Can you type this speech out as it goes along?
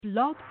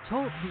Blog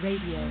Talk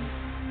Radio.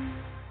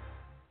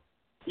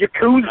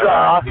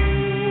 Yakuza!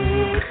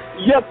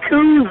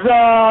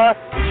 Yakuza!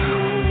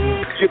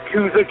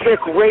 Yakuza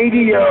Kick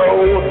Radio!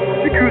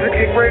 Yakuza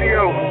Kick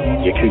Radio!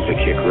 Yakuza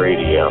Kick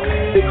Radio!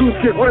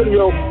 Yakuza Kick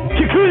Radio!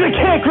 Yakuza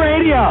Kick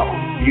Radio!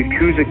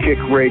 Yakuza Kick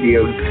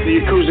Radio! The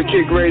Yakuza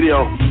Kick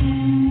Radio!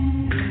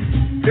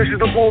 This is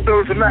the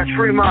Bulldozer Matt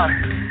Fremont,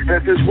 and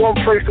if there's one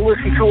place to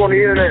listen to on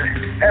the internet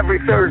every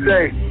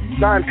Thursday,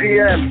 9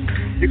 p.m.,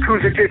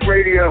 Yakuza Kick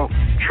Radio.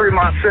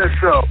 Fremont says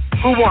so.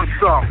 Who wants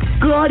some?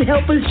 God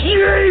help us,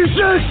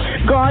 Jesus!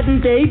 God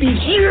and baby,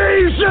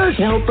 Jesus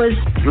help us!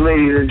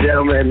 Ladies and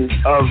gentlemen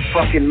of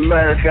fucking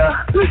America,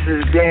 this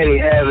is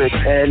Danny Havoc,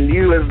 and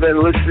you have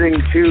been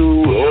listening to,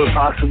 or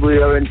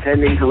possibly are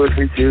intending to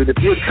listen to, the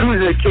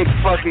Yakuza Kick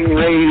fucking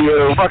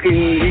radio.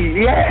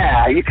 Fucking,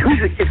 yeah!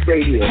 Yakuza Kick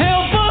Radio.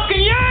 Hell fucking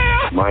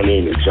yeah! My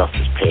name is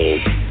Justice Payne,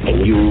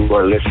 and you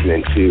are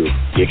listening to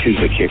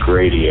Yakuza Kick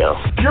Radio.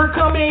 Your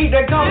company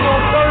that comes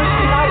on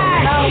Thursday night in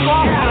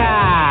California.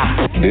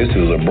 This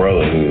is a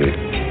brotherhood,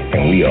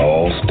 and we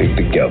all stick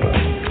together.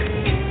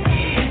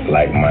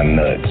 Like my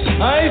nuts.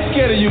 I ain't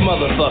scared of you,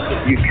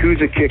 motherfucker.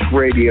 Yakuza Kick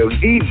Radio,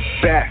 the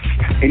best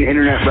in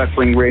internet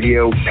wrestling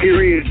radio,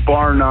 period,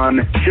 bar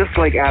none, just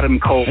like Adam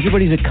Cole.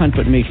 Everybody's a cunt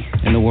but me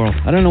in the world.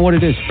 I don't know what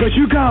it is. But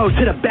you go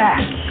to the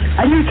back,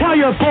 and you tell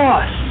your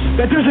boss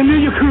that there's a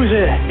new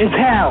Yakuza in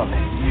town.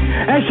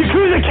 And it's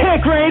Yakuza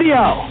Kick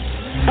Radio,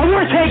 and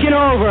we're taking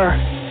over.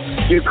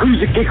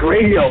 Yakuza Kick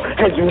Radio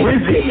has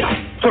risen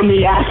from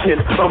the ashes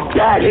of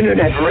bad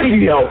internet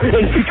radio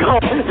and become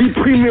the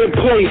premier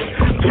place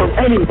for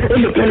any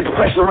independent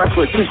professional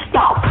wrestler to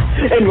stop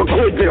and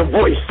record their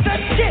voice. That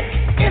shit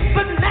is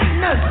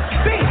bananas!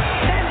 Big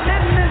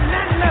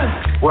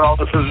bananas! Well,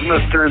 this is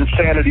Mr.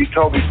 Insanity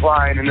Toby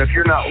Klein, and if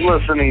you're not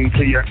listening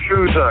to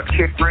Yakuza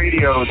Kick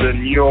Radio,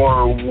 then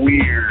you're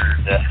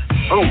weird.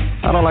 Oh,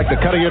 I don't like the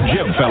cut of your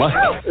jib, fella.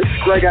 This is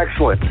Greg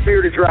Excellent,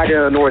 Bearded Dragon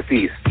of the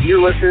Northeast.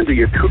 You're listening to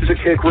Yakuza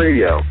Kick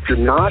Radio. If you're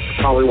not,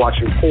 probably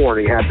watching porn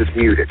and you have this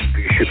muted.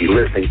 You should be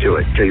listening to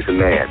it. Jason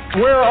Mann.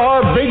 Where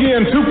are Biggie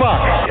and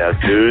Tupac?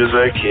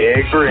 Yakuza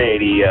Kick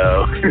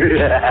Radio.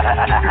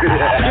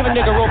 Give a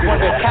nigga rope on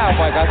that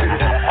cowboy, guys.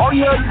 All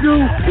you have to do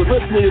is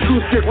listen to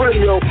Yakuza Kick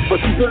Radio,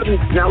 but you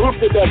didn't. Now look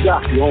at that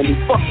guy, you homie.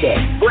 Fuck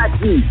that. Black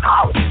D,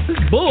 holla.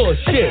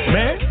 Bullshit,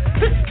 man.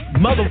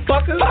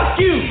 Motherfucker. Fuck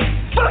you.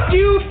 Fuck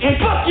you and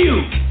fuck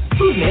you.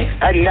 Who's next?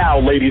 And now,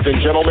 ladies and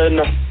gentlemen,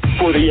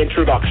 for the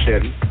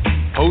introduction.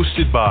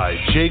 Hosted by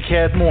J.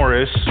 Cat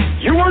Morris.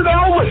 You are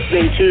now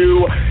listening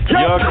to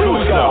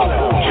Yakuza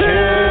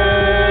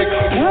Kick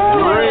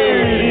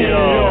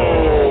Radio.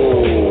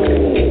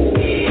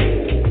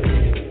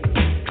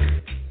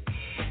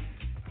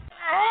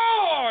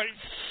 Oh,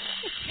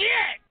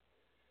 shit!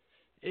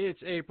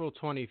 It's April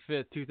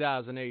 25th,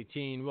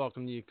 2018.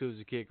 Welcome to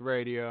Yakuza Kick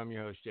Radio. I'm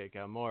your host, J.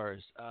 Cat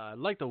Morris. I'd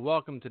like to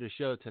welcome to the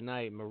show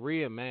tonight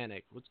Maria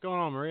Manic. What's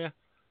going on, Maria?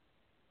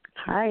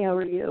 Hi, how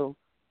are you?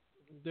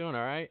 Doing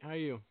all right. How are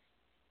you?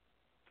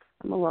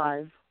 I'm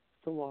alive.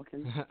 Still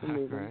walking. Still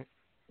moving. All right.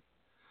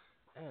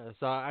 Yeah,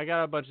 so I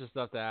got a bunch of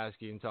stuff to ask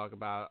you and talk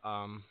about.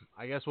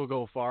 I guess we'll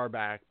go far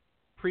back.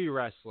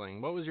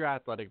 Pre-wrestling, what was your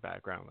athletic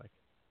background like?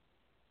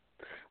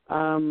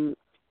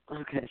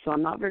 Okay, so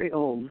I'm not very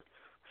old.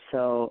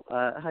 So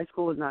high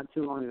school was not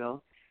too long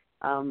ago.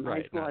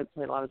 High school, I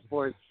played a lot of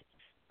sports.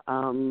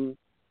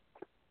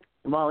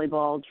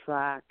 Volleyball,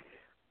 track,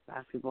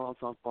 basketball,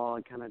 softball.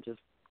 I kind of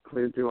just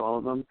cleared through all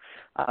of them.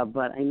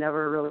 But I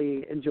never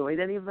really enjoyed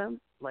any of them.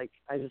 Like,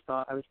 I just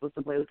thought I was supposed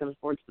to play those kind of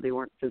sports, but they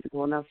weren't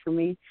physical enough for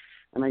me.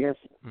 And I guess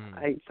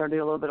I started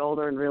a little bit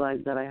older and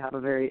realized that I have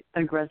a very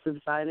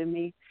aggressive side in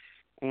me.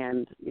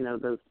 And, you know,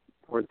 those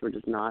sports were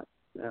just not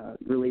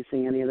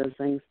releasing any of those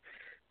things.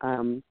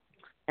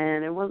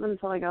 And it wasn't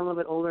until I got a little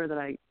bit older that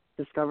I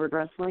discovered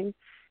wrestling.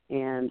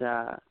 And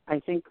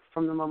I think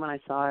from the moment I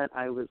saw it,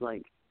 I was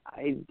like,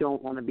 I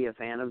don't want to be a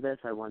fan of this.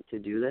 I want to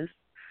do this.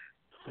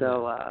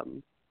 So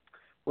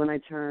when I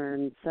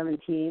turned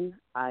 17,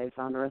 I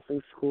found a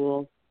wrestling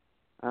school.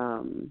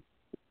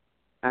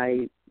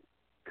 I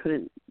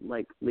couldn't,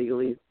 like,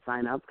 legally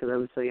sign up because I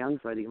was so young,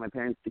 so I had to get my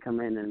parents to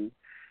come in and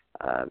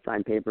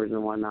sign papers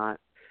and whatnot.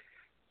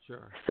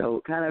 Sure.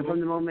 So kind of from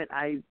the moment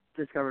I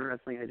discovered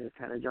wrestling, I just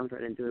kind of jumped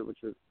right into it, which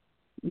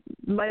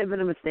might have been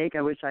a mistake.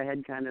 I wish I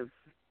had kind of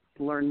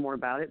learned more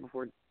about it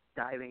before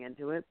diving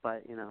into it,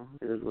 but, you know,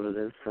 it is what it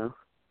is. So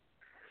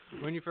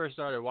when you first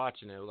started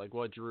watching it, like,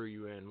 what drew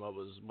you in?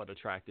 What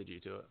attracted you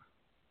to it?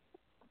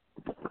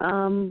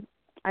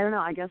 I don't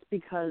know. I guess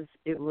because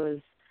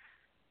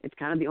it's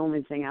kind of the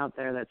only thing out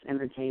there that's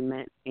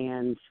entertainment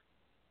and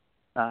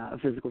a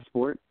physical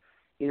sport.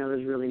 You know,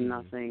 there's really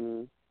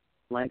nothing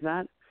like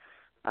that.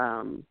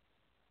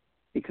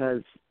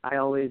 Because I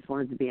always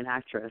wanted to be an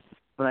actress,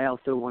 but I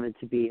also wanted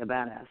to be a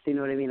badass. You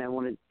know what I mean? I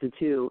wanted the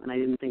two, and I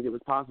didn't think it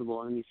was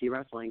possible. And you see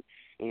wrestling,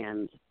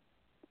 and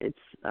it's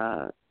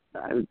a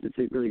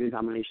really good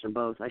combination of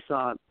both. I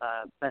saw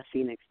Beth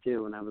Phoenix,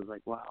 too, and I was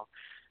like, wow,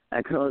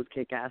 that girl is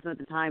kick-ass. And at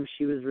the time,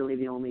 she was really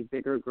the only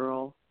bigger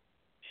girl.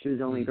 She was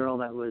the only girl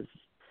that was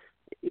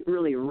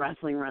really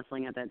wrestling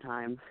at that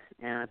time,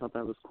 and I thought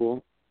that was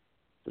cool.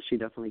 So she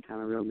definitely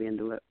kind of reeled me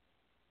into it.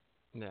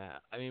 Yeah,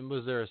 I mean,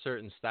 was there a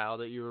certain style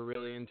that you were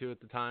really into at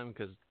the time?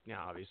 Because,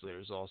 obviously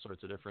there's all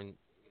sorts of different,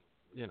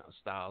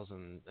 styles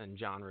and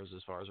genres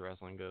as far as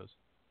wrestling goes.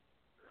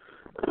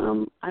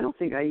 I don't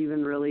think I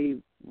even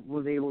really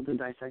was able to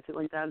dissect it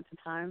like that at the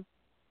time.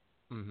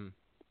 Mm-hmm.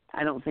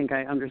 I don't think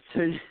I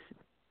understood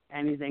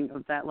anything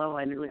of that level.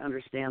 I didn't really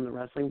understand the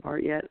wrestling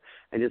part yet.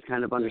 I just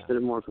kind of understood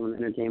it more from an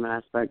entertainment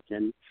aspect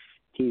and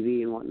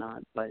TV and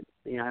whatnot. But,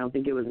 I don't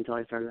think it was until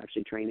I started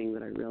actually training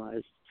that I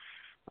realized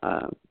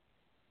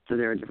so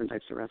there are different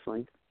types of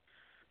wrestling.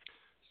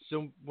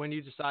 So when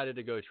you decided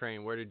to go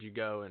train, where did you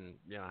go and,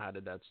 how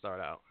did that start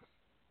out?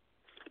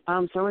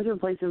 So I went to a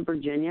place in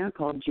Virginia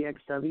called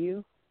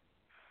GXW.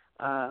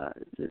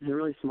 It's a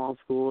really small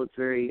school. It's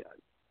very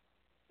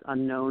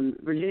unknown.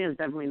 Virginia is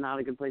definitely not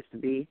a good place to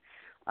be.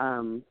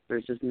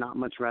 There's just not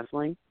much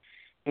wrestling.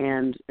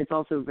 And it's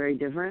also very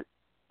different.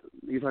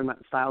 You're talking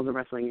about styles of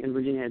wrestling. In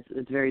Virginia,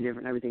 it's very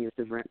different. Everything is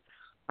different.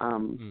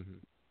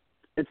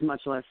 It's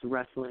much less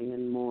wrestling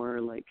and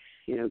more like,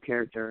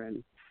 character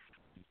and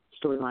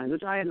storylines,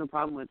 which I had no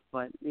problem with.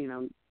 But,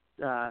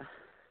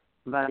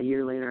 about a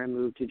year later, I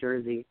moved to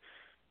Jersey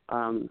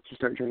to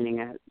start training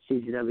at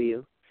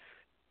CZW.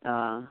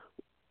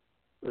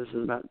 This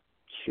was about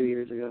 2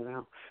 years ago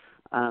now.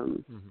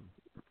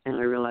 And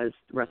I realized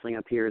wrestling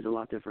up here is a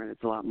lot different.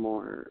 It's a lot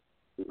more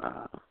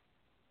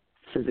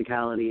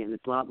physicality, and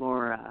it's a lot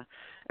more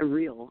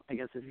real, I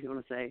guess, if you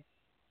want to say.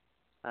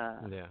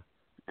 Yeah.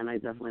 And I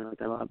definitely like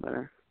that a lot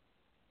better.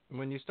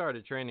 When you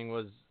started training,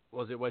 was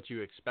it what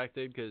you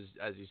expected? Because,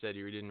 as you said,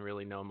 you didn't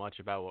really know much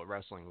about what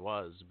wrestling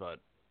was, but,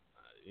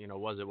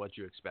 was it what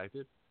you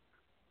expected?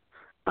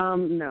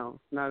 No,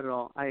 not at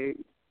all. I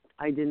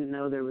didn't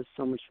know there was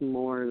so much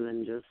more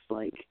than just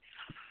like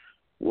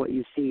what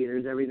you see.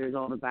 There's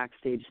all the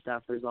backstage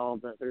stuff. There's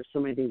so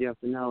many things you have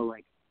to know,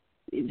 like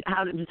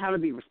how to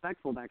be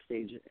respectful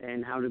backstage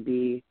and how to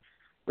be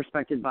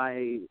respected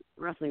by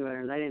wrestling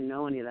veterans. I didn't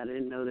know any of that. I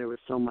didn't know there was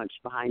so much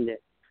behind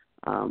it.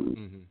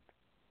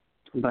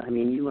 But I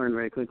mean, you learn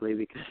very quickly,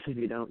 because if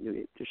you don't, you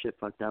get your shit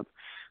fucked up.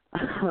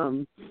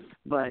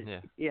 But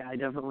yeah, I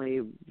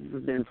definitely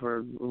was in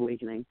for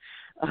awakening.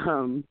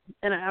 And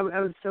I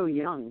was so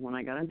young when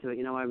I got into it.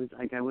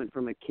 I went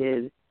from a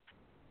kid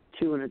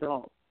to an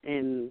adult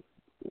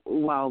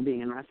while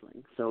being in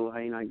wrestling. So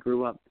I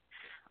grew up.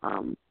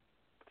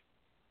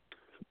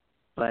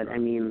 But I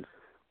mean,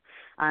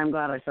 I'm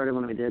glad I started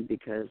when I did,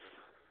 because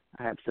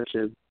I have such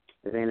an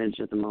advantage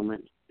at the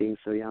moment being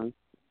so young.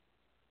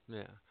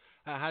 Yeah.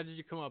 How did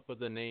you come up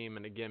with a name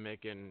and a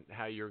gimmick and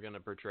how you were going to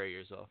portray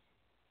yourself?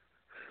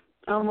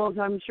 Well,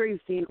 I'm sure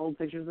you've seen old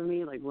pictures of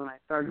me. Like when I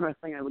started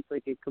wrestling, I looked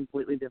like a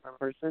completely different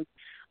person.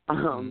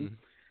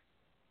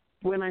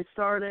 When I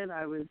started,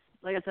 I was,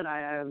 like I said,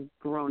 I've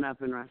grown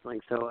up in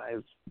wrestling, so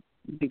I've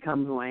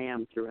become who I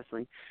am through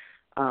wrestling.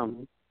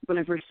 When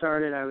I first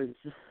started, I was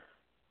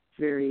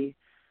very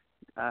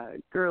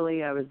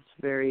girly. I was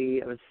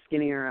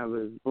skinnier. I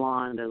was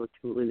blonde. I looked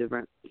completely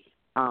different.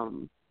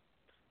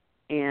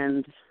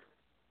 And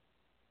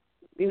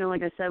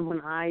like I said,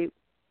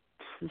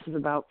 this was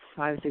about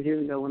 5-6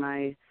 years ago, when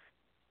I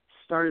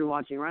started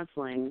watching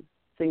wrestling,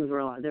 things were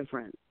a lot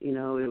different. It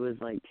was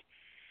like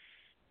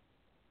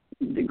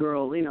the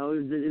girl, it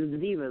was the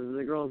divas,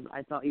 the girls.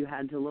 I thought you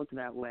had to look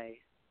that way,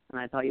 and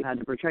I thought you had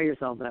to portray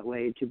yourself that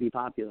way to be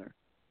popular,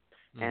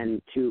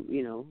 and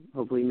to,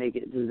 hopefully make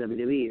it to the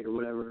WWE or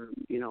whatever,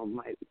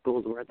 my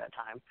goals were at that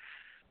time.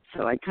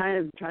 So I kind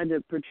of tried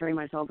to portray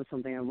myself as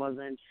something I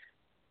wasn't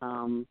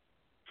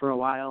for a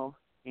while,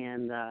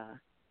 and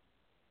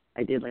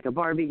I did like a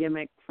Barbie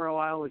gimmick for a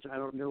while, which I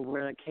don't know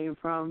where that came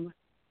from.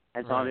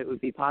 I thought it would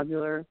be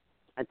popular.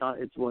 I thought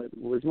it's what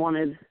was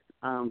wanted.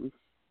 So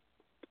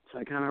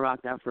I kind of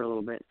rocked out for a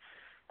little bit.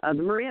 The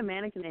Maria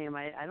Manic name,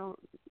 I don't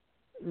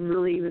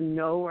really even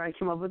know where I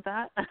came up with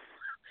that.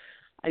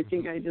 I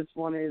think I just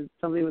wanted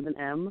something with an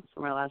M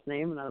for my last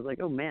name, and I was like,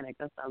 oh, Manic,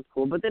 that sounds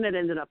cool. But then it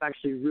ended up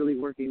actually really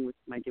working with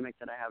my gimmick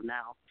that I have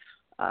now.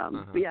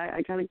 But yeah,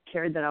 I kind of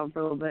carried that out for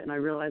a little bit, and I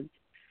realized,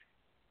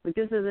 like,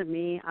 this isn't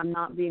me. I'm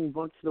not being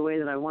booked the way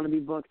that I want to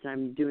be booked.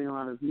 I'm doing a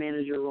lot of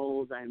manager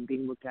roles. I'm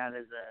being looked at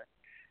as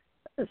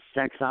a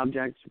sex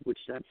object, which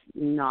that's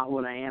not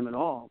what I am at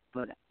all.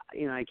 But,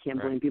 I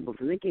can't blame people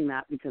for thinking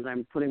that, because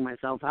I'm putting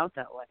myself out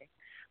that way.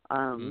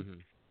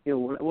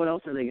 What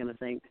else are they going to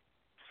think?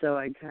 So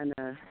I kind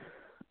of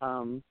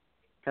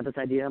got this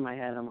idea in my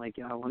head. I'm like,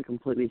 I want to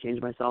completely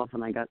change myself,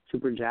 and I got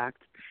super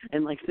jacked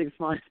in like 6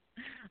 months.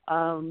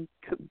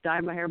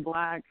 Dyed my hair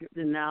black,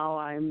 and now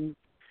I'm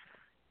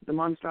the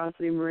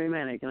monstrosity Maria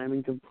Manic, and I'm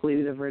a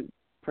completely different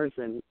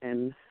person.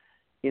 And,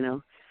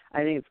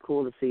 I think it's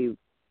cool to see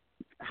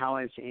how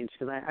I've changed,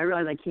 because I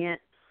realize I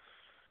can't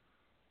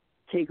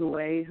take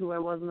away who I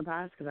was in the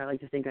past, because I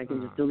like to think I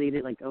can just delete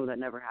it, like, oh, that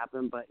never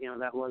happened, but,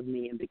 that was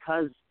me. And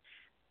because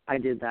I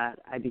did that,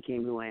 I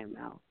became who I am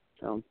now.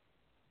 So.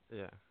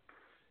 Yeah,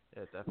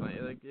 definitely.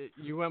 Like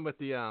you went with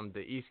the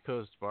East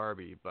Coast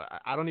Barbie, but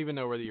I don't even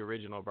know where the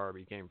original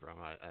Barbie came from.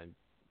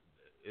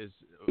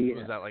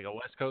 Was that like a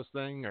West Coast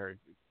thing, or?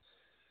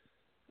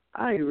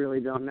 I really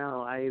don't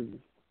know. I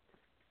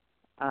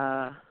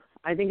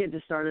think it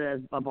just started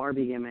as a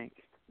Barbie gimmick,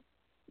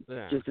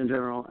 just in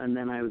general, and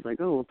then I was like,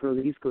 oh, we'll throw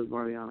the East Coast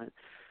Barbie on it.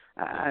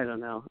 I don't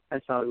know. I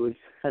thought it would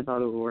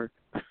work.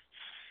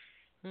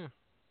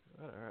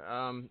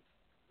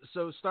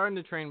 So starting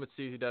to train with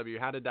CZW,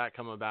 how did that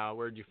come about?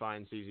 Where did you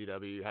find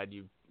CZW? How did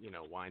you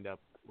wind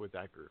up with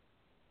that group?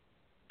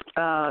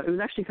 It was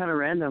actually kind of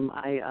random.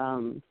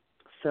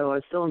 So I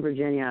was still in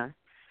Virginia,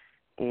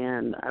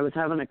 and I was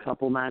having a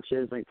couple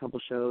matches, like a couple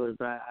shows,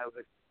 but I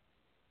was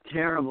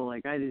terrible.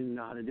 Like, I didn't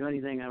know how to do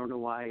anything. I don't know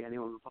why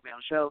anyone would put me on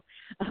a show.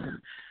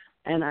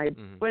 And I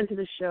went to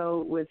the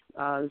show with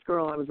this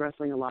girl I was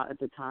wrestling a lot at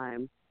the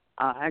time.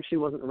 I actually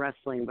wasn't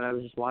wrestling, but I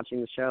was just watching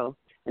the show.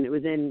 And it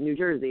was in New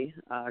Jersey,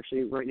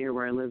 actually right near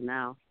where I live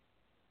now.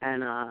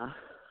 And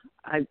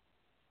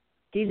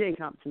DJ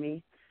came up to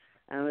me,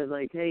 and I was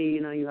like, hey,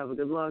 you have a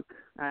good look.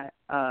 I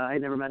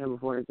never met him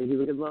before. I said, you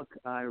have a good look.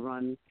 I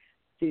run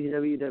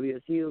CZW,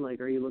 WSU.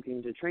 Like, are you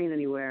looking to train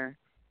anywhere?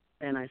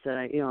 And I said,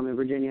 I'm in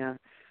Virginia.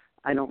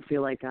 I don't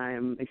feel like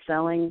I'm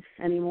excelling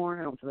anymore.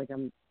 I don't feel like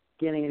I'm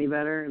getting any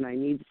better, and I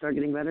need to start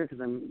getting better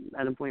because I'm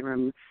at a point where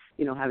I'm,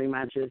 having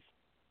matches.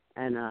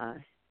 And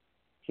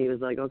he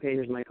was like, okay,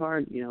 here's my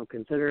card.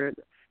 Consider it.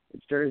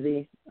 It's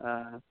Jersey.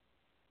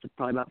 It's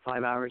probably about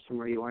 5 hours from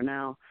where you are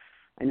now.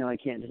 I know I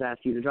can't just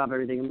ask you to drop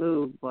everything and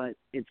move, but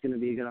it's going to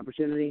be a good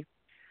opportunity.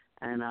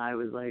 And I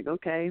was like,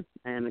 okay.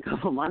 And a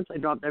couple of months, I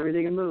dropped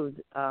everything and moved,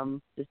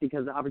 just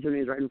because the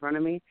opportunity is right in front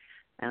of me.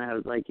 And I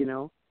was like,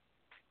 no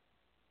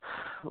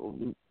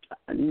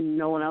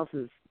one else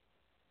is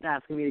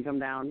asking me to come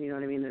down. You know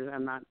what I mean?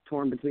 I'm not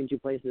torn between two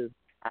places.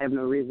 I have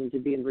no reason to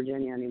be in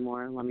Virginia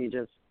anymore. Let me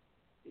just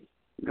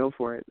go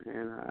for it.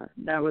 And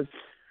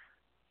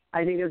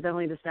I think it was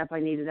definitely the step I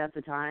needed at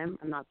the time.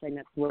 I'm not saying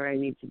that's where I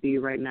need to be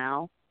right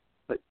now,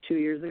 but 2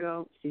 years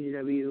ago,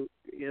 CZW,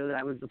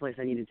 that was the place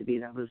I needed to be.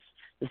 That was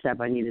the step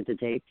I needed to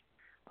take.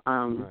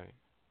 Right.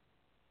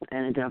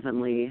 And it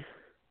definitely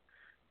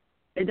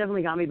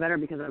got me better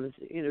because I was,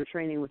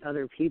 training with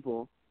other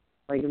people.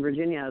 Like in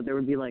Virginia, there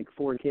would be like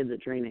 4 kids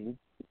at training,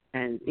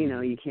 and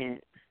you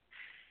can't.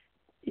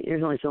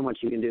 There's only so much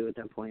you can do at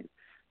that point.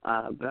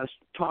 But I was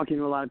talking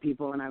to a lot of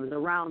people, and I was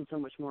around so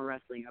much more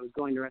wrestling. I was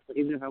going to wrestling,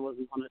 even if I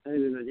wasn't on it,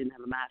 even if I didn't have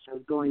a match. I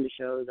was going to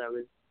shows. I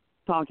was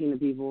talking to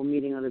people,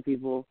 meeting other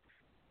people,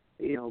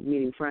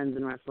 meeting friends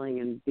in wrestling,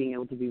 and being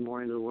able to be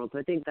more into the world. So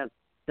I think that's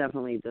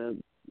definitely the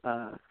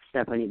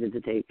step I needed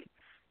to take.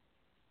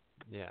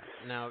 Yeah.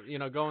 Now,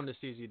 going to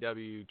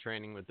CZW,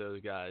 training with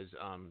those guys,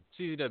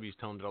 CZW's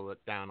toned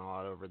it down a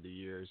lot over the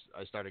years.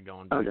 I started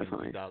going back in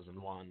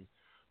 2001.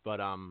 But,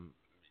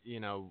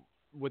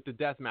 with the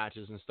death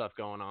matches and stuff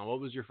going on,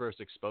 what was your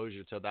first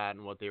exposure to that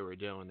and what they were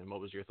doing, and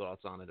what was your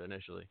thoughts on it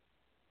initially?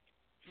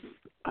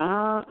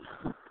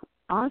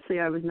 Honestly,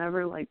 I was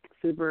never,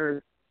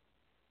 super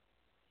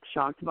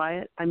shocked by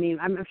it. I mean,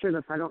 I'm sure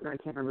I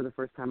can't remember the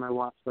first time I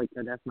watched,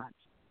 a death match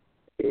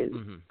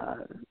in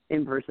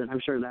person. I'm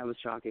sure that was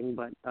shocking,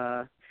 but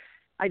I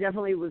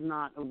definitely was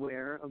not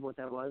aware of what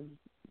that was.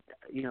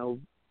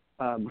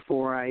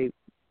 Before I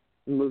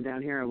moved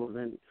down here,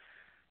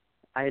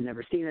 I had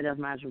never seen a death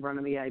match in front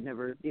of me. I'd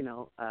never, and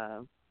I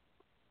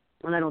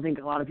don't think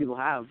a lot of people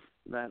have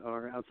that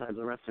are outside of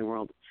the wrestling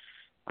world.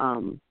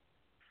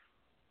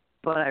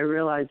 But I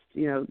realized,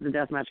 the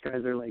death match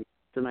guys are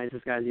the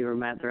nicest guys you ever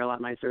met. They're a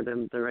lot nicer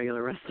than the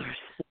regular wrestlers.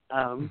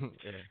 Yeah.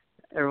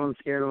 Everyone's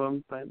scared of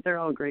them, but they're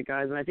all great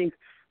guys. And I think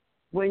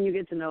when you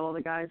get to know all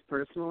the guys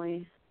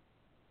personally,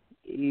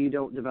 you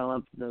don't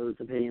develop those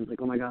opinions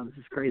oh my God, this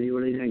is crazy.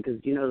 What are they doing? Because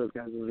those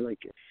guys are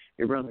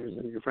your brothers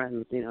and your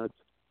friends. It's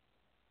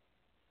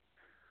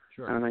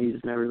sure. I don't know. You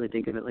just never really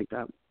think of it like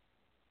that.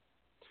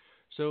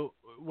 So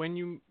when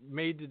you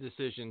made the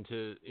decision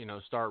to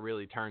start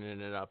really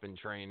turning it up in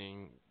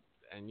training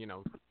and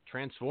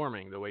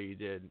transforming the way you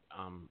did,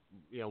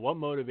 what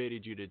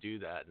motivated you to do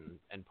that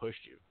and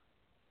pushed you?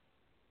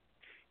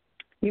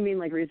 You mean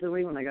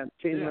recently when I got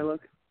changed my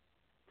look?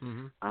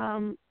 Mm-hmm.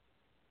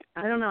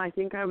 I don't know. I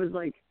think I was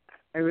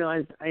I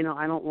realized I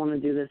don't want to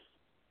do this.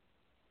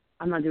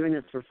 I'm not doing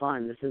this for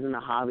fun. This isn't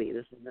a hobby.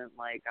 This isn't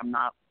I'm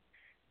not.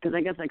 Because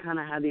I guess I kind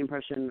of had the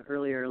impression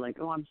earlier,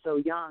 oh, I'm so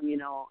young,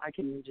 I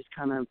can just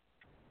kind of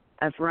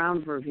F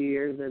around for a few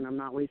years and I'm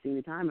not wasting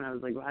the time. And I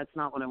was like, well, that's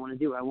not what I want to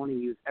do. I want to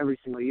use every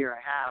single year I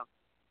have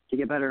to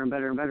get better and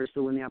better and better.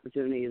 So when the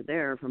opportunity is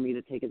there for me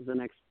to take it to the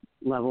next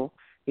level,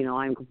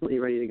 I'm completely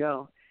ready to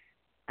go.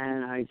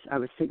 And I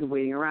was sick of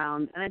waiting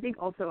around. And I think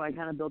also I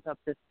kind of built up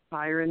this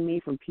fire in me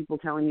from people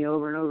telling me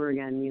over and over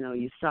again,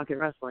 you suck at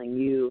wrestling.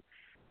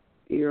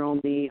 You're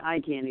only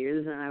eye candy.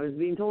 And I was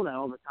being told that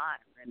all the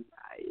time. And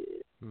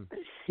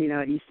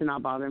it used to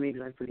not bother me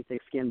because I have pretty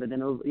thick skin. But then,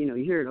 you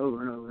hear it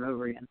over and over and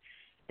over again.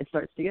 It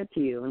starts to get to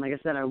you. And like I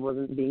said, I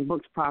wasn't being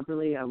booked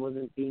properly. I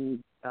wasn't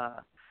being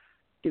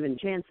given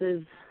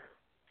chances.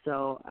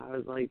 So I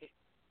was like,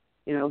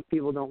 if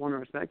people don't want to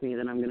respect me,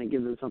 then I'm going to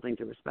give them something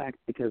to respect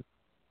because,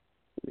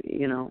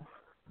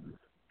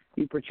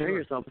 you portray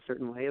yourself a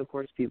certain way, of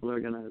course people are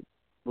going to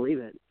believe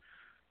it,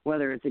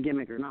 whether it's a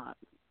gimmick or not.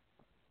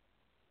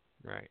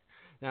 Right.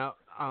 Now,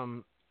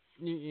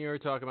 you were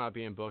talking about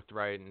being booked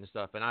right and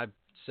stuff, and I've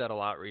said a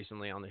lot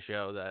recently on the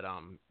show that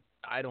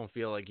I don't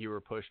feel like you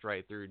were pushed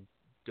right through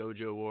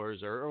Dojo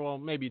Wars, or well,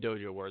 maybe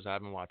Dojo Wars. I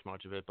haven't watched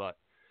much of it, but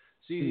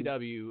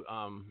CZW,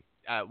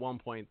 at one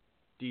point,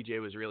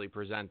 DJ was really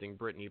presenting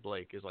Brittany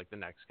Blake as like the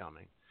next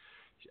coming.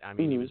 I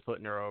mean, he was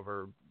putting her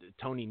over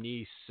Tony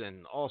Nese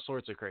and all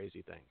sorts of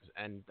crazy things,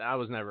 and I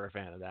was never a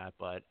fan of that,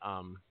 but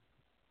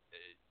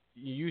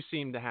you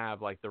seem to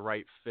have like the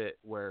right fit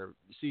where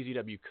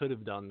CZW could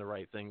have done the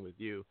right thing with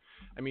you.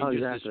 I mean,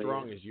 just as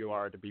strong as you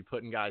are to be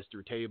putting guys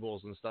through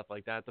tables and stuff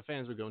like that, the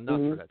fans would go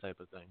nuts for that type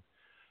of thing.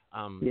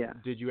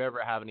 Did you ever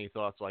have any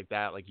thoughts like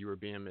that, like you were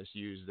being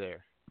misused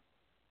there?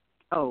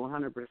 Oh,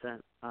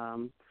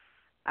 100%.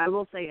 I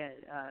will say,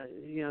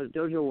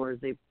 Dojo Wars,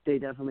 they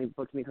definitely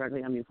booked me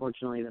correctly. I mean,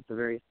 fortunately, that's a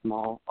very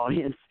small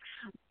audience,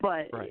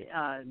 but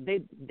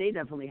they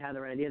definitely had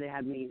the right idea. They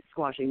had me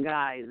squashing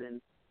guys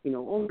and,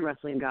 only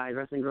wrestling guys,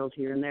 wrestling girls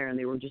here and there, and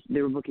they were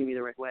booking me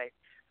the right way.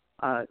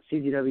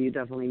 CZW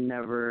definitely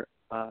never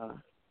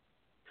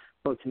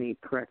booked me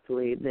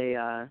correctly. They,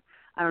 I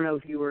don't know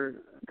if you were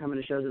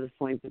coming to shows at this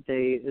point, but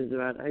it was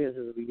about, I guess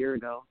it was a year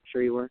ago. I'm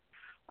sure you were.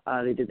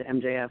 They did the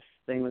MJF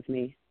thing with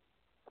me.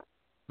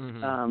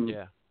 And,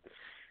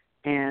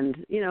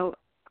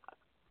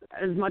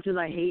 as much as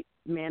I hate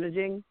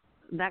managing,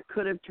 that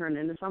could have turned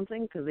into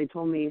something because they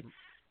told me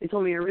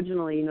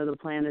originally, the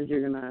plan is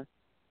you're going to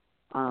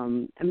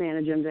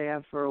manage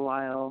MJF for a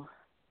while,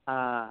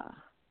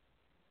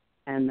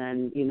 and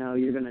then,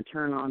 you're going to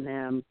turn on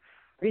him.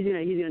 Or he's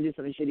going to do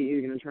something shitty.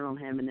 You're going to turn on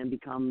him and then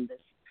become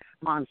this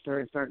monster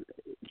and start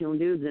killing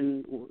dudes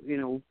and,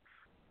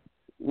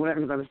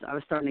 whatever. Because I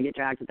was starting to get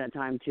jacked at that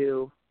time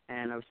too,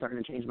 and I was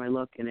starting to change my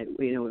look, and it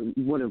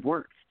would have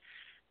worked.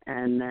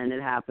 And then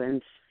it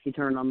happened. He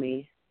turned on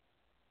me.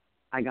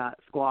 I got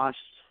squashed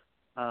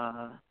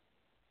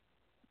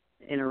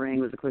in a ring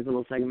with a quick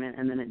little segment,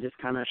 and then it just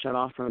kind of shut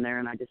off from there,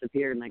 and I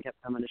disappeared, and I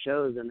kept coming to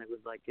shows, and it was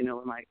like,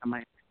 am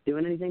I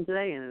doing anything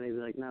today? And they'd be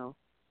like, no,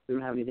 we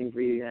don't have anything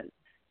for you yet.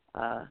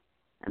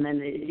 And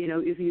then,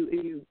 if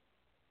you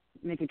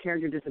make a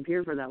character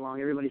disappear for that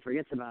long, everybody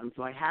forgets about him.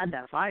 So I had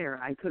that fire.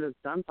 I could have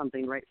done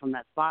something right from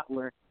that spot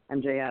where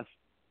MJF,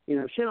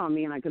 shit on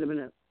me, and I could have been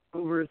an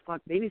over as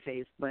fuck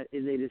babyface, but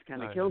they just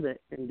kind of killed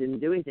it and didn't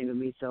do anything with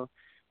me. So,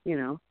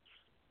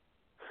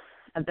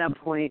 at that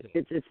point,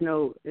 it's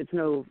no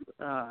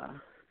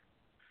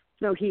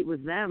heat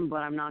with them, but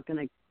I'm not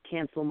going to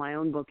cancel my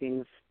own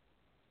bookings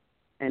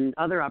and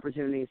other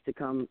opportunities to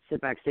come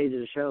sit backstage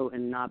at a show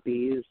and not be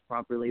used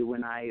properly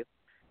when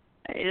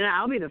and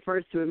I'll be the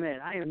first to admit,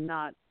 I am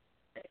not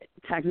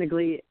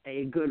technically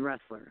a good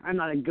wrestler. I'm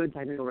not a good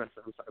technical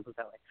wrestler. I'm sorry to put it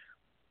that way.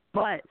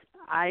 But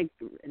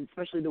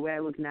especially the way I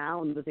look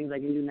now and the things I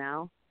can do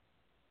now,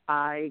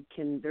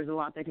 there's a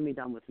lot that can be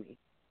done with me,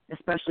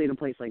 especially in a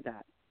place like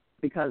that,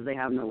 because they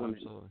have no women,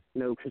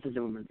 no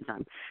consistent women at the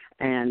time.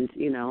 And,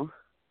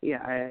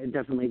 I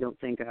definitely don't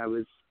think I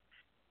was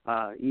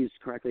used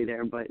correctly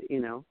there, but,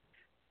 you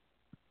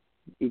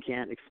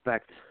can't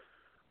expect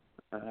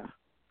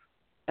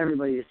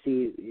everybody to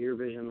see your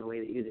vision the way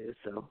that you do,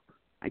 so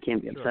I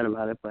can't be upset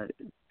about it, but...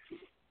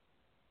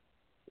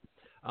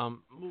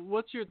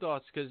 what's your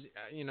thoughts? Because,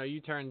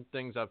 you turned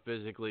things up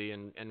physically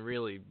and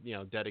really,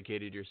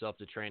 dedicated yourself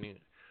to training.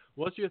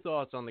 What's your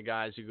thoughts on the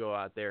guys who go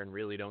out there and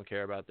really don't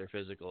care about their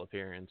physical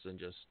appearance and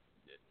just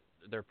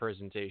their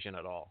presentation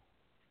at all?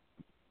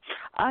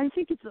 I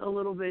think it's a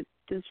little bit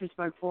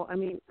disrespectful. I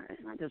mean,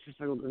 not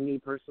disrespectful to me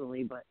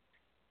personally, but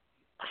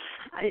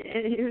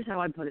here's how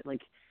I put it.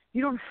 Like,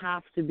 you don't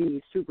have to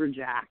be super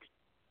jacked.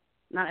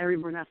 Not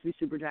everyone has to be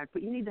super jacked,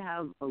 but you need to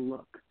have a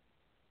look.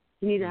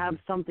 You need to have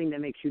something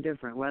that makes you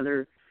different.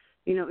 Whether,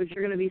 if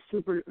you're going to be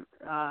super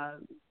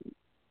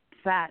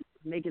fat,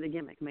 make it a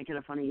gimmick. Make it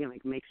a funny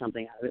gimmick. Make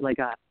something out of it. Like,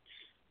 I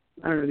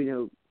don't know if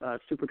you know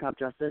Super Cop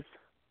Justice.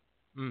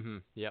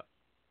 Yep.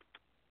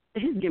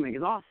 His gimmick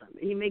is awesome.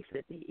 He makes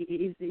it.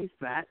 He's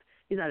fat.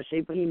 He's out of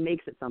shape, but he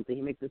makes it something.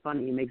 He makes it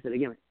funny. He makes it a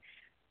gimmick.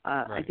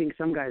 I think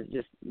some guys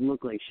just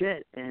look like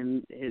shit,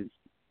 and it's,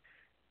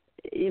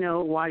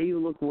 why do you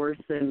look worse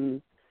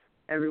than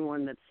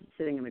everyone that's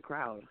sitting in the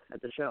crowd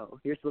at the show?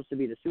 You're supposed to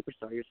be the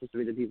superstar. You're supposed to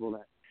be the people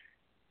that,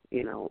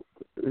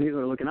 people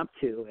are looking up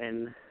to.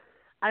 And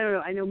I don't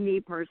know. I know me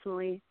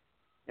personally,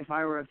 if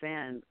I were a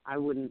fan, I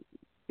wouldn't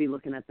be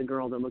looking at the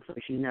girl that looks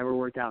like she's never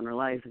worked out in her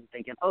life and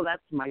thinking, oh,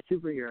 that's my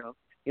superhero.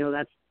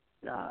 That's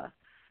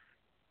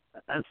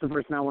the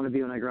person I want to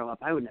be when I grow up.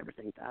 I would never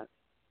think that.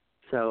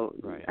 So,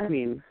 I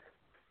mean,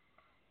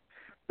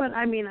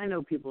 I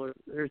know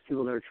there's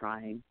people that are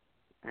trying,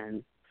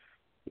 and,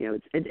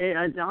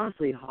 it's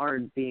honestly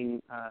hard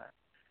being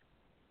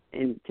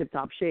in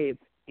tip-top shape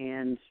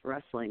and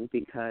wrestling,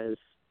 because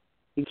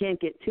you can't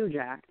get too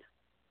jacked,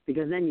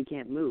 because then you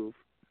can't move.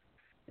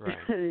 Right.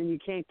 And you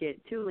can't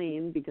get too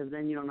lean, because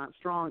then you're not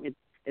strong.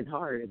 It's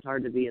hard. It's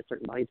hard to be a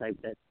certain body type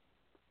that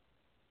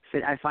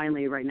fit. I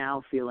finally right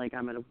now feel like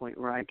I'm at a point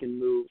where I can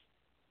move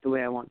the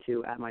way I want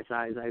to at my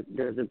size.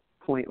 There's a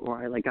point where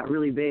I like got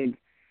really big,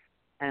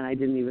 and I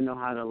didn't even know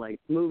how to like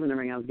move in the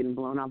ring. I was getting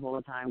blown up all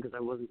the time because I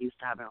wasn't used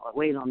to having all that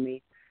weight on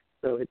me.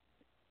 So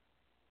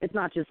it's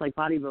not just like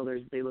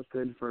bodybuilders. They look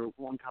good for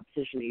one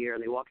competition a year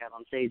and they walk out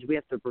on stage. We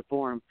have to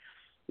perform,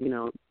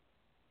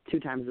 2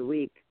 times a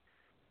week,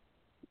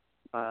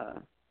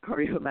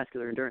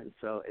 cardiovascular endurance.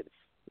 So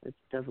it's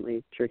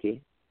definitely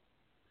tricky.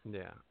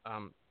 Yeah.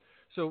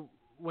 So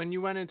when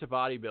you went into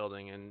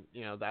bodybuilding and,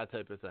 that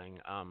type of thing,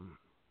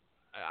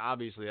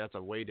 obviously that's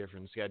a way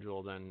different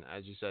schedule than,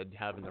 as you said,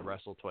 having to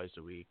wrestle twice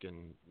a week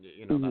and,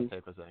 that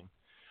type of thing.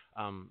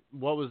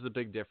 What was the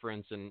big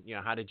difference and,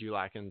 how did you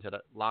lock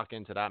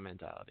into that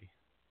mentality?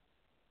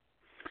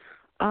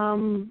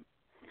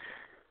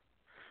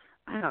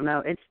 I don't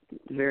know. It's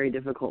very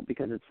difficult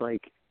because it's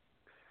like,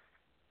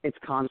 it's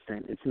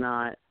constant. It's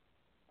not,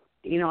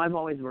 I've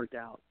always worked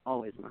out,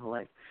 always my whole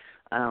life.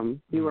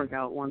 You work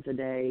out once a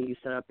day, you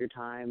set up your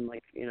time,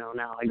 like,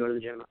 now I go to the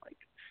gym at like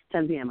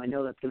 10 p.m. I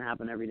know that's going to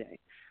happen every day.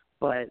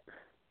 But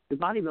with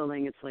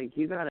bodybuilding, it's like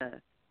you got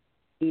to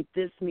eat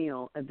this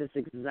meal at this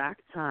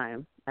exact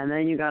time, and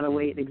then you got to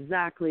wait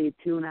exactly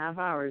 2.5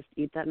 hours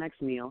to eat that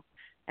next meal.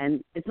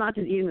 And it's not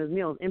just eating those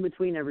meals. In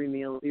between every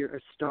meal,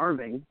 you're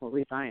starving, well, at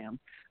least I am.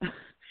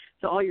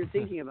 So all you're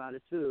thinking about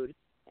is food.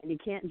 And you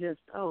can't just,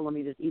 let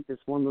me just eat this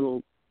one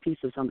little piece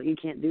of something. You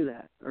can't do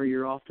that, or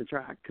you're off the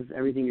track because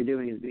everything you're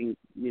doing is being,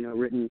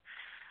 written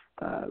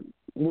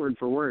word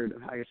for word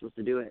of how you're supposed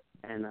to do it.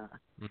 And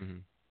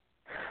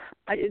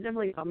it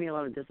definitely taught me a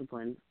lot of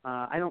discipline.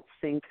 I don't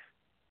think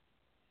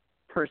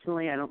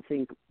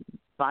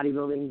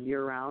bodybuilding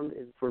year-round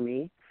is for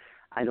me.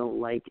 I don't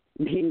like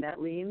being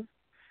that lean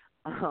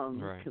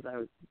because I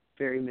was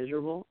very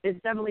miserable.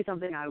 It's definitely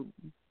something I'm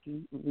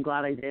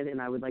glad I did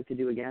and I would like to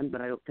do again,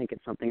 but I don't think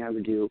it's something I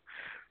would do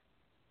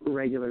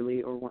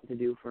regularly or want to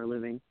do for a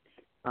living.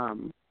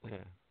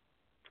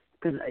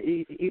 Because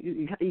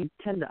you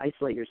tend to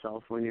isolate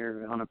yourself when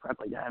you're on a prep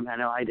like that. I mean, I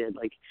know I did.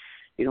 Like,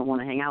 you don't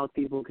want to hang out with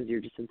people because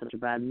you're just in such a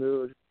bad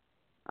mood.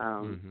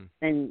 And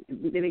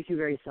it makes you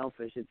very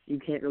selfish. You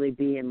can't really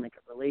be in like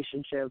a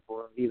relationship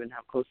or even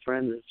have close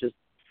friends. It's just,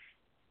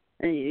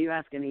 and you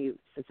ask any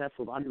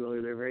successful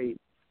bodybuilder, they're very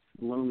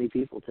lonely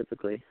people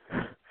typically.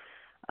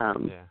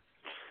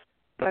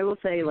 But I will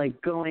say,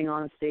 like, going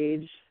on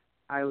stage,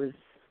 I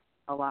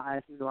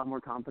seemed a lot more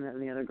confident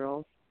than the other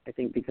girls. I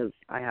think because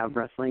I have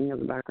wrestling as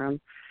a background.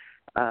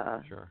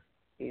 Sure.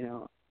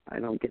 I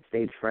don't get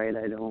stage fright.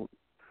 I don't.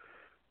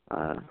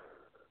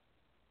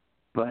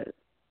 But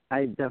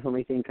I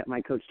definitely think that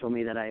my coach told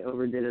me that I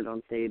overdid it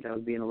on stage. I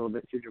was being a little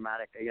bit too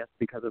dramatic, I guess,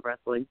 because of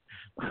wrestling.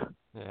 But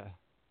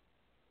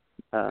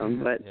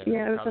it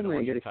was definitely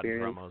a good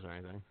experience. Promos or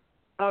anything.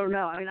 Oh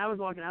no! I mean, I was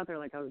walking out there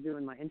like I was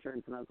doing my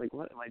insurance, and I was like,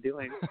 "What am I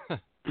doing?"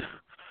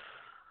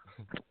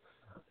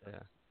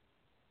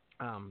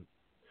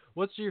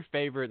 What's your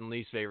favorite and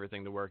least favorite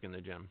thing to work in the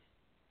gym?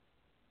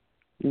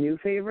 New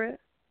favorite?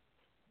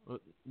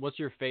 What's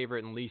your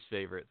favorite and least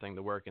favorite thing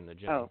to work in the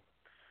gym?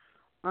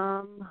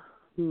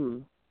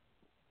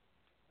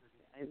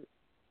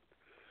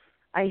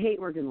 I hate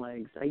working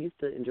legs. I used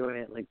to enjoy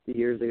it like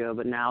years ago,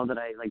 but now that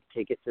I like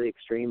take it to the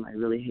extreme, I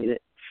really hate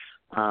it.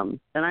 And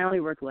I only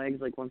work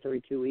legs like once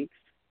every 2 weeks,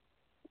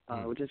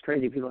 which is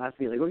crazy. People ask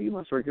me like, "Oh, you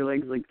must work your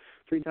legs like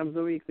 3 times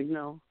a week." Like,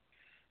 no,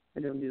 I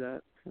don't do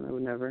that, and I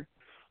would never.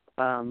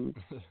 I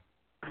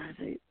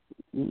say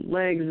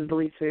legs is the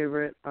least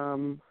favorite.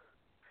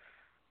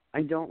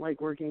 I don't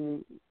like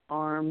working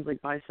arms,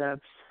 like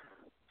biceps.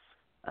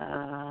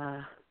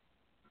 I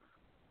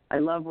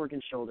love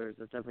working shoulders.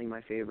 That's definitely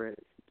my favorite.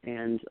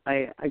 And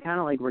I kind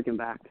of like working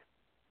back.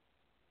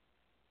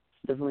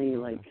 It's definitely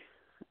like,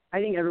 I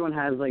think everyone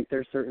has like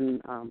their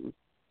certain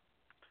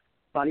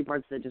body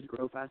parts that just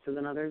grow faster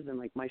than others. And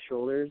like my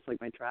shoulders, like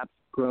my traps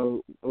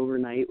grow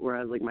overnight,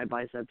 whereas like my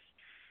biceps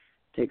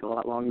take a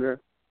lot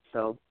longer.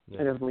 So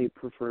I definitely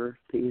prefer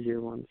the easier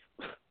ones.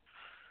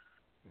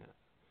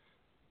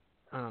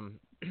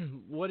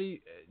 What do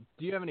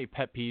you have any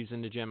pet peeves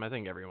in the gym? I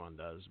think everyone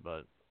does,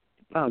 but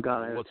oh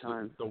god, I have what's a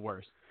ton. The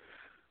worst?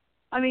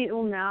 I mean,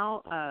 well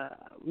now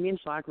me and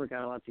Shlak work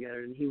out a lot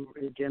together, and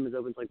his gym is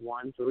open like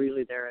 1, so we're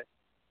usually there at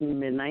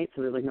midnight,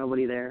 so there's like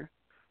nobody there.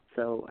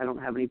 So I don't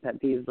have any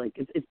pet peeves. Like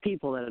it's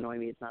people that annoy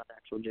me. It's not the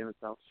actual gym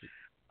itself.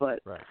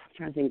 But I'm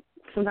trying to think.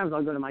 Sometimes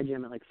I'll go to my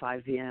gym at like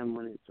 5 p.m.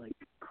 when it's like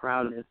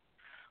crowded.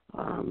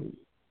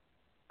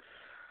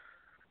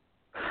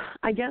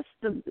 I guess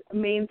the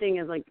main thing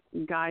is like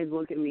guys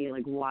look at me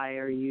like, why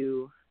are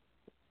you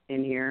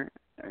in here?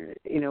 Or,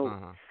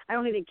 I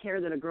don't even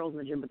care that a girl's in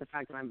the gym, but the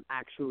fact that I'm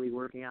actually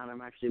working out,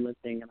 I'm actually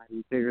lifting, and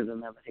I'm bigger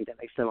than them, I think that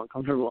makes them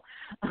uncomfortable.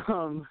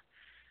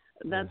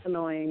 That's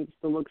annoying,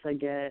 the looks I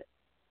get.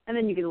 And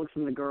then you get looks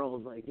from the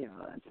girls like,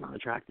 that's not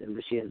attractive,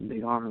 but she has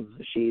big arms,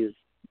 or she's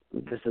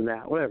this and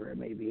that, whatever it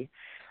may be.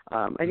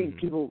 I think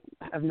people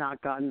have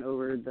not gotten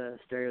over the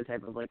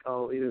stereotype of like,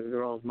 oh, either a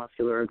girl's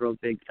muscular or a girl's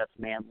big, that's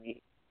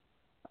manly.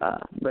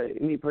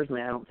 But me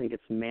personally, I don't think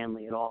it's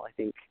manly at all. I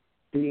think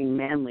being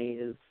manly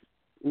is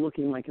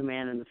looking like a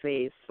man in the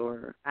face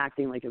or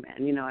acting like a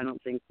man. You know, I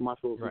don't think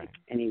muscles make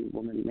any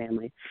woman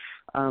manly.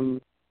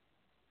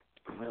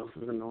 What else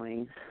is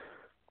annoying?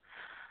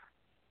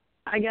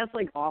 I guess,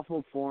 like,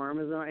 awful form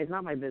is annoying. It's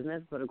not my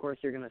business, but, of course,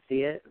 you're going to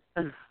see it.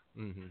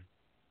 Mm-hmm.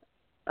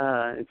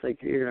 It's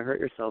like you're going to hurt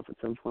yourself at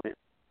some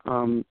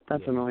point.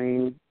 That's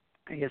annoying.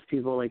 I guess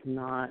people, like,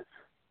 not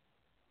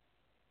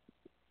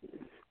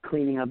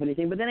cleaning up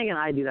anything. But then again,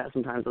 I do that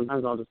sometimes.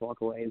 Sometimes I'll just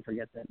walk away and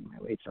forget that my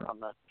weights are on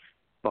the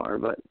bar.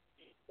 But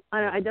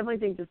I definitely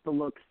think just the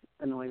looks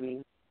annoy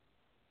me.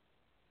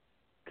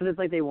 Because it's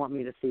like they want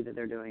me to see that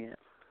they're doing it.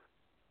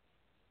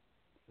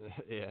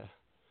 Yeah.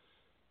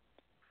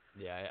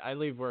 Yeah, I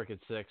leave work at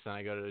 6 and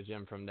I go to the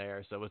gym from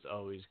there, so it's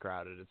always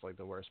crowded. It's like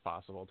the worst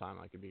possible time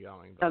I could be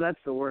going. But, that's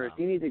the worst.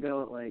 You need to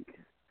go at, like,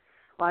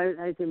 well,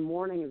 I say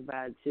morning is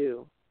bad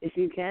too. If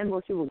you can,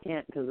 most people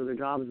can't because of their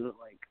jobs at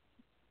like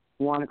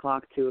 1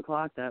 o'clock, 2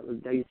 o'clock. That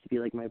used to be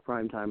like my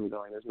prime time of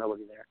going. There's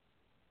nobody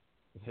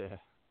there.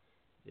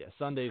 Yeah.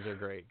 Sundays are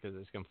great because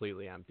it's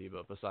completely empty,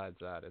 but besides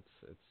that,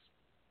 it's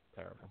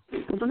terrible.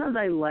 Sometimes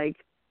I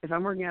like, if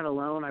I'm working out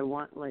alone, I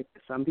want like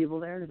some people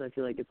there because I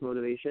feel like it's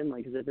motivation.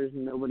 Like, cause if there's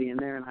nobody in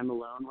there and I'm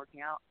alone working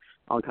out,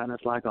 I'll kind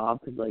of slack off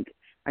because like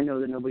I know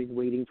that nobody's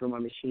waiting for my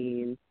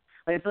machine.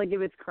 Like, I feel like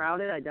if it's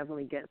crowded, I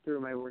definitely get through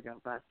my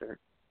workout faster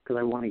because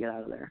I want to get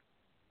out of there.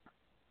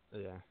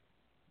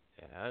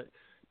 Yeah.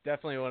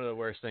 Definitely one of the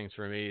worst things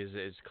for me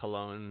is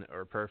cologne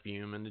or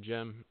perfume in the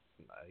gym.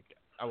 Like,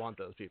 I want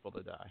those people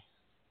to die.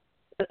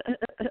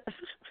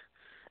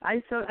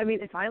 I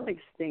mean, if I like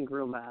stink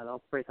real bad,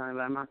 I'll spray something,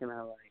 but I'm not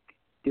gonna like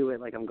do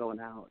it like I'm going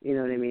out. You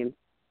know what I mean?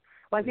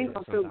 Well, I think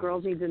also sometimes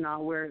girls need to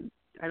not wear.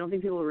 I don't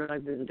think people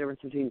realize there's a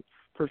difference between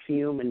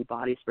perfume and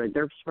body spray.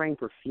 They're spraying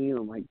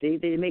perfume. Like they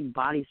make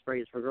body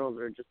sprays for girls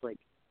that are just like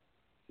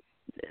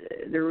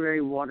they're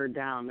very watered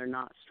down. They're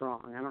not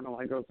strong. I don't know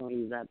why girls don't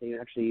use that. They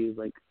actually use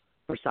like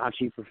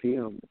Versace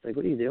perfume. It's like,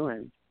 what are you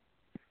doing?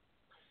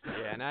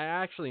 Yeah, and I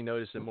actually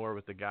noticed it more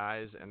with the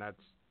guys, and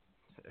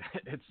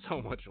it's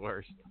so much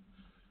worse.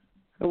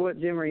 So what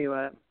gym are you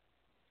at?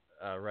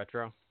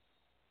 Retro.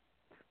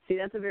 See,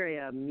 that's a very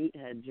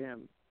meathead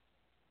gym.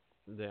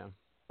 Yeah.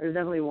 There's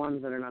definitely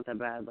ones that are not that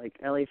bad. Like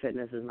LA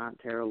Fitness is not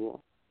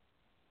terrible.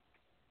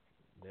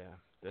 Yeah.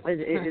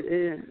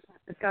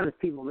 It's got its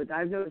people, but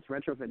I've noticed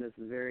Retro Fitness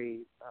is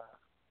very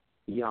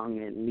young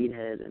and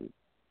meathead and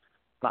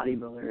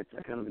bodybuilder. It's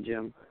that kind of a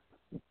gym.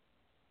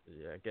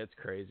 Yeah, it gets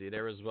crazy.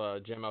 There was a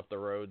gym up the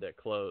road that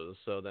closed,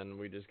 so then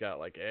we just got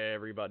like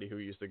everybody who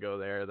used to go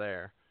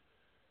there.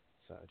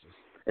 So just.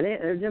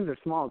 Their gyms are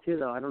small too,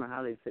 though. I don't know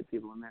how they fit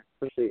people in there,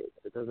 especially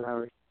at those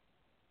hours.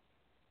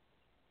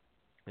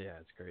 Yeah,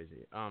 it's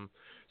crazy.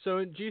 So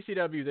in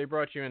GCW, they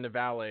brought you into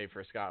valet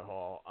for Scott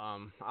Hall.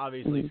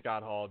 Obviously,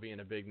 Scott Hall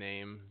being a big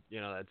name,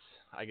 that's,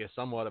 I guess,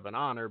 somewhat of an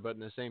honor. But in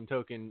the same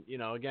token,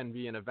 again,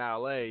 being a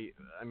valet,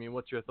 I mean,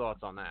 what's your thoughts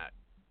on that?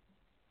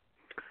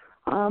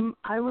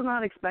 I was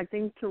not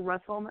expecting to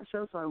wrestle on that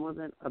show, so I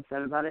wasn't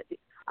upset about it.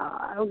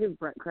 I'll give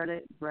Brett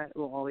credit. Brett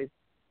will always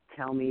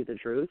tell me the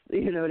truth.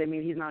 You know what I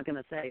mean? He's not going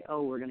to say,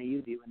 oh, we're going to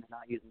use you, and they're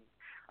not using me.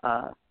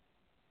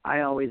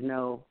 I always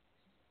know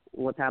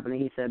what's happening.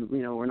 He said,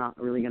 we're not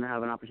really going to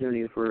have an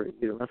opportunity for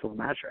you to wrestle a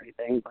match or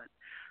anything.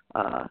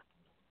 But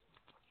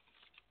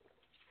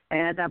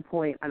and at that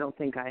point, I don't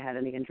think I had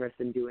any interest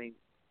in doing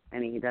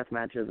any death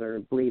matches or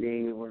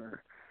bleeding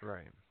or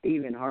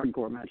even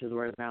hardcore matches,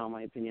 whereas now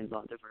my opinion is a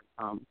lot different.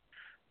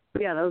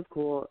 But yeah, that was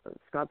cool.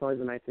 Scott's always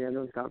a nice guy. I've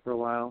known Scott for a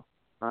while.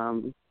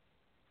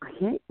 I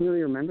can't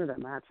really remember that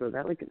match. Was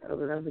that like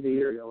a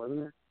year ago,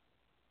 wasn't it?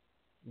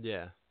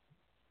 Yeah.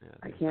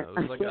 I can't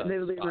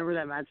vividly remember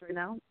that match right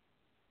now.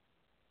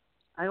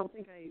 I don't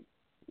think I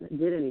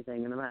did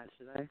anything in the match,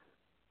 did I?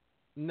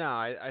 No,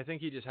 I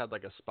think he just had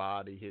like a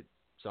spot. He hit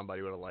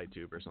somebody with a light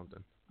tube or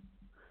something.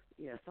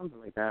 Yeah, something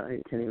like that.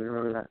 I can't even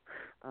remember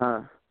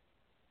that.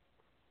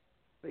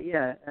 But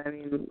yeah, I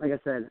mean, like I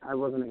said, I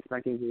wasn't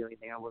expecting to do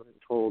anything. I wasn't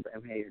told,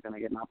 hey, you're going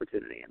to get an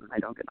opportunity, and I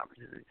don't get an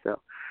opportunity.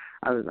 So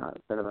I was not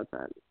upset about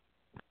that.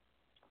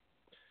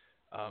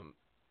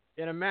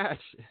 In a match,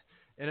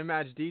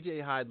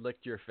 DJ Hyde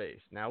licked your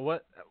face. Now,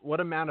 what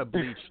amount of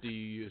bleach do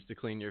you use to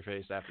clean your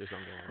face after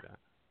something like that?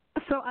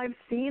 So I've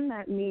seen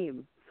that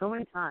meme so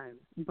many times,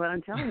 but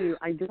I'm telling you,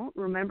 I don't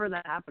remember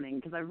that happening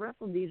because I've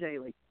wrestled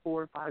DJ like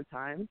 4 or 5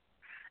 times,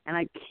 and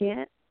I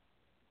can't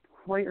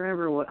quite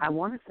remember what. I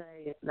want to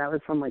say that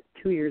was from like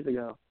 2 years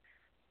ago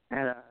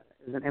at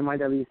an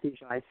NYWC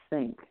show, I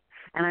think.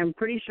 And I'm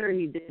pretty sure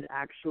he did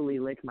actually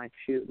lick me.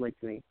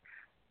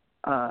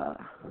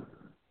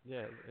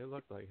 Yeah, it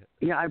looked like it.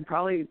 Yeah, I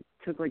probably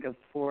took like a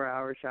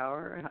 4-hour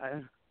shower.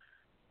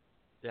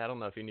 I don't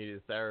know if you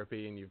needed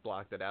therapy and you've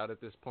blocked it out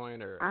at this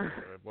point or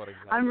what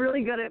exactly. I'm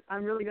really good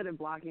at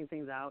blocking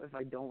things out if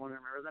I don't want to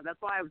remember that.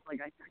 That's why I was like,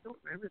 I don't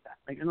remember that.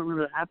 Like, I don't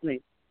remember that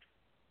happening.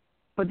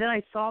 But then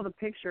I saw the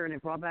picture and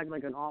it brought back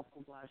like an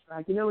awful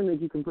flashback. You know when like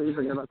you completely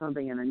forget about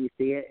something and then you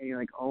see it and you're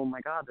like, oh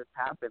my God, this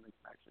happened. This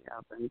actually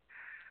happened.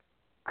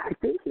 I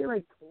think he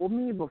like told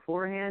me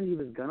beforehand he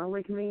was gonna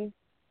lick me,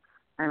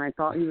 and I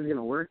thought he was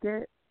gonna work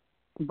it.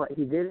 but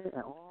he didn't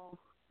at all.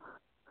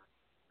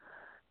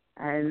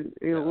 And,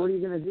 what are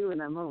you going to do in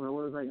that moment?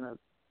 What was I going to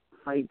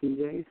fight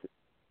DJs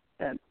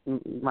at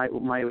my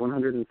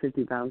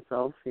 150-pound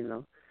self, Just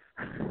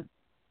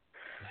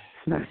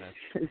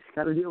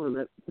got to deal with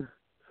it.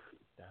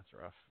 That's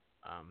rough.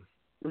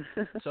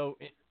 So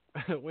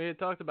we had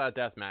talked about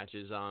death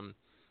matches.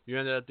 You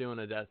ended up doing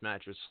a death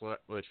match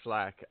with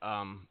Shlak.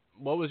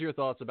 What was your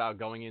thoughts about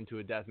going into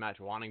a death match,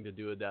 wanting to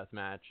do a death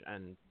match,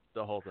 and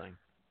the whole thing?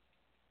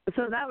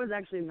 So that was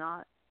actually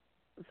not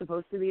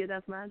supposed to be a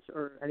death match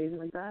or anything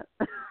like that.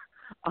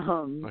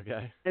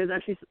 Okay. It was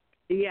actually,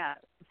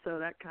 so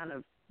that kind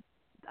of,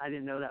 I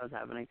didn't know that was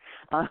happening.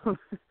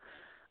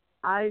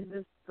 I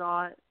just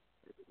thought,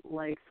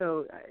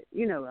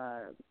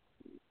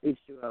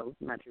 H2O,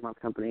 Matching Month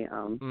Company,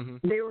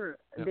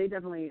 they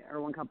definitely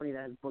are one company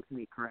that has booked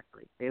me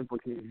correctly. They have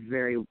booked me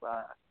very, do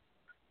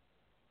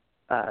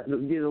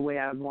the way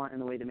I would want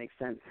and the way that makes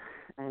sense.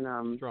 And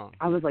I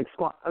was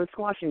I was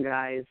squashing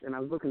guys, and I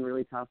was looking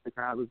really tough. The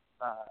crowd was,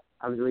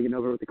 I was really getting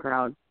over with the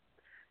crowd.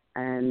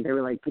 And they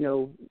were like,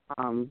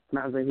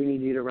 Matt was like, we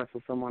need you to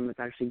wrestle someone that's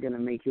actually going to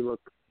make you look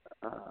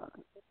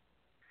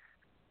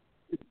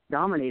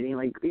dominating.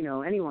 Like,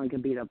 anyone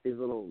can beat up these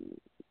little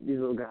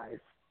guys.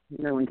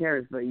 No one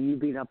cares, but you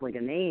beat up like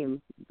a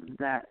name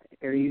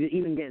or you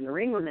even get in the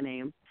ring with a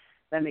name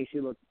that makes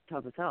you look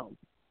tough as hell.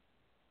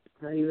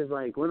 So he was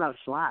like, what about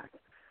Shlak?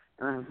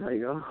 And I was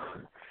like, oh,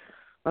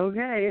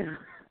 okay.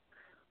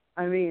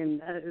 I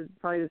mean, it's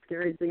probably the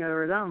scariest thing I've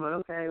ever done, but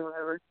okay,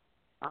 whatever.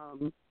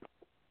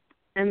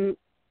 And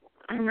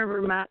I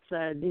remember Matt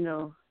said,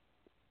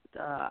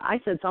 I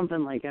said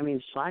something like,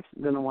 Shlak's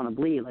going to want to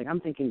bleed. Like,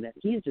 I'm thinking that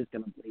he's just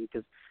going to bleed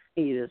because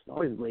he just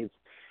always bleeds.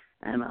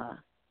 And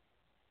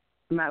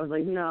Matt was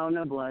like, no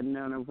blood.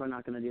 No, we're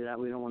not going to do that.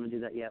 We don't want to do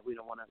that yet. We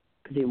don't want to,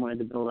 because he wanted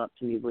to build up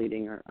to me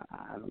bleeding, or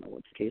I don't know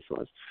what the case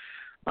was.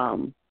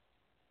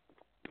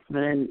 But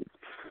then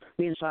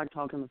me and Shlak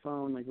talked on the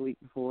phone like a week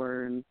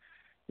before, and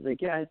he's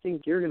like, yeah, I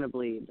think you're going to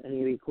bleed. I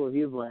think it'd be cool if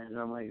you bled. And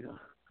I'm like, ugh.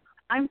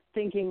 I'm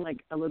thinking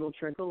like a little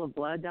trickle of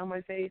blood down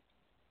my face.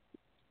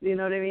 You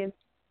know what I mean?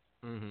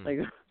 Mm-hmm. Like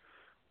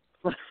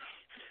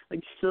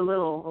just a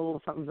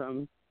little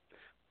something.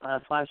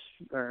 Fast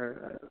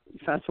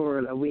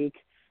forward a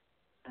week,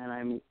 and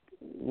I'm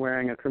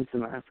wearing a crimson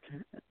mask.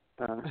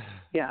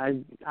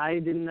 I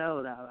didn't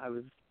know that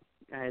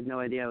I had no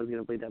idea I was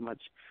gonna bleed that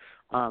much.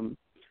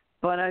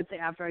 But I'd say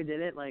after I did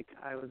it, like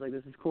I was like,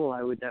 this is cool.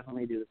 I would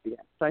definitely do this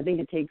again. So I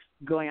think it takes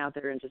going out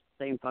there and just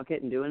saying fuck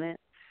it and doing it.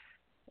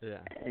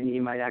 Yeah. And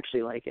you might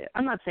actually like it.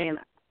 I'm not saying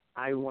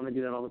I want to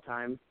do that all the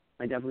time.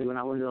 I definitely would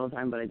not want to do it all the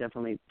time, but I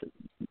definitely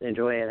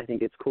enjoy it. I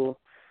think it's cool.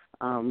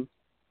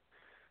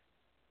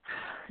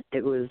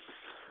 It was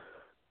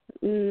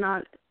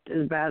not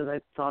as bad as I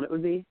thought it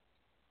would be.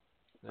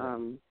 Yeah.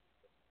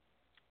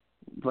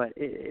 But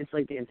it's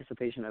like the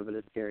anticipation of it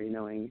is scary,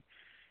 knowing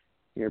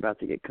you're about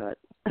to get cut.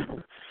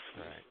 Right.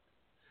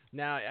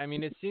 Now,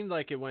 it seemed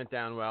like it went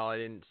down well. I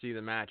didn't see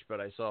the match,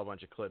 but I saw a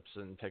bunch of clips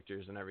and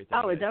pictures and everything.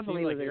 Oh, it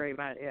definitely was a great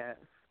match, yeah.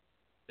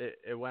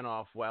 It went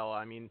off well.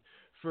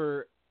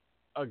 For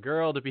a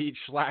girl to beat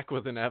Shlak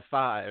with an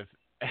F5,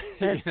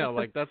 that's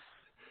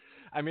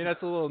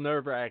a little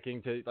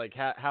nerve-wracking to, like,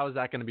 how is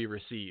that going to be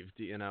received,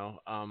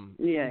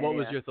 What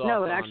was your thoughts on... No,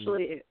 but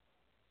actually,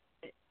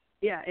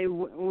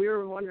 we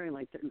were wondering,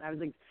 like,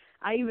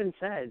 I even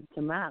said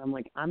to Matt, I'm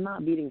like, I'm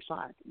not beating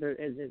Shlak.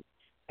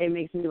 It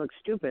makes me look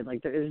stupid.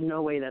 Like, there is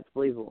no way that's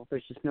believable.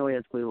 There's just no way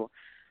that's believable.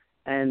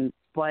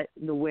 But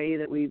the way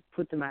that we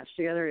put the match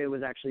together, it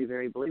was actually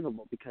very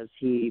believable because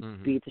he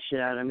beat the shit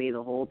out of me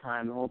the whole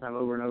time, over and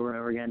over and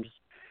over again, just,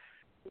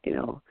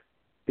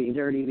 being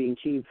dirty, being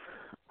cheap.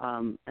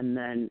 And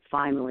then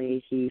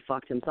finally he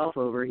fucked himself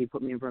over. He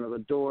put me in front of a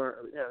door.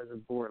 It was a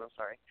board, I'm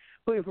sorry.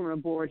 Put me in front of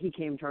a board. He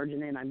came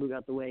charging in. I moved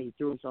out the way. He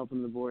threw himself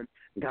on the board,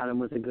 got him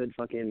with a good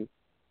fucking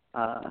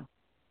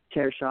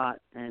chair shot,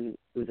 and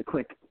it was a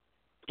quick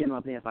get him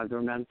up in the F5, throw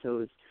him down. So it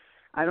was,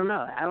 I don't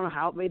know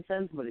how it made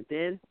sense, but it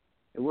did.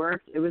 It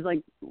worked. It was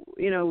like,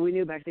 we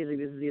knew backstage like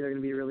this is either going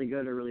to be really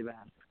good or really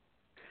bad.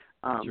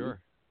 Sure.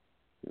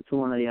 It's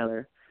one or the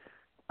other.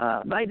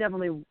 But I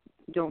definitely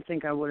don't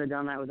think I would have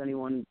done that with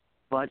anyone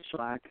but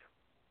Shlak.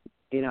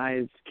 I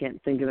just can't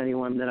think of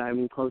anyone that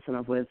I'm close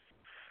enough with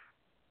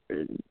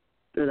or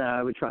that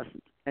I would trust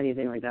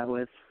anything like that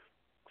with.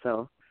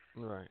 So,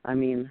 right.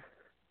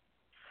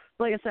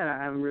 Like I said,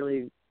 I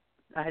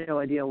had no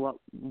idea what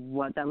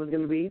that was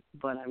going to be,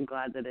 but I'm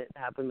glad that it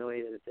happened the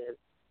way that it did.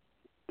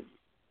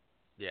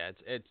 Yeah,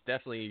 it's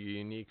definitely a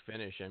unique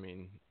finish.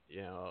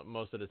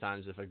 Most of the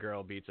times if a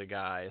girl beats a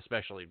guy,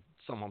 especially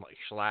someone like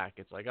Shlak,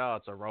 it's like, oh,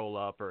 it's a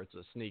roll-up or it's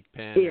a sneak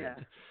pin. Yeah.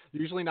 It's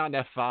usually not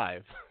an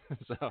F5.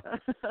 So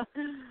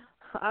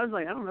I was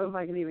like, I don't know if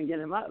I can even get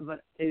him up,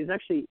 but it was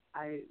actually,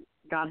 I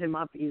got him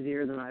up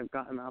easier than I've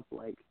gotten up,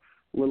 like,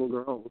 little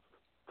girls.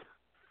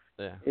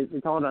 Yeah.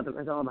 It's all about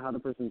how the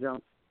person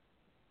jumps.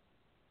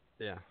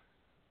 Yeah.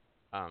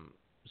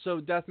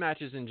 So death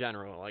matches in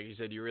general, like you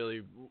said, you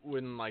really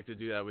wouldn't like to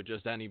do that with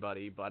just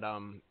anybody, but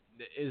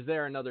is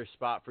there another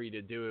spot for you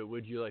to do it?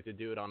 Would you like to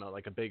do it on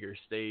a bigger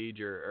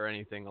stage or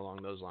anything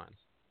along those lines?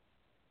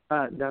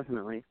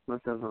 Definitely,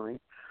 most definitely.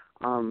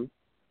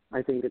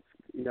 I think it's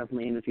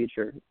definitely in the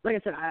future. Like I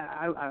said,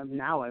 I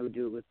now I would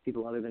do it with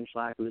people other than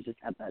Shlak. It was just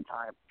at that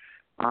time.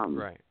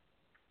 Right.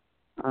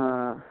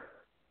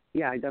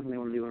 Yeah, I definitely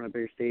want to do it on a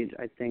bigger stage.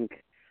 I think,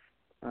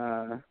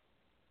 that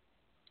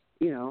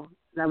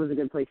was a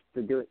good place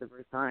to do it the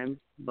first time,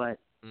 but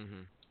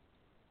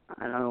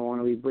I don't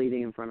want to be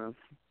bleeding in front of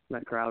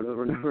that crowd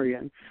over and over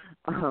again.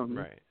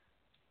 Right.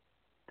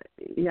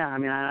 Yeah, I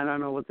mean, I don't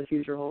know what the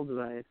future holds,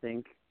 but I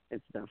think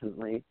it's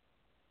definitely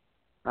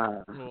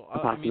a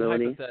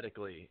possibility. I mean,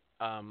 hypothetically,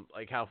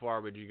 how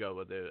far would you go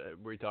with it?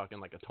 Were you talking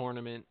like a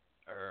tournament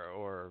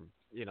or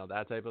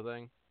that type of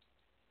thing?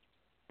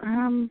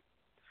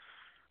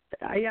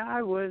 Yeah,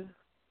 I would.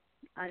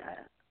 I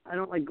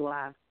don't like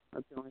glass.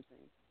 That's the only thing.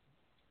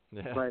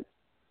 Yeah. But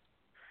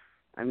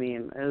I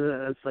mean,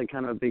 that's like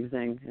kind of a big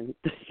thing, and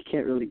you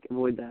can't really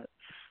avoid that.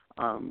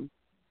 I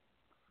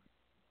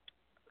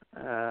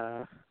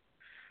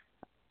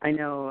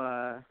know.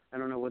 I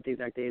don't know what the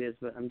exact date is,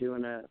 but I'm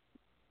doing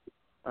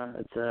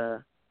it's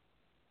a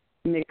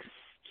mixed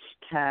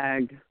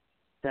tag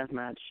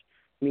deathmatch.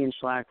 Me and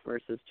Shlak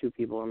versus two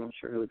people. I'm not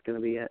sure who it's going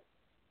to be yet.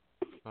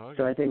 Oh, okay.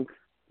 So I think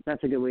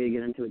that's a good way to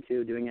get into it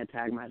too, doing a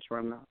tag match where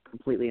I'm not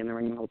completely in the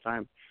ring the whole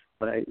time,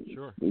 but I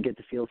get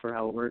the feel for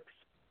how it works.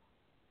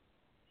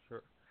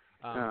 Sure.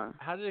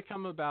 How did it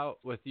come about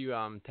with you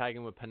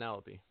tagging with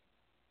Penelope?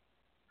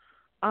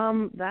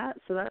 That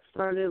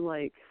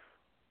started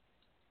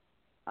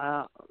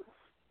trying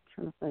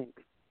to think.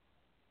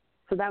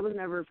 So that was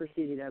never for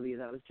CZW.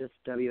 That was just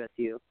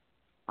WSU.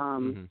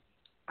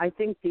 I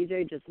think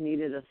DJ just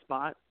needed a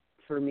spot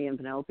for me and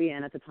Penelope,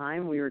 and at the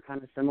time we were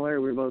kind of similar.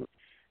 We were both,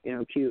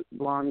 cute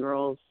blonde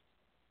girls.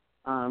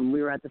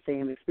 We were at the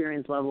same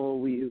experience level.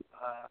 We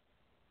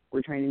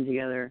were training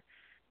together,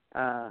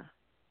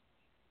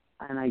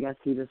 and I guess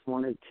he just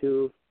wanted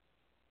two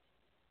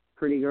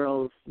pretty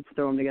girls,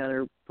 throw them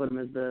together, put them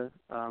as the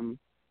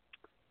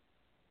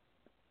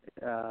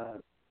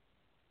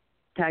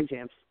tag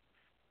champs.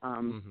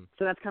 So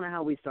that's kind of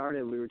how we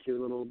started. We were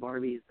two little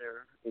Barbies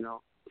there,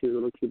 two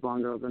little cute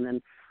blonde girls. And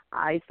then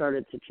I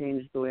started to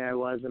change the way I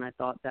was, and I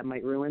thought that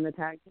might ruin the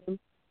tag team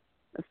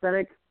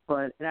aesthetic,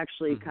 but it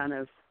actually kind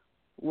of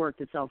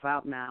worked itself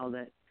out now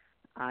that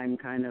I'm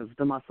kind of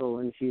the muscle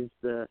and she's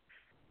the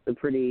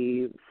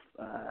pretty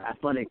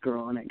athletic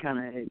girl, and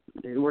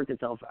it worked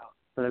itself out.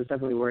 But I was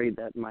definitely worried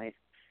that my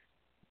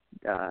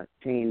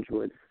change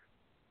would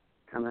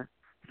kind of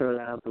throw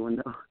that out the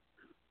window.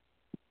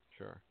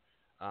 Sure.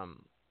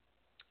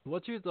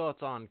 What's your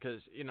thoughts on,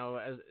 because,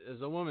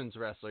 as a women's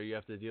wrestler, you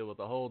have to deal with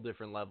a whole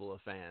different level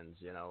of fans,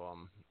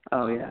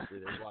 obviously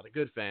there's a lot of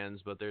good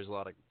fans, but there's a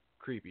lot of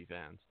creepy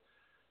fans.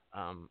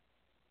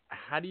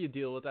 How do you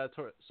deal with that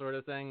sort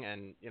of thing?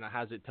 And,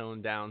 has it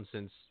toned down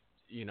since,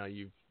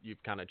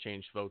 you've kind of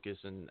changed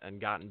focus and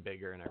gotten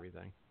bigger and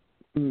everything?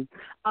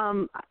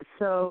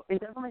 So it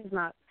definitely has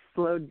not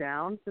slowed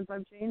down since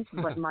I've changed,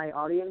 but my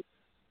audience,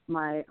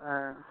 my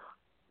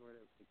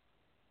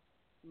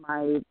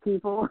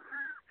people,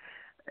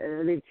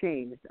 they've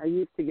changed. I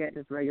used to get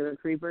just regular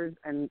creepers,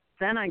 and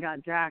then I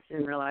got jacked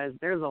and realized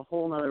there's a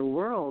whole other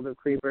world of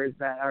creepers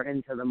that are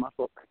into the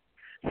muscle thing.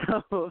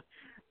 So,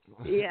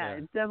 yeah,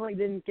 it definitely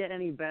didn't get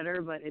any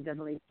better, but it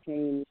definitely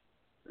changed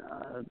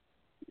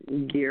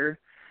gear.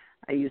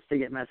 I used to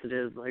get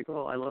messages like,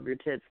 "Oh, I love your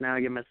tits." Now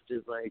I get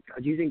messages like,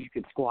 "Do you think you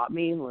could squat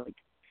me?" Like,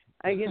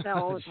 I get that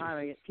all the time.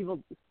 I get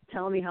people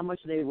telling me how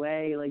much they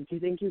weigh. Like, "Do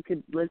you think you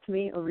could lift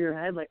me over your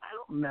head?" Like, I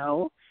don't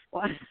know.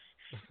 What?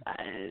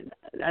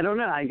 I don't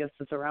know. I guess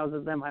this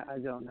arouses them. I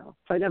don't know.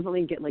 So I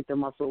definitely get the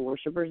muscle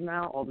worshipers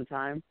now all the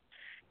time.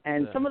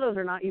 And some of those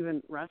are not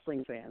even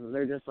wrestling fans.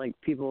 They're just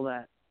people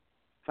that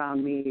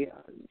found me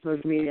on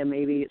social media,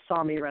 maybe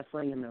saw me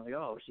wrestling, and they're like,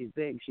 "Oh, she's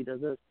big. She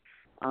does this."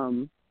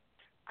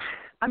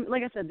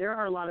 Like I said, there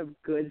are a lot of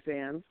good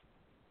fans.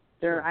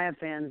 I have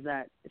fans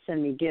that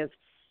send me gifts,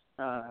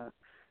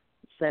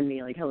 send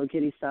me Hello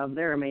Kitty stuff.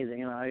 They're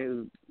amazing.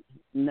 I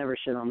never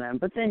shit on them.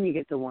 But then you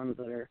get the ones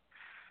that are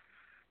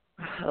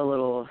a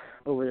little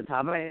over the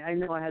top. I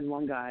know I had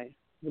one guy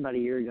about a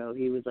year ago.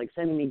 He was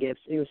sending me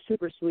gifts. He was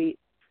super sweet,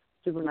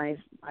 super nice.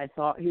 I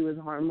thought he was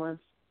harmless,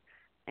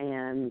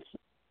 and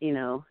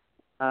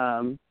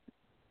I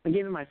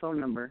gave him my phone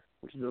number,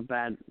 which is a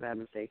bad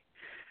mistake,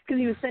 because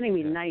he was sending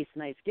me nice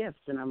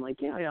gifts, and I'm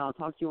like, yeah, I'll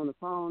talk to you on the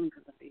phone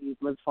because he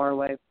lives far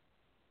away,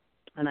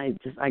 and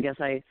I guess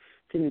I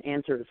didn't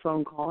answer his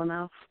phone call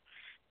enough,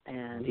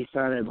 and he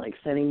started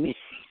sending me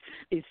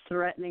these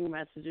threatening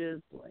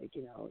messages,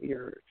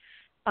 you're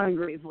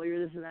ungrateful,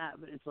 you're this and that,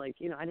 but it's I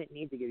didn't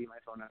need to give you my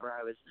phone number.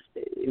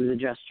 It was a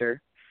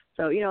gesture.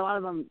 So, a lot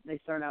of them, they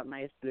start out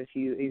nice, but if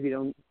you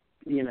don't,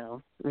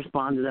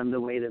 respond to them the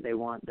way that they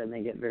want, then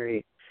they get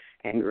very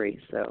angry.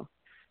 So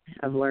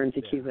I've learned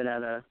to keep it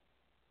at a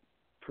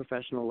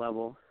professional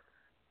level,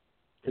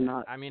 to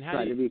not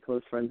try to be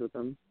close friends with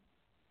them.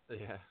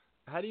 Yeah.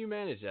 How do you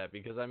manage that?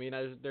 Because,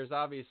 there's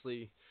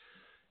obviously,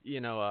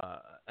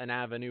 an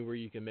avenue where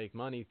you can make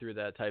money through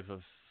that type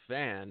of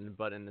fan,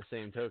 but in the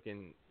same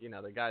token,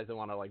 the guys that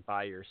want to like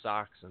buy your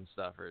socks and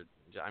stuff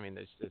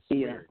it's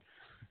weird.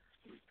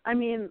 I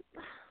mean,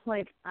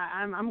 like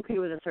I'm okay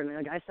with it certainly.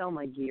 Like I sell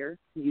my gear,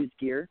 used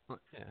gear,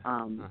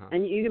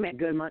 and you can make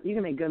good money. You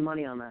can make good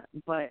money on that,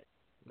 but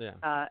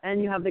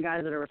and you have the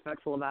guys that are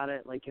respectful about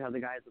it. Like you have the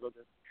guys that'll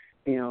just,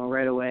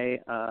 right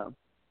away, tell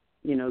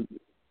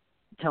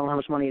them how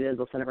much money it is.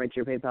 They'll send it right to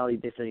your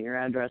PayPal. They send your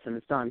address, and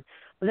it's done.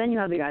 But then you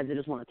have the guys that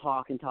just want to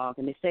talk,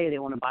 and they say they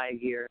want to buy a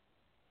gear,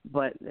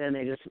 but then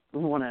they just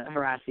want to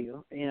harass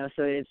you.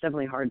 So it's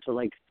definitely hard to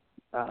like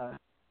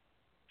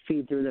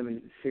feed through them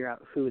and figure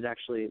out who's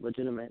actually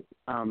legitimate.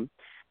 And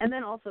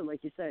then also,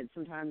 like you said,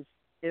 sometimes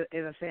if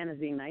a fan is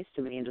being nice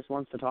to me and just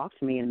wants to talk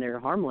to me and they're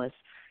harmless,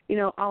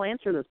 I'll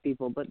answer those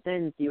people. But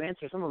then you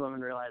answer some of them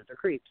and realize they're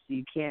creeps.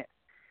 You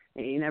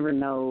never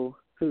know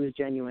who's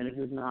genuine and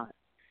who's not.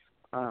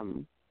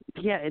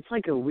 It's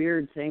like a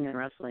weird thing in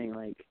wrestling,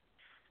 like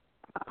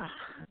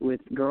with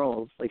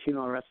girls, like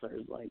female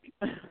wrestlers, like,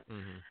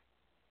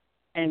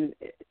 and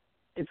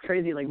it's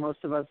crazy. Like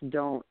most of us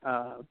don't.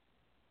 A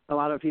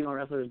lot of female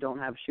wrestlers don't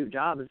have shoot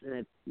jobs, and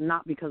it's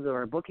not because of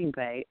our booking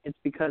pay. It's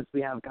because we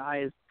have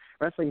guys,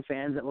 wrestling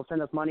fans, that will send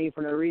us money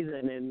for no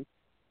reason and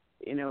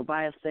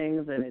buy us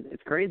things, and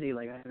it's crazy.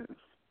 Like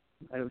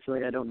I feel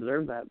like I don't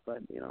deserve that, but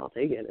I'll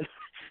take it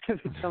if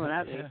it's coming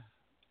at me.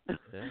 Yeah,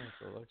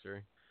 it's a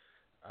luxury.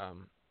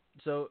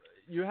 So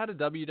you had a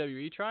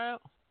WWE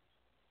tryout?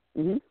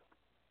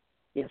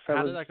 Yes.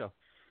 How did that go?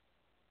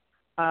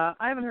 I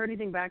haven't heard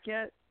anything back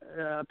yet.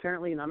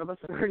 Apparently none of us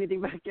have heard anything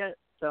back yet,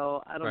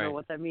 so I don't know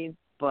what that means.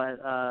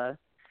 But,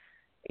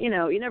 you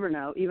never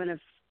know. Even if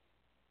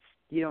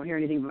you don't hear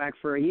anything back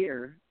for a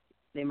year,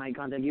 they might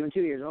contact you in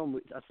 2 years. Oh,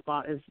 a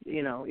spot is,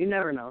 you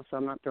never know, so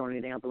I'm not throwing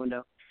anything out the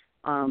window.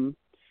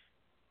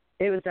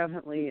 It was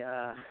definitely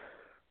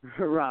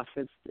rough.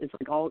 It's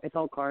all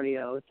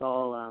cardio. It's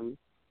all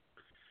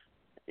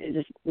it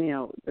just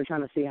they're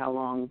trying to see how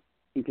long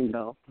you can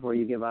go before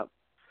you give up.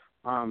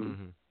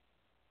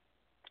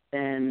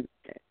 And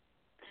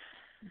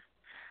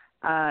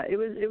it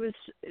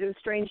was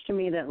strange to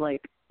me that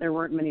like there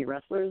weren't many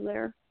wrestlers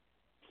there.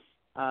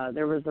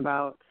 There was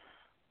about,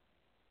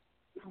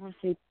 I want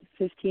to say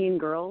 15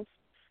 girls,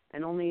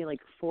 and only like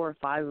 4 or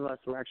 5 of us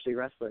were actually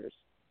wrestlers.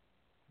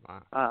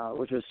 Wow.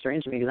 Which was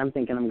strange to me because I'm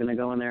thinking I'm going to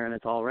go in there and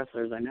it's all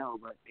wrestlers I know,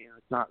 but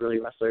it's not really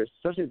wrestlers,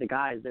 especially with the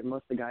guys. That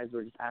most of the guys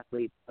were just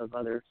athletes of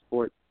other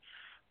sports.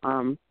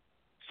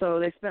 So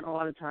they spent a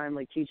lot of time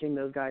like teaching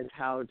those guys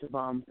how to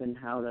bump and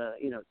how to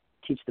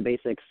teach the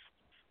basics.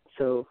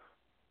 So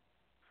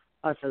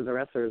us as the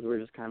wrestlers, we're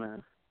just kind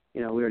of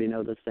we already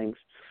know those things.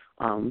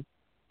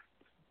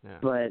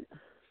 But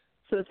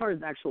so as far as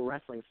the actual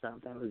wrestling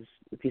stuff, that was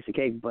a piece of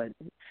cake. But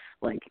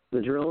like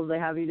the drills they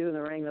have you do in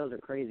the ring, those are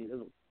crazy. Those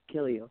will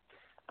kill you.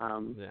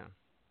 And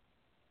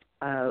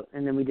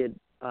then we did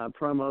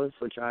promos,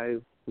 which I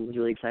was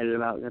really excited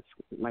about. That's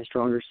my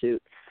stronger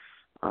suit.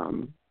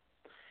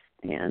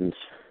 And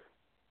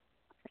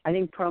I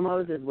think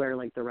promos is where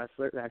like the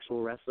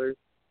actual wrestlers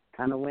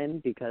kind of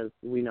win because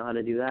we know how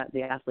to do that.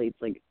 The athletes,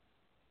 like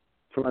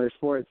from other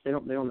sports, they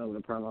don't know what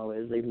a promo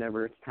is. They've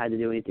never had to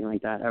do anything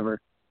like that ever.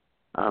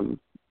 And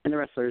the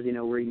wrestlers,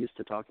 we're used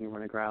to talking in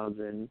front of crowds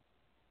and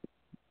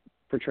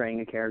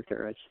portraying a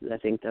character, which I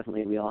think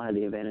definitely we all had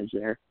the advantage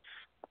there.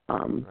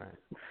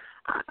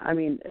 I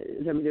mean,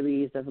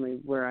 WWE is definitely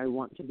where I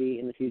want to be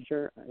in the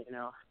future.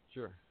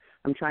 Sure.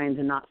 I'm trying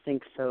to not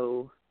think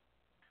so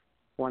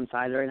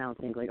one-sided right now.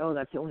 Think like, oh,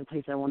 that's the only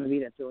place I want to be.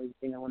 That's the only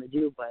thing I want to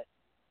do. But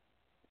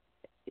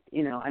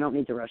I don't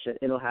need to rush it.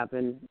 It'll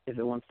happen if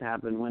it wants to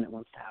happen when it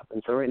wants to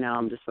happen. So right now,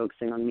 I'm just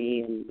focusing on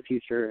me and the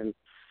future, and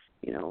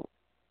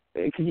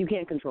because you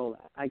can't control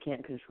that. I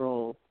can't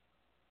control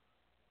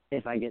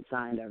if I get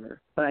signed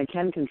ever, but I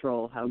can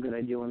control how good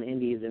I do on the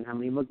indies and how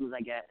many bookings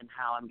I get and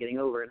how I'm getting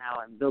over and how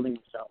I'm building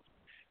myself.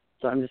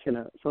 So I'm just going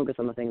to focus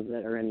on the things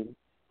that are in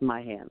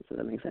my hands, if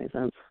that makes any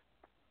sense.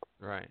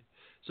 Right.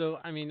 So,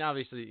 I mean,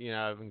 obviously,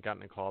 I haven't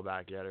gotten a call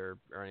back yet or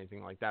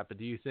anything like that, but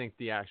do you think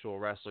the actual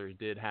wrestlers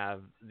did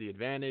have the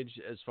advantage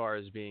as far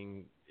as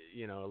being,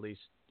 at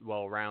least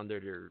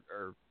well-rounded or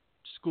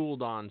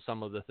schooled on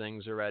some of the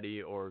things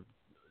already, or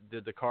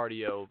did the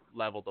cardio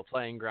level the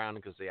playing ground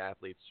because the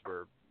athletes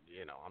were,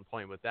 on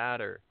point with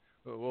that, or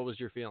what was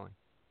your feeling?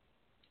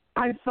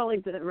 I felt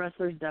like the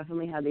wrestlers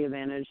definitely had the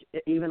advantage,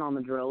 even on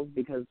the drills,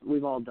 because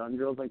we've all done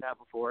drills like that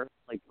before.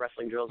 Like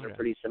wrestling drills are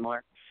pretty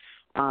similar.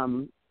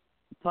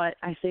 But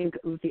I think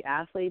with the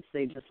athletes,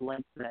 they just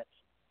like that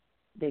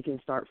they can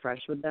start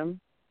fresh with them.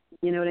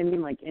 You know what I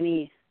mean? Like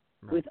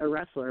with a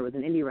wrestler, with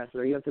an indie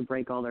wrestler, you have to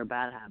break all their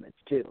bad habits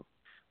too,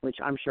 which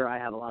I'm sure I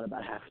have a lot of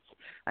bad habits.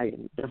 I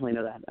definitely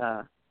know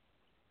that.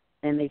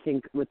 And they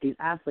think with these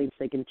athletes,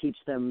 they can teach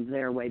them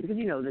their way. Because,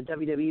 the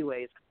WWE way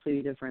is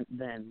completely different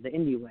than the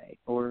indie way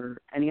or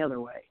any other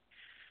way.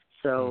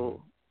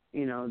 So,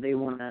 they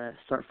want to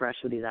start fresh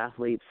with these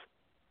athletes.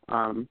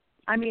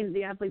 I mean,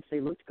 the athletes,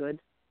 they looked good.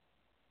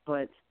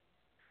 But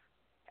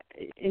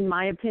in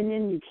my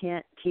opinion, you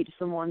can't teach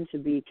someone to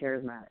be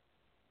charismatic.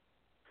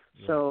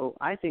 Yeah. So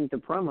I think the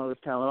promos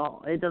tell it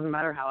all. It doesn't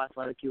matter how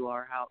athletic you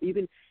are. How you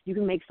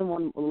can make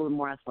someone a little bit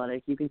more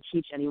athletic. You can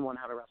teach anyone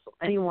how to wrestle.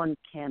 Anyone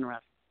can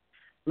wrestle.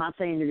 I'm not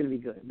saying you're going to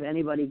be good, but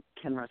anybody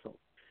can wrestle.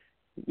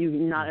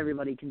 Not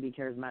everybody can be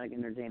charismatic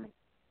and entertaining.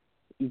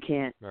 You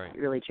can't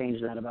really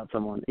change that about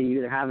someone. You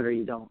either have it or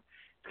you don't.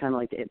 It's kind of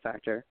like the it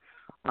factor.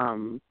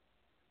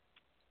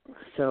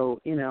 So,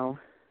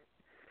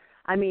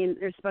 I mean,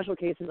 there's special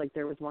cases. Like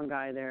there was one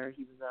guy there.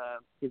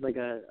 He's like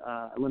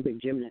a Olympic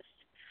gymnast,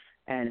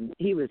 and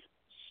he was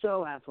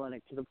so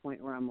athletic to the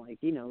point where I'm like,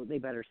 they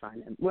better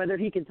sign him, whether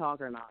he can talk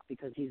or not,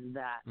 because he's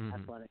that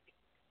athletic.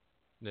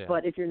 Yeah.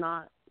 But if you're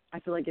not, I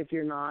feel like if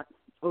you're not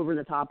over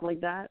the top like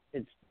that,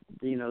 it's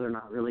they're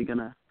not really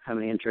gonna have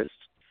any interest.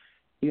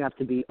 You have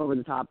to be over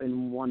the top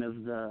in one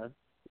of the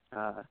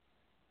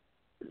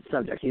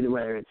subjects, either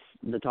whether it's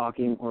the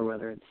talking or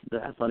whether it's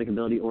the athletic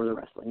ability or the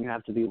wrestling. You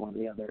have to be one or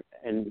the other.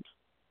 And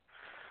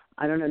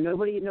I don't know,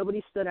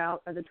 nobody stood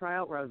out at the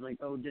tryout where I was like,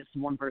 oh, this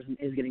one person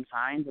is getting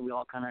signed, and we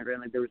all kind of agreed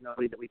like there was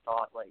nobody that we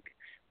thought like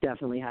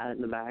definitely had it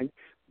in the bag.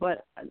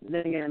 But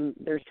then again,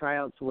 there's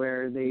tryouts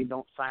where they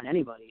don't sign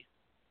anybody.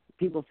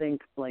 People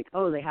think like,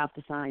 oh, they have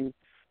to sign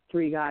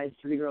 3 guys,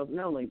 3 girls.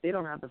 No, like they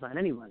don't have to sign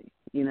anybody.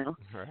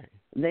 Right.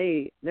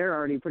 They're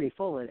already pretty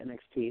full at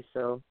NXT,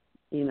 so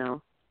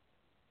it's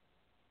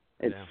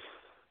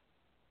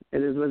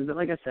it is. But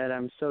like I said,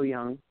 I'm so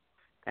young,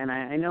 and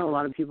I know a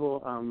lot of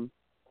people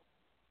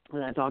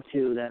that I talk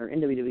to that are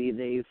in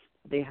WWE.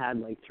 They had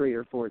like 3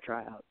 or 4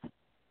 tryouts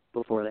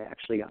before they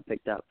actually got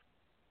picked up.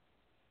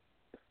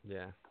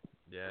 Yeah,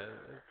 it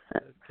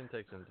can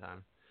take some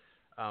time.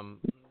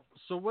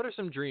 So what are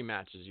some dream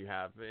matches you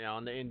have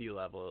on the indie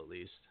level at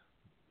least?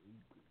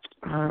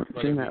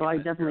 Dream match. Well, I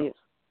definitely.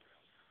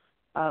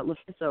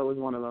 LaFisto was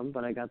one of them,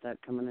 but I got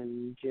that coming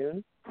in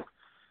June.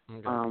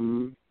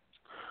 Okay.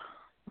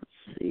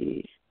 Let's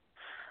see.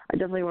 I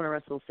definitely want to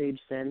wrestle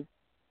Sage Sin,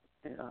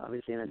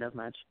 obviously in a death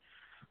match.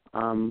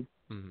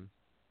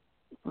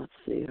 Let's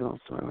see, who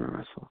else do I want to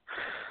wrestle?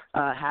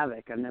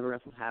 Havoc. I've never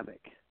wrestled Havoc.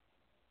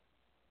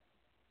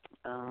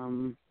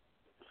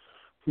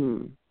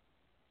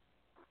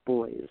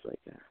 Boys, like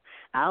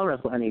I'll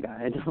wrestle any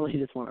guy. I definitely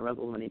just want to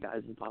wrestle as many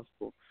guys as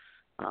possible.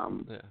 I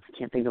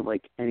can't think of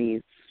like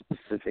any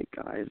specific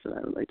guys that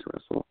I would like to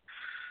wrestle.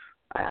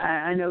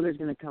 I know there's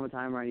going to come a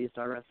time where I need to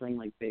start wrestling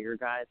like bigger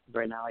guys.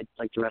 Right now, I'd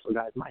like to wrestle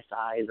guys my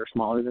size or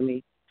smaller than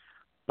me.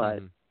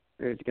 But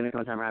there's going to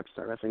come a time where I have to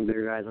start wrestling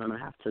bigger guys, and I'm going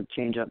to have to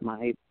change up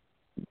my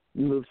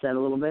moveset a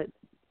little bit.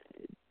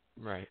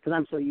 Right. Because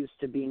I'm so used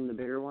to being the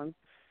bigger one.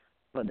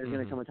 But there's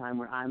going to come a time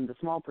where I'm the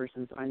small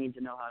person, so I need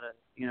to know how to,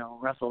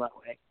 wrestle that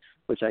way,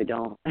 which I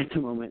don't at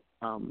the moment.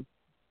 I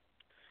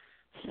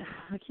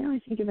can't really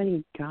think of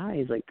any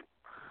guys like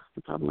off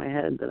the top of my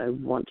head that I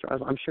want to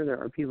wrestle. I'm sure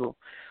there are people.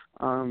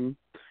 Brock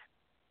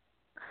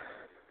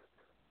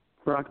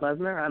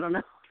Lesnar? I don't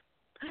know.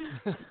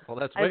 Well,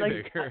 that's way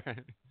bigger.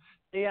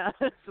 Yeah,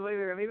 that's way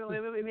bigger. Maybe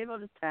I'll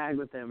just tag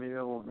with him. Maybe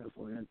I won't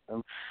wrestle against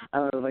him. I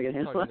don't know if I can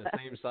handle that. The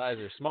same size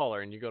or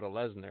smaller, and you go to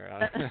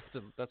Lesnar.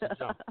 That's a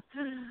jump.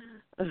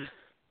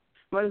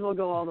 Might as well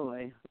go all the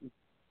way.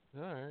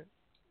 All right.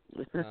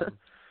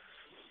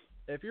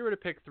 If you were to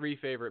pick 3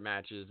 favorite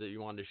matches that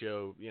you wanted to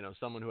show,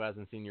 someone who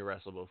hasn't seen you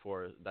wrestle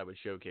before that would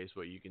showcase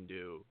what you can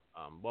do,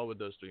 what would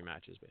those 3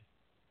 matches be?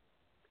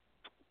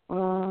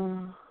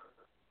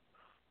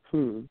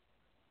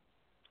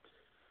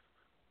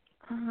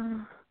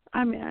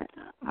 I mean,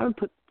 I would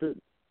put the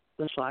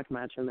Shlak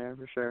match in there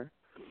for sure.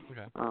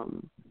 Okay.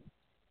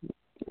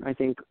 I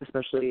think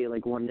especially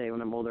like one day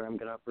when I'm older, I'm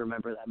gonna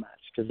remember that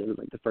match because it was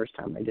like the first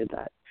time I did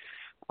that.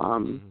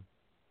 And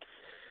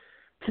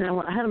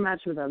I had a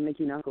match with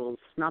Mickey Knuckles,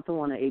 not the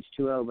one at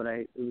H2O, but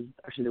it was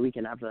actually the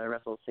weekend after that I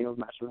wrestled a singles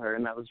match with her,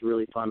 and that was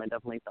really fun. I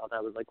definitely thought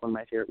that was like one of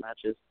my favorite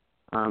matches.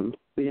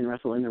 We didn't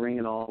wrestle in the ring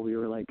at all. We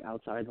were like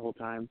outside the whole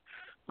time.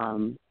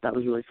 That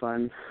was really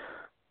fun.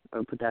 I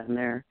would put that in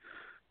there.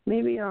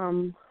 Maybe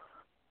I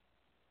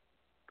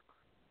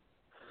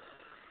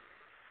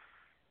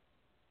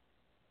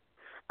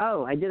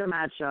did a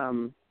match.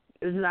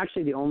 This is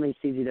actually the only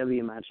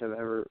CZW match I've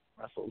ever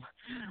wrestled.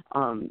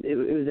 It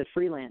was a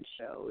freelance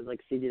show. It was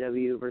like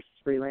CZW versus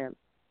freelance.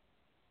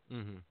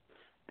 And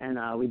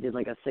we did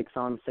like a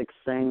 6-on-6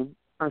 thing.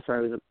 I'm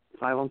sorry, it was a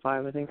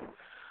 5-on-5, I think.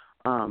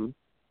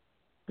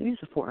 Maybe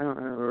it's a 4. I don't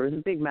remember. It was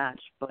a big match,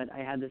 but I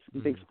had this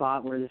big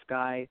spot where this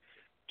guy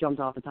jumped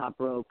off the top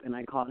rope, and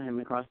I caught him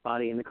in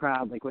crossbody, and the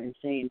crowd like went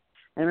insane.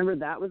 And I remember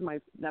that was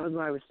when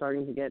I was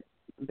starting to get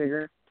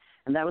bigger,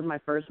 and that was my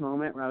first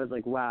moment where I was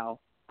like, wow,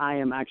 I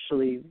am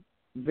actually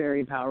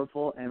very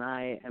powerful, and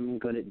I'm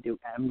good at being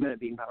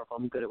powerful.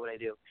 I'm good at what I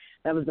do.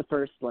 That was the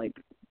first like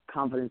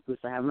confidence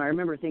boost I have, and I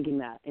remember thinking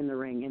that in the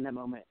ring in that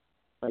moment,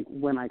 like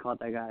when I caught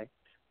that guy.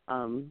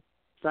 So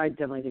I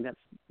definitely think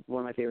that's one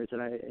of my favorites,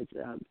 and it's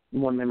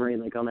one memory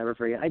like I'll never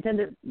forget. I tend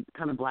to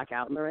kind of black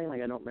out in the ring,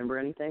 like I don't remember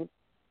anything.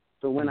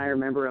 So when I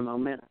remember a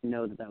moment, I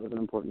know that was an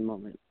important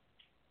moment.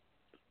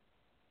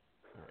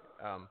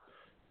 All right.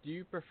 Do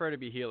you prefer to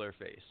be heel or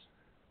face?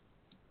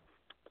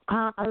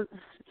 It's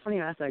funny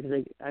you ask that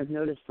because I've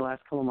noticed the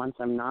last couple months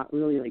I'm not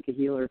really like a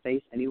heel or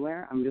face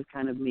anywhere. I'm just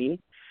kind of me.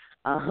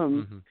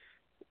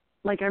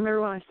 Like I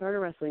remember when I started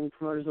wrestling,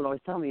 promoters would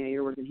always tell me,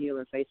 you're working heel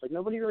or face. Like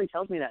nobody really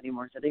tells me that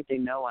anymore. So I think they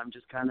know I'm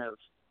just kind of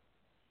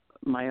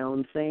my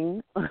own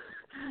thing.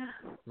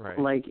 Right.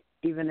 Like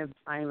even if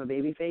I am a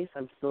baby face,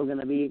 I'm still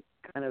gonna be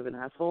kind of an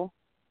asshole.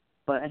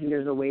 But I think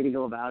there's a way to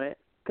go about it.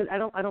 Because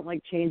I don't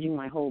like changing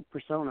my whole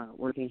persona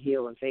working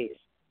heel and face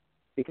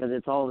because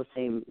it's all the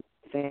same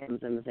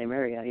fans in the same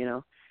area, you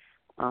know.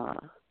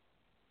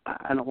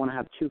 I don't want to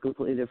have two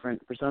completely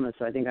different personas,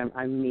 so I think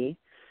I'm me.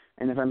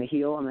 And if I'm a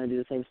heel, I'm going to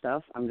do the same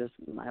stuff.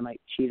 I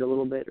might cheat a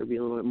little bit or be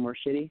a little bit more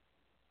shitty.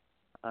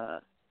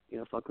 You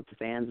know, fuck with the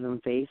fans. If I'm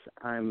face,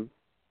 I'm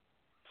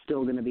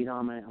still going to be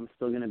dominant. I'm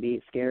still going to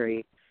be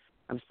scary.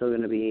 I'm still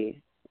going to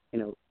be, you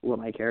know, what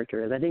my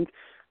character is. I think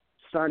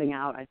starting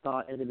out, I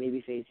thought as a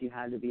babyface you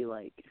had to be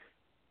like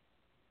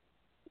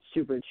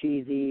super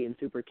cheesy and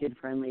super kid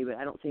friendly, but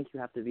I don't think you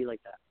have to be like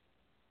that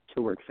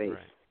to work face. Right.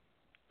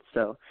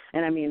 So,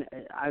 and I mean,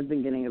 I've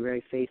been getting a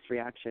very face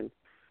reaction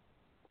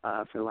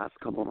for the last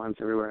couple of months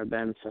everywhere I've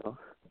been. So,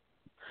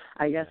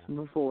 I guess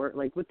before,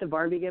 like with the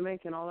Barbie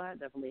gimmick and all that,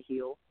 definitely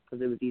heel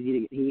because it was easy to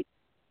get heat.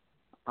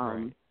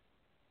 Right.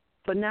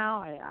 But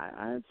now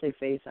I'd say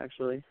face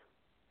actually.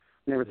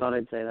 Never thought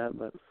I'd say that,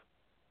 but.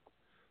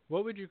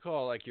 What would you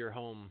call like your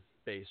home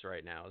base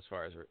right now, as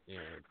far as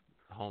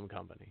home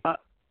company?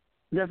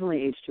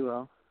 Definitely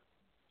H2O.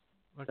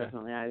 Okay.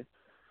 Definitely, I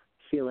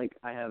feel like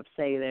I have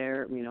say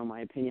there. You know,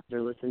 my opinions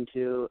are listened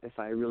to. If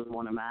I really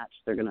want a match,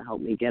 they're going to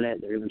help me get it.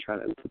 They're going to try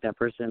to put that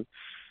person.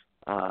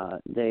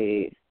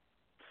 They,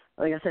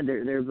 like I said,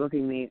 they're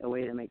booking me a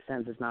way that makes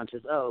sense. It's not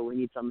just, oh, we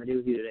need something to do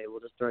with you today. We'll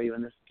just throw you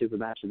in this stupid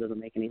match that doesn't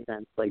make any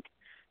sense. Like,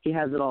 he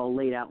has it all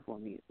laid out for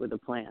me with a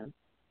plan.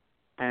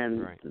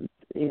 And,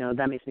 you know,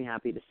 that makes me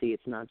happy to see.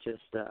 It's not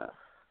just,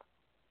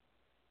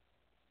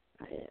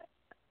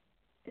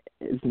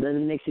 it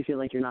makes you feel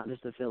like you're not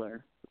just a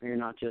filler. Or you're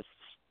not just,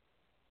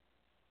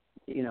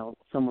 you know,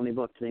 someone they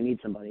booked, they need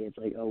somebody. It's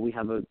like, oh, we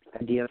have an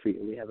idea for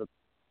you. We have a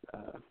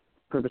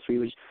purpose for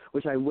you,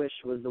 which I wish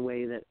was the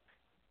way that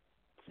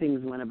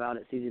things went about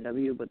at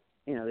CZW, but,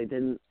 you know, they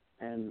didn't.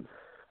 And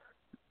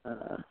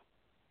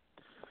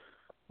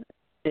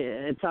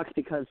it sucks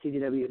because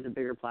CZW is a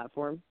bigger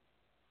platform,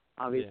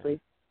 obviously. Yeah.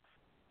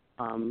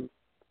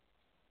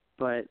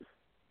 But,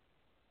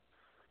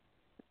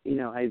 you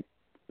know, I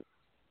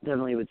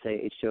definitely would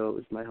say H2O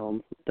is my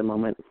home at the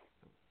moment.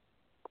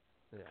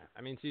 Yeah,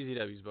 I mean,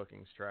 CZW's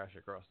booking's trash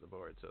across the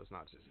board, so it's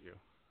not just you.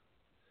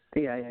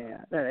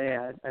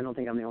 Yeah. I don't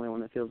think I'm the only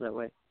one that feels that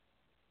way.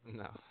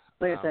 No.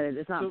 Like I said,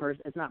 it's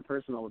not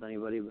personal with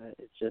anybody, but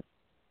it's just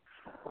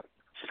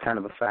kind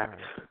of a fact.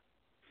 Right.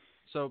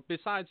 So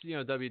besides, you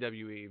know,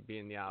 WWE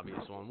being the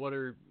obvious one, what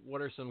are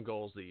some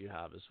goals that you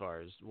have as far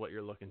as what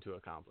you're looking to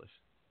accomplish?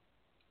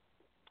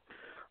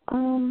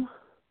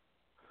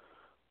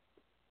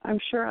 I'm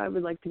sure I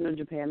would like to go to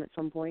Japan at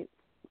some point.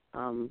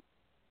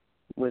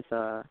 With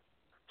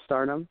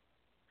Stardom.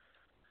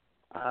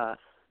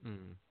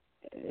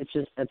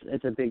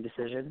 It's a big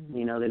decision.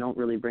 You know, they don't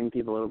really bring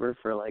people over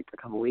for like a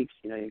couple weeks.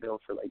 You know, you go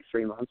for like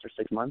 3 months or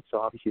 6 months. So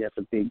obviously that's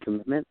a big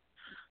commitment.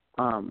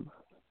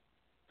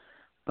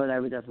 But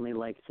I would definitely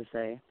like to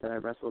say that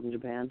I've wrestled in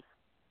Japan.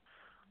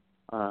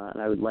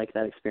 And I would like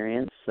that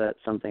experience. That's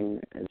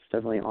something that's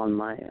definitely on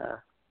my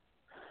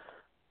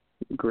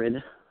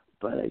grid,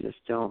 but I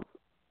just don't.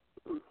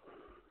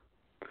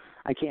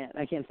 I can't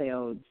say,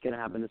 oh, it's going to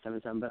happen this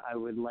time, but I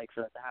would like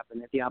for that to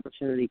happen. If the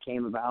opportunity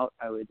came about,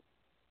 I would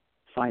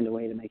find a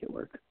way to make it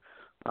work.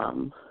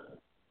 You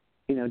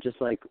know,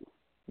 just like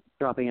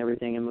dropping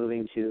everything and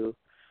moving to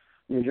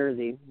New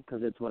Jersey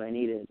because it's what I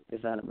needed.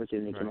 If that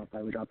opportunity came up,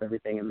 I would drop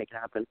everything and make it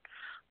happen.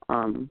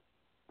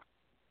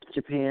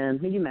 Japan,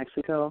 maybe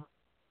Mexico.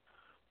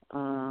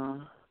 I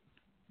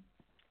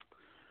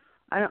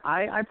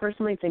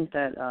personally think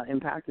that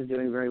Impact is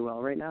doing very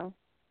well right now.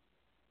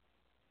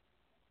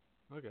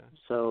 Okay.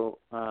 So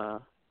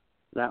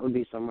that would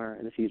be somewhere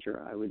in the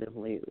future I would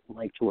definitely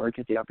like to work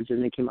if the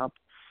opportunity came up.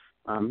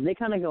 They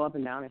kind of go up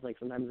and down. It's like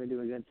sometimes they're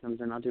doing good, sometimes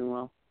they're not doing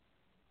well.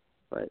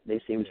 But they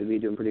seem to be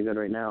doing pretty good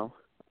right now.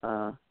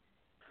 And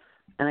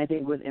I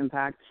think with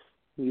Impact,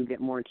 you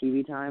get more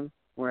TV time,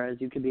 whereas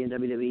you could be in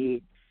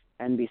WWE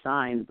and be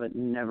signed but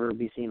never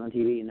be seen on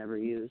TV and never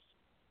used.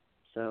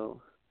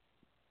 So,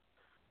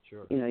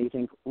 sure. You know, you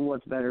think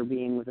what's better,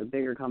 being with a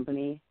bigger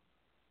company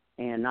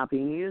and not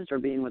being used, or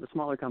being with a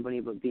smaller company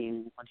but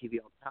being on TV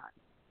all the time?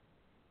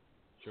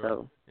 Sure.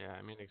 So, yeah,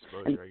 I mean,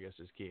 exposure, I guess,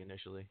 is key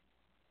initially.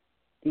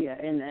 Yeah,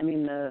 and I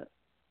mean, the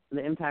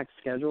Impact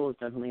schedule is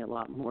definitely a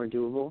lot more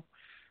doable.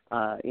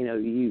 You know,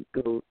 you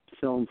go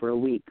film for a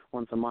week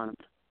once a month,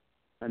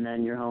 and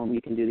then you're home.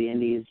 You can do the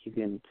indies. You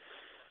can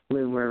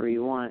live wherever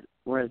you want.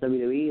 Whereas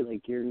WWE,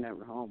 like, you're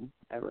never home,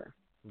 ever.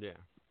 Yeah.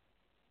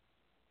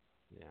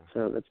 Yeah.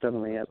 So that's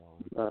definitely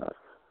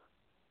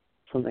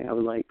something I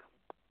would like.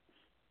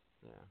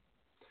 Yeah.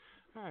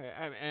 All right,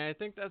 and I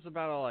think that's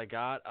about all I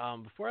got.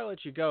 Before I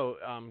let you go,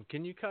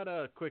 can you cut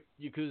a quick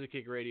Yakuza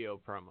Kick Radio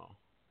promo?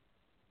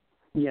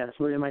 Yes,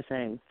 what am I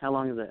saying? How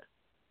long is it?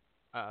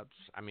 I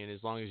mean,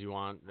 as long as you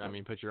want. I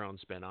mean, put your own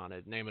spin on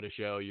it. Name of the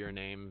show, your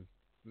name,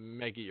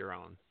 make it your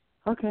own.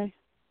 Okay.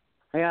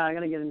 I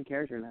gotta get into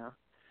character now.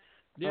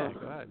 Yeah,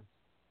 go ahead.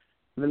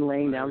 I've been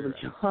laying down for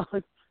too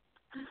long.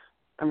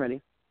 I'm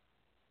ready.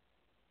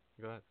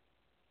 Go ahead.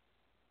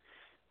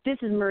 This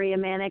is Maria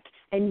Manic,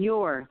 and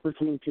you're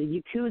listening to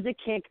Yakuza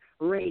Kick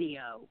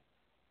Radio.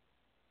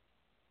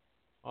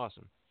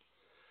 Awesome.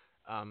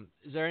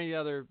 Is there any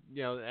other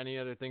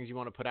things you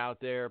want to put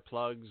out there,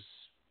 plugs,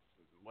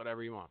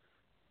 whatever you want?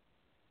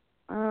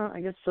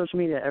 I guess social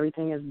media,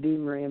 everything is the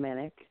Maria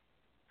Manic.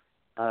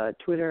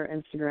 Twitter,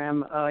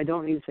 Instagram. I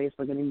don't use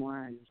Facebook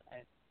anymore.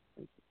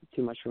 It's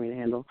too much for me to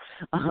handle.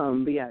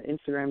 But yeah,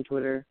 Instagram,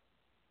 Twitter.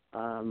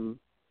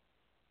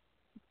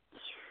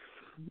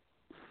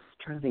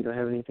 Trying to think if I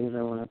have any things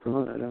I want to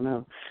promote. I don't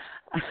know.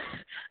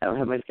 I don't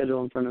have my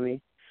schedule in front of me.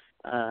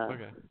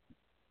 Okay.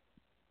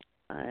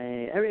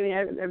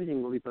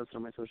 Everything will be posted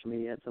on my social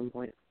media at some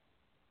point.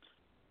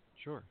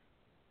 Sure.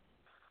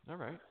 All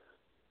right.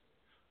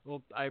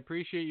 Well, I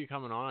appreciate you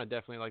coming on. I'd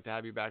definitely like to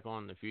have you back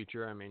on in the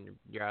future. I mean,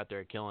 you're out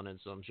there killing it,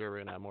 so I'm sure we're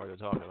going to have more to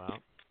talk about.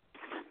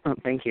 Oh,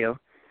 thank you.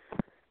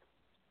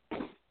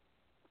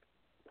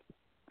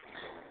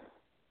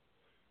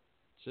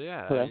 So,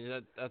 yeah, I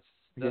mean,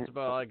 that's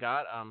about all I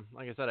got.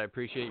 Like I said, I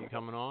appreciate you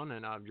coming on,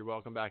 and you're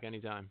welcome back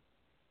anytime.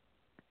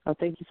 Oh,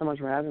 thank you so much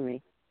for having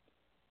me.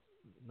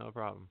 No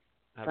problem.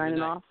 Have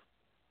Signing off?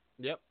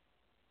 Yep.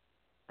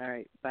 All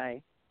right,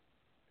 bye.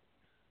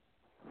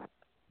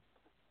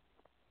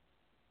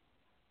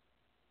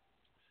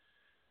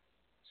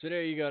 So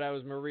there you go. That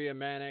was Maria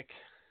Manic.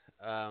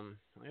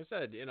 Like I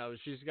said,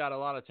 she's got a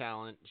lot of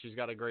talent. She's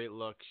got a great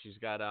look. She's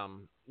got,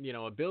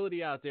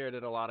 ability out there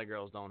that a lot of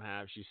girls don't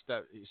have. She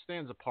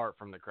stands apart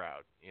from the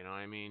crowd. You know what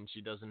I mean? She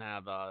doesn't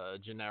have a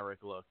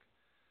generic look,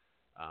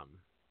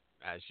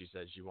 as she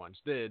said she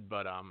once did.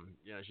 But,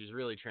 she's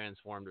really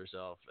transformed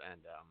herself. And,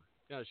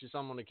 she's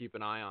someone to keep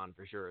an eye on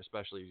for sure,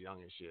 especially as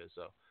young as she is.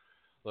 So,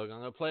 look, I'm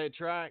going to play a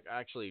track.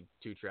 Actually,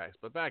 2 tracks.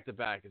 But back to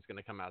back, it's going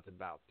to come out to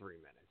about 3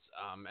 minutes.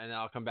 And then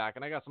I'll come back,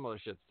 and I got some other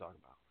shit to talk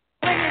about.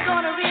 When you're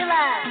gonna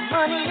realize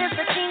money is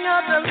the king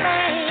of the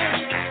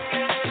land.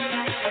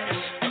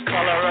 The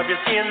color of your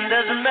skin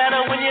doesn't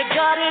matter when you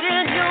got it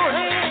in your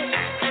hand.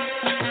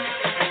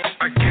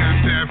 I got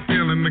that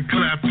feeling to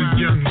clap the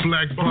young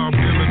black Bob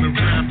Dylan the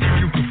rap.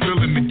 You can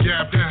fill in the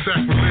gap.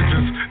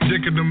 Sacrilegious,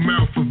 dick in the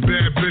mouth for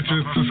bad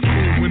bitches. It's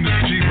cool when the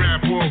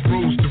G-rap all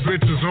rose to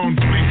riches. On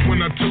fleek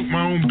when I took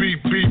my own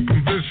beat,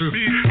 I'm vicious.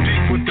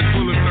 Deep with the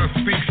bullets I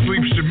speak,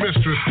 sleeps your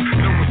mistress.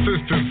 No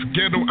assistance,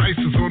 ghetto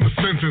ISIS on the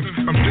sentence.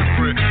 I'm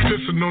different,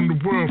 pissing on the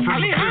world from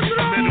the distance.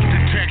 Metal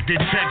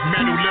detect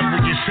metal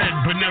level, you said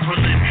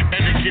benevolent.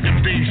 Etiquette of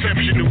the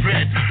exceptional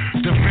vet.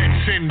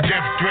 Defense and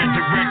death threat,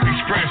 direct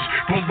express.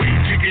 Won't wait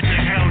to get to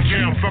hell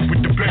jail, fuck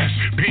with the best.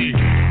 P.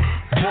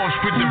 Boss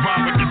with the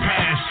vibe of the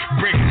past.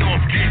 Breaking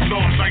off, get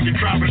lost like the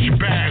driver should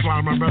pass.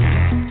 Why, my brother?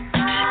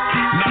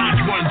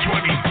 Knowledge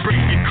 120, break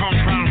your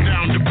compound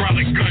down, the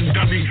brother gun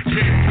dummy.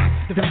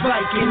 The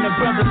bike in the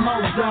brother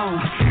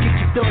Mozone.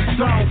 Get your thoughts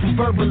strong from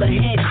verbal and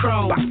hand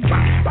chrome.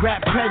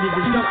 Rap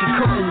predators, Donkey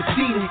Kong and the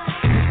Citi.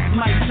 This is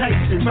Mike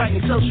Tyson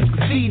writing social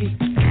graffiti.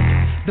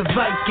 The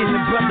bike in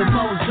the brother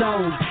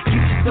Mozone.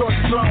 Get your thoughts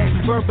strong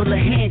from verbal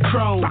and hand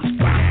chrome.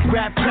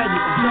 Rap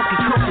predators, Donkey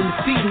Kong and the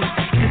Citi.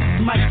 This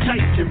is Mike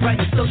Tyson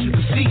writing social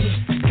graffiti.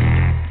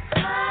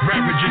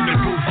 Ravage in the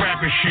booth,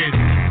 rapping shit.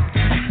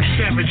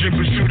 Savage in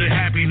pursuit of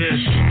happiness.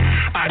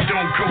 I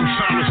don't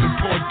co-sign or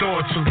support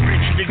thoughts of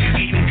rich niggas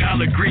eating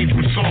collard greens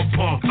with salt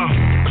pork.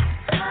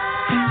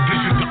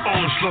 This is the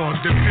onslaught.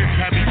 The fifth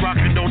had me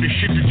rocking on the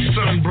shit that your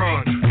son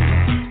brought.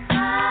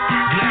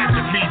 Glad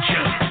to meet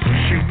ya.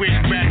 Push your wig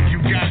back,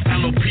 you got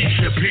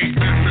alopecia. Pig.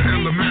 That's the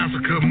Illa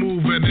massacre.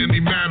 Move at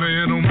any matter,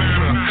 it don't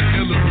matter.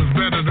 Illa is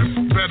better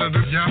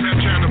than y'all.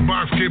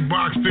 Chatterbox get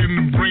boxed in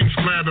the brain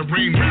splatter,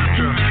 rain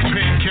rapture.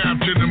 Pain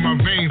captured in my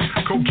veins.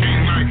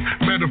 Cocaine like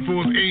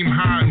metaphors aim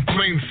high in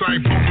plain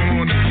sight. Poker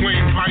on the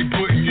flame pipe,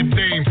 putting your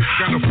name.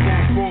 Got a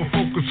 4-4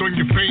 focus on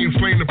your fame,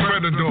 slain the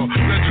predator.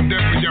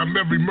 Legendary, I'm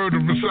every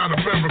murderous out of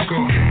America.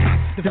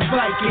 The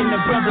bike in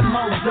the brother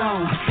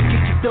Mozone.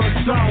 Get your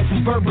thoughts strong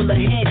from verbal and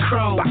hand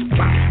chrome.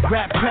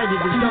 Rap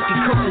predators, Donkey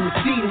Kong and the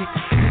Citi.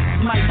 This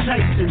is Mike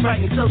Tyson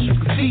writing social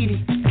graffiti.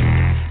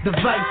 The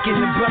bike in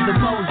the brother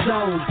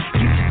Mozone.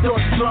 Get your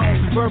thoughts strong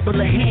from verbal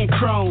and hand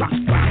chrome.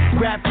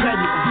 Rap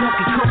predators,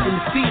 Donkey Kong and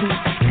the Citi.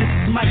 This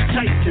is Mike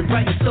Tyson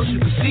writing social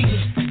graffiti.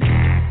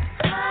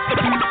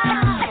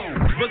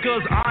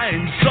 Because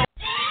I'm so.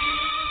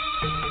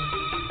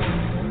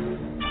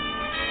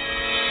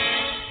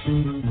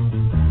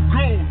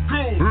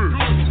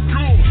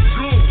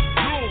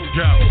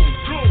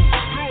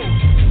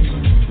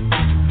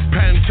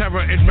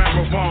 Pantera and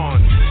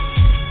Marathon.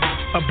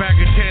 A bag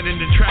of tannin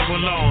to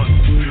travel on.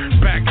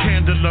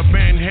 Backhandler,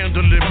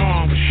 manhandler,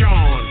 mom,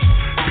 Sean.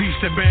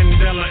 Beast of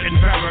Mandela and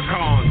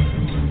Farrakhan.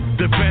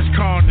 The best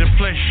card, the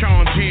flesh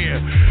on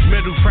here.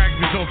 Metal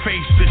fragments on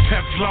face, the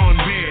Teflon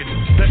beard.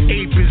 The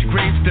ape is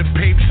great, the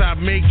papes I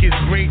make is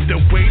great.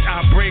 The weight I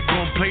break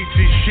on plates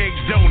is shake,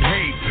 don't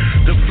hate.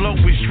 The flow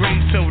is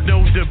straight, so no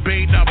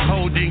debate. I'm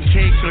holding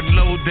cake,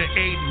 unload the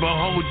 8,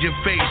 behold your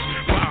face.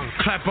 Wow.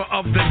 Clapper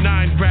of the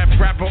 9,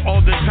 rapper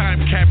all the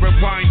time. Can't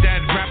rewind that,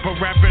 rapper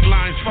rapping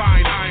lines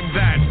fine, I'm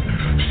that.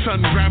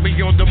 Son, grab me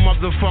on the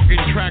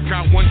motherfucking track.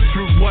 I went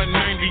through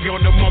 190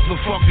 on the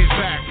motherfucker's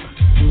back.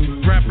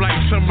 Rap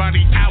like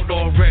somebody out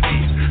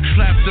already.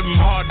 Slap them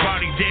hard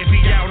body, they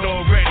be out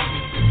already.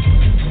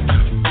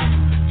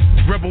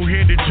 Rebel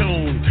hear the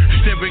tune,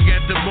 stepping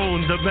at the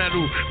moon, the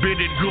metal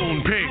bearded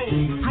goon pig.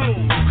 Go.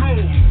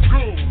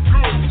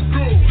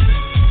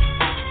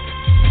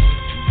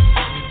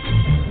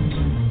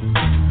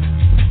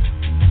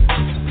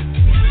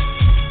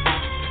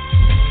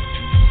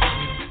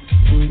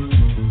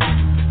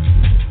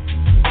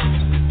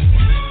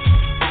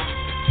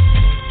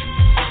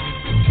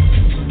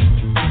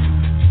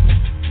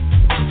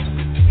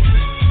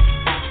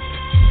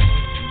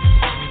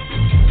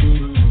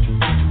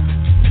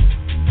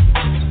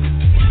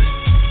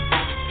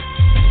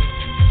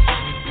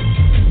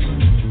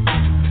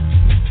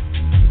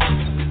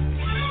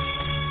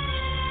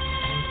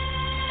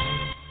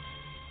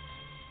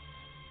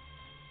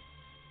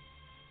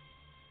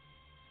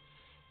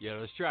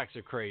 Those tracks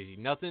are crazy.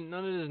 None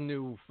of this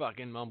new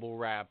fucking mumble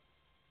rap,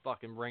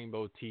 fucking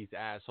rainbow teeth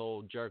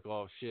asshole jerk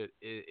off shit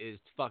is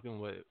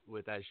fucking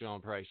with that Sean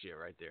Price shit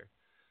right there.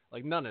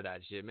 Like none of that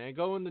shit, man.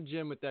 Go in the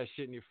gym with that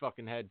shit in your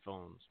fucking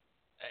headphones.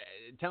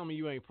 Tell me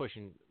you ain't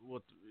pushing.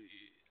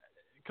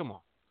 Come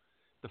on,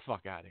 the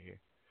fuck out of here.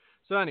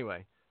 So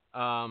anyway,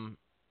 Sean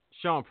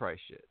Price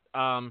shit.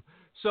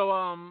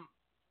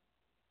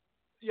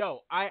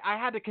 Yo, I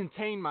had to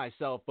contain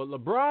myself, but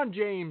LeBron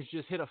James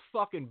just hit a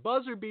fucking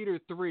buzzer beater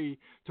 3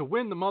 to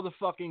win the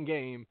motherfucking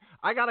game.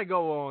 I gotta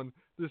go on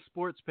the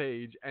sports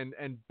page and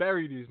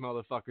bury these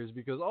motherfuckers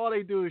because all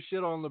they do is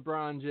shit on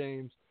LeBron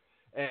James.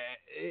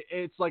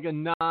 It's like a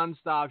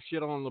non-stop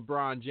shit on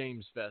LeBron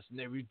James fest. And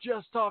they were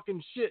just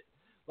talking shit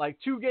like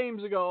 2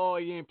 games ago. Oh,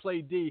 he ain't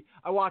play D.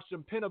 I watched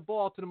him pin a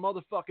ball to the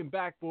motherfucking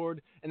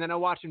backboard, and then I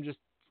watched him just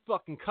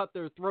fucking cut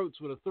their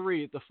throats with a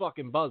 3 at the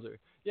fucking buzzer.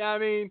 Yeah, I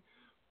mean...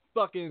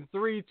 Fucking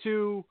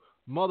 3-2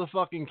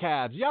 motherfucking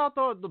Cavs. Y'all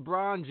thought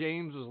LeBron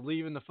James was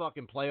leaving the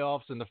fucking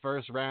playoffs in the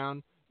first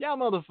round? Y'all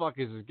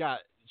motherfuckers has got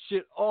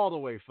shit all the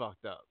way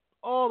fucked up.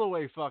 All the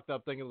way fucked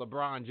up thinking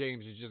LeBron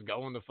James is just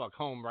going the fuck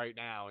home right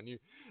now. And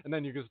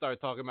then you can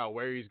start talking about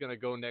where he's going to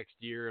go next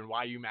year and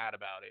why you mad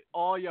about it.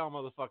 All y'all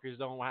motherfuckers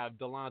don't have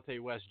Delonte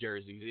West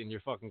jerseys in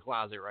your fucking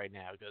closet right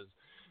now because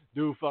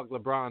dude fuck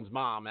LeBron's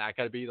mom. And that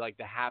gotta be like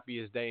the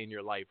happiest day in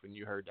your life when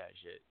you heard that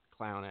shit.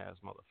 Clown ass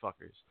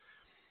motherfuckers.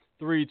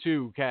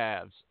 3-2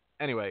 Cavs.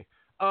 Anyway,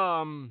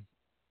 so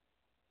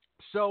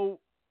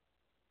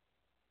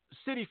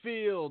Citi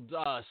Field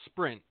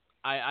sprint.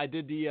 I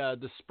did the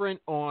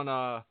sprint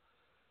on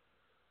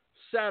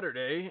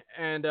Saturday,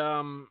 and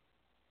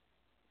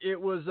it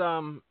was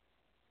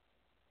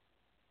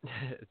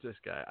it's this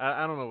guy.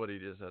 I don't know what he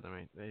just said to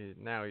me.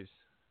 Now he's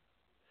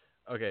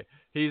okay.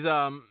 He's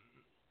So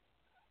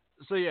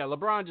yeah,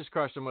 LeBron just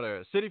crushed him.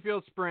 Whatever. Citi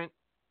Field sprint.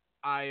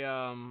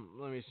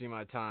 Let me see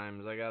my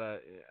times. I gotta,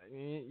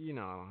 I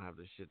don't have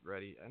this shit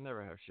ready. I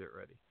never have shit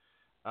ready.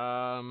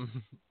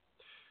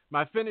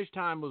 My finish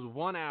time was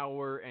 1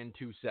 hour and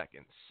 2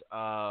 seconds.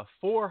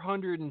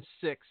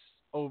 406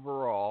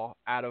 overall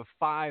out of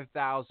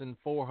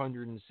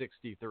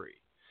 5,463.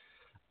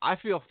 I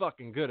feel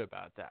fucking good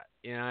about that.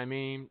 You know what I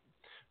mean?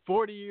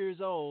 40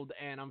 years old,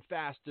 and I'm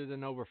faster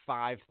than over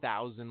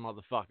 5,000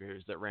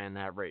 motherfuckers that ran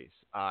that race.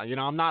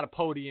 I'm not a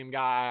podium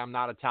guy. I'm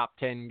not a top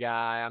 10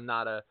 guy. I'm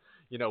not a,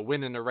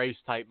 winning the race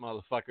type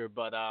motherfucker.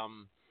 But,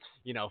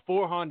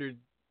 400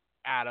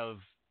 out of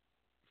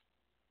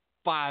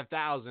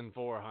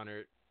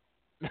 5,400,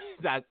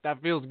 that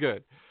feels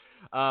good.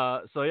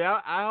 So, yeah,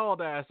 I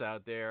hauled ass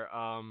out there.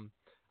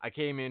 I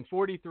came in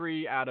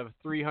 43 out of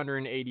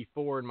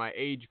 384 in my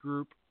age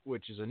group,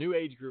 which is a new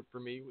age group for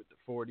me with the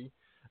 40.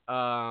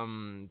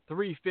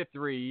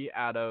 353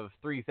 out of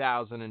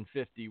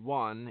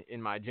 3,051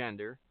 in my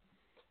gender.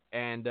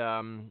 And,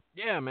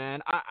 yeah,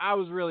 man, I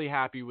was really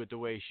happy with the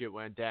way shit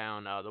went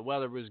down. The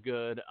weather was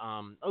good.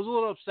 I was a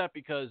little upset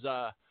because,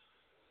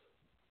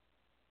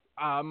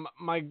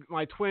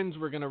 my twins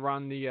were going to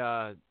run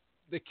the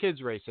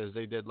kids race as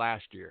they did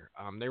last year.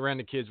 They ran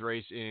the kids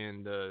race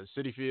in the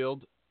Citi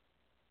Field,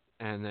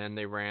 and then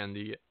they ran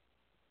the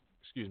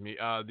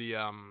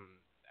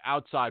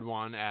outside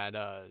one at,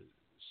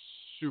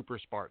 Super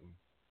Spartan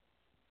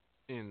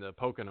in the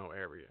Pocono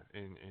area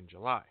in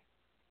July.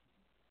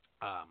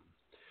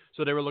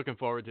 So they were looking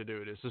forward to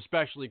do this,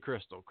 especially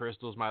Crystal.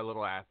 Crystal's my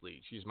little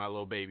athlete. She's my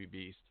little baby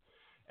beast.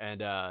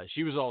 And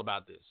she was all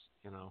about this,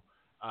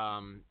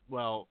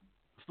 well,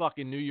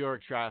 fucking New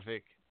York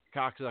traffic,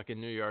 cocksucking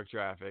New York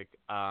traffic.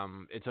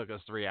 It took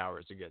us 3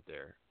 hours to get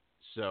there.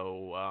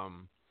 So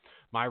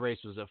My race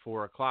was at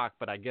 4 o'clock,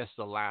 but I guess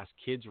the last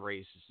kids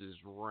races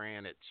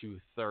ran at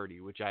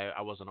 2:30, which I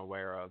wasn't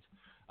aware of.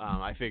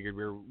 I figured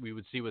we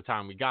would see what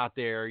time we got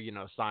there,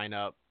 sign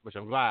up, which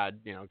I'm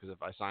glad, because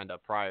if I signed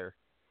up prior,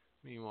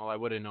 I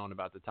would have known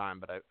about the time,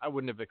 but I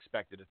wouldn't have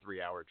expected a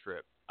 3-hour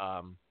trip.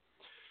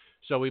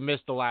 So we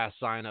missed the last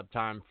sign up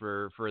time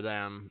for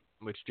them,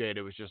 which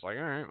Jada was just like,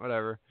 all right,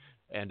 whatever.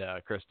 And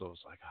Crystal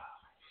was like, oh,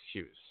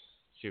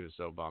 she was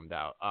so bummed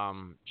out.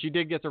 She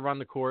did get to run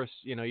the course,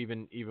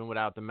 even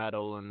without the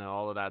medal and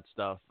all of that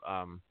stuff.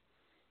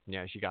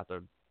 She got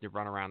to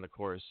run around the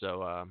course.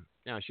 So,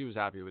 she was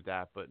happy with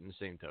that. But in the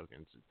same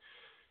token,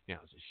 it's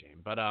a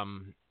shame. But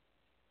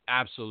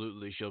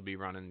absolutely, she'll be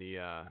running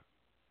the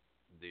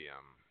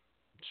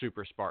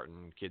Super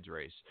Spartan kids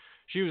race.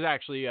 She was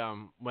actually,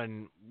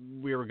 when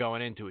we were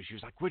going into it, she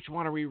was like, which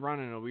one are we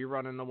running? Are we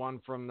running the one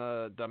from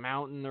the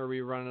mountain, or are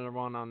we running the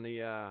one on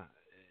the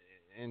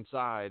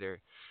inside?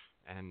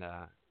 And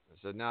I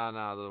said, no,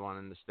 the one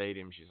in the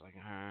stadium. She's like,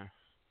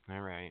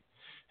 all right.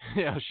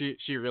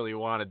 She really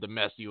wanted the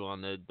messy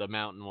one, the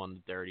mountain one,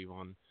 the dirty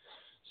one.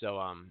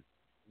 So,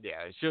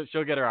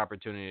 she'll get her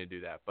opportunity to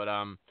do that. But,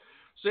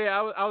 so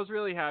yeah, I was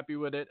really happy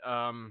with it.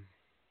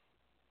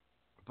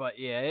 But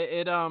yeah,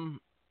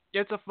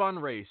 it's a fun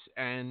race,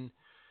 and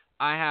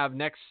I have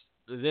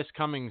this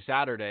coming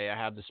Saturday, I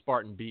have the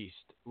Spartan Beast,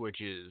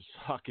 which is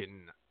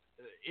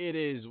it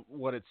is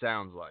what it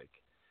sounds like.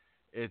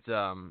 It's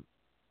a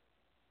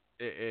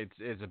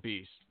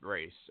beast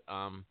race.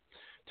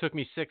 Took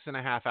me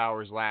 6.5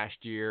 hours last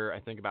year. I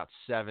think about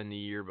 7 the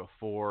year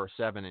before,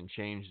 7 and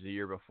change the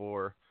year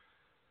before.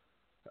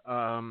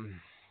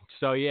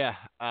 So yeah,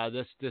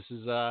 this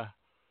is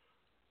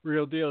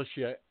real deal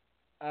shit.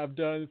 I've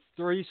done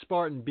 3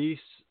 Spartan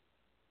Beasts,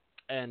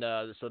 and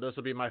so this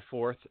will be my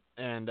 4th.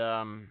 And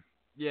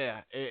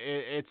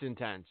it's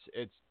intense.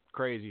 It's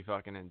crazy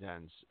fucking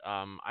intense.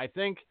 I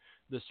think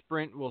the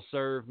sprint will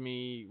serve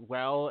me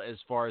well as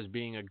far as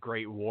being a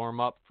great warm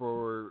up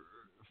for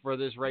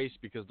this race,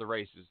 because the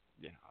race is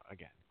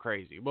again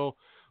crazy. We'll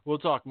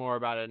talk more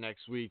about it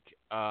next week.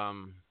 I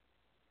don't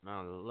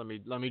know,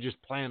 let me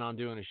just plan on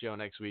doing a show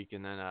next week,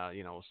 and then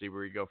we'll see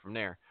where we go from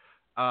there.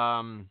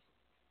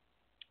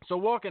 So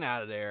walking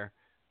out of there,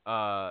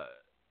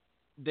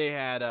 they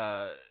had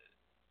a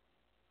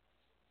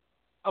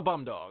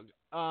bum dog.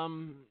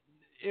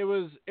 It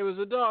was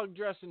a dog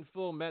dressed in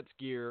full Mets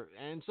gear,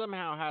 and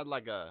somehow had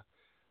like a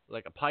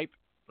pipe,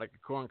 like a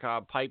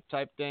corncob pipe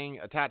type thing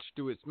attached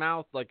to its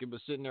mouth, like it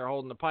was sitting there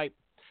holding the pipe.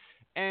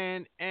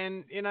 And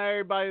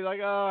everybody's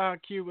like, oh, how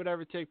cute,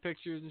 whatever, take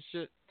pictures and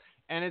shit.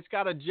 And it's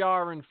got a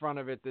jar in front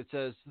of it that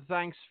says,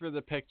 thanks for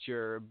the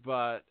picture,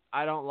 but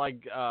I don't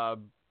like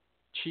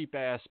cheap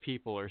ass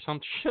people, or some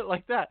shit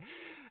like that.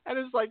 And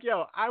it's like,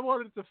 yo, I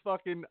wanted to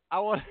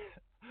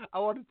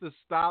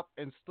stop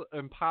and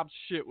pop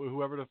shit with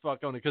whoever the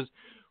fuck owned it, because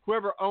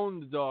whoever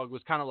owned the dog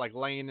was kind of like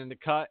laying in the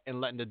cut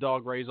and letting the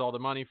dog raise all the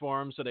money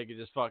for him, so they could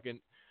just fucking,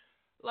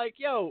 like,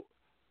 yo,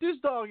 this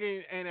dog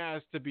ain't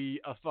asked to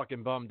be a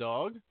fucking bum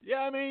dog. Yeah,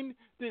 I mean,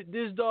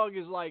 this dog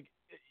is like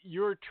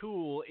your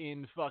tool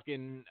in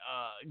fucking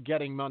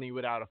getting money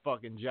without a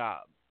fucking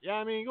job. Yeah,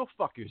 I mean, go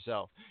fuck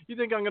yourself. You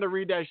think I'm gonna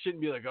read that shit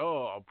and be like,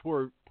 oh,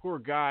 poor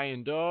guy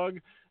and dog?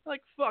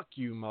 Like, fuck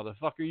you,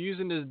 motherfucker. You're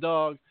using this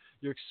dog.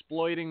 You're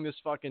exploiting this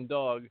fucking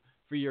dog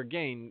for your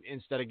gain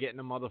instead of getting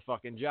a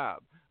motherfucking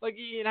job. Like,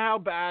 you know how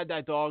bad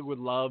that dog would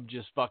love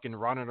just fucking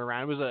running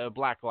around? It was a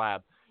black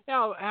lab. You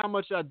know how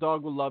much that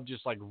dog would love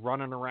just like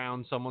running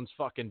around someone's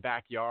fucking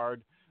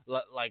backyard,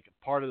 like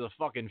part of the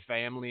fucking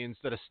family,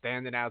 instead of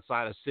standing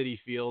outside a Citi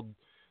Field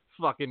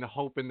fucking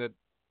hoping that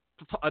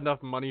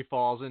enough money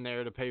falls in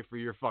there to pay for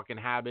your fucking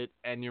habit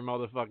and your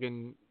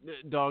motherfucking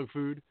dog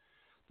food.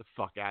 The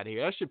fuck out of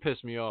here. That should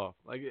piss me off.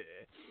 Like,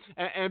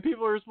 and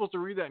people are supposed to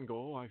read that and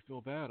go, oh, I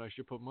feel bad, I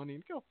should put money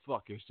in. Go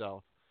fuck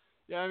yourself.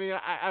 Yeah, I mean,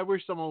 I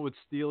wish someone would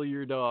steal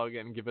your dog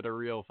and give it a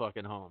real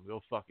fucking home.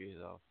 Go fuck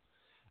yourself.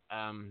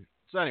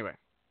 So anyway,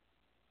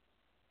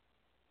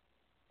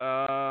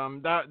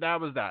 that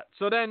was that.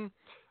 So then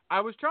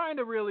I was trying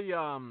to really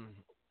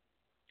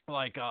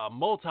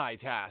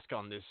multitask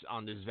on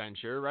this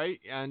venture, right?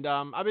 And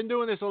I've been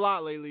doing this a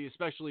lot lately,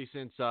 especially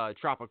since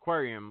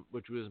Tropiquarium,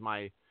 which was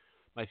my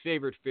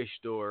favorite fish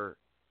store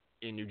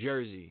in New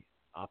Jersey,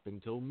 up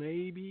until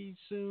maybe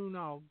soon.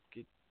 I'll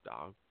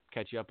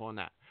catch you up on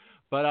that.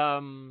 But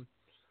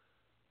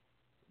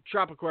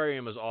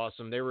Tropiquarium was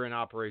awesome. They were in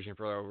operation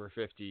for over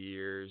 50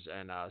 years,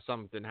 and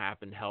something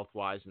happened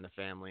health-wise in the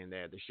family, and they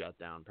had to shut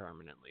down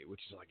permanently,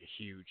 which is like a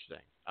huge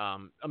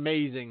thing.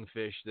 Amazing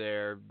fish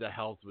there. The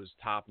health was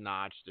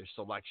top-notch. Their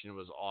selection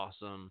was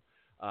awesome.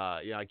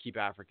 I keep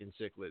African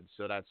cichlids,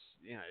 so that's,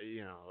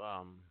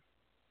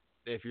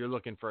 if you're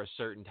looking for a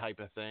certain type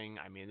of thing,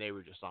 I mean, they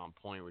were just on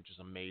point, which is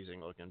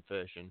amazing-looking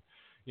fish, and,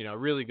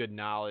 really good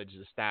knowledge.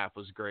 The staff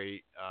was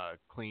great,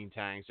 clean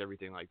tanks,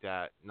 everything like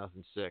that,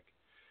 nothing sick.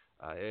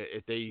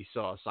 If they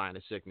saw a sign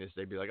of sickness,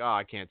 they'd be like, oh,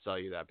 I can't sell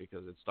you that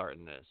because it's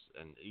starting this.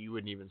 And you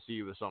wouldn't even see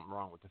there was something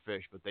wrong with the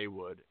fish, but they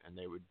would, and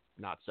they would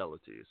not sell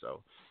it to you.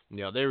 So,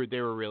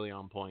 they were really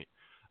on point.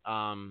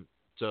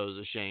 So it was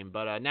a shame.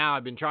 But now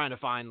I've been trying to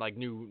find like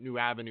new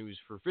avenues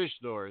for fish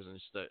stores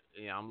and stuff.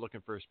 I'm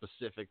looking for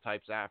specific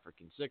types of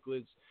African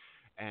cichlids,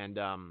 and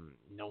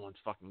no one's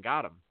fucking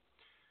got them.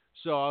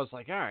 So I was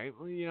like, all right,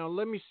 well,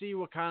 let me see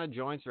what kind of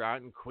joints are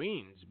out in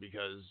Queens,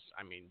 because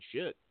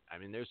shit.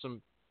 There's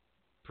some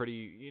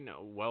pretty,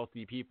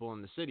 wealthy people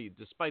in the city,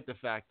 despite the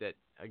fact that,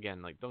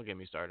 again, like, don't get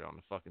me started on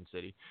the fucking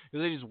city,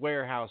 because they just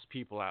warehouse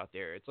people out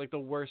there. It's like the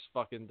worst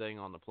fucking thing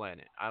on the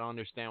planet. I don't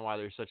understand why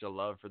there's such a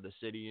love for the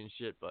city and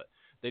shit, but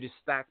they just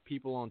stack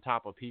people on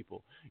top of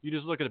people. You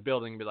just look at a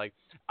building and be like,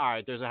 all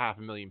right, there's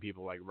 500,000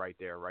 people, like, right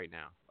there, right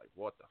now. Like,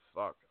 what the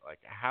fuck? Like,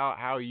 how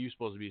are you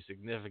supposed to be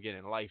significant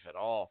in life at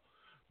all?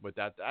 But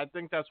I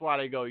think that's why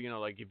they go,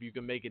 like, if you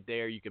can make it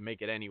there, you can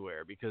make it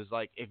anywhere. Because,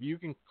 like, if you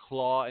can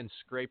claw and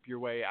scrape your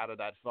way out of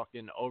that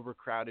fucking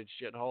overcrowded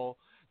shithole,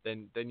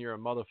 then you're a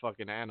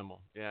motherfucking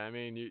animal. Yeah,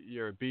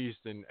 you're a beast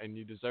and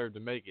you deserve to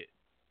make it.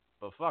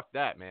 But fuck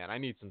that, man. I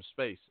need some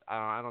space.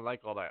 I don't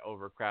like all that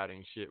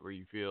overcrowding shit where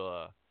you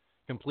feel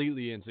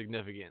completely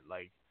insignificant.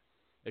 Like,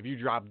 if you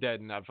drop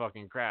dead in that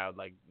fucking crowd,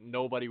 like,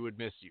 nobody would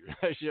miss you.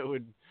 That shit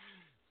would...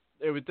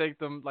 It would take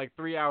them like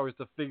 3 hours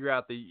to figure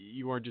out that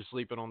you weren't just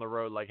sleeping on the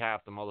road like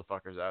half the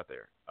motherfuckers out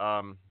there.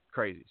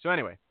 Crazy. So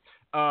anyway,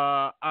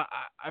 I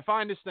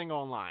find this thing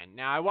online.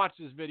 Now I watched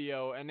this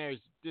video and there's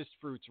this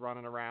fruit's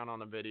running around on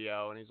the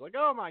video and he's like,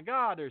 oh my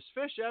God, there's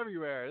fish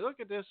everywhere.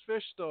 Look at this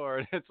fish store.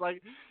 And it's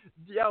like,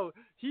 yo,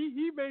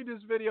 he made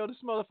this video.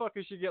 This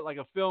motherfucker should get like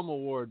a film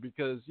award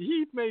because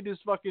he made this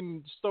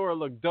fucking store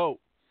look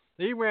dope.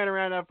 He ran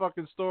around that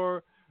fucking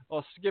store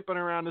or skipping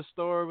around the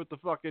store with the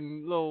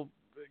fucking little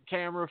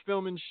camera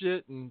filming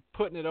shit and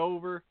putting it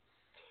over.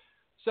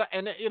 So,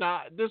 and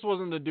this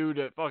wasn't the dude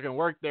that fucking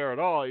worked there at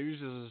all. He was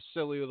just a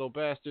silly little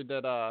bastard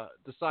that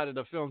decided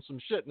to film some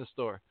shit in the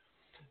store.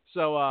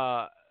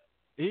 So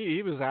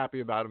he was happy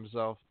about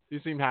himself. He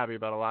seemed happy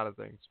about a lot of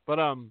things. But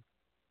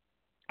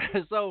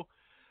so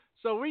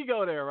we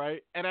go there,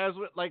 right? And as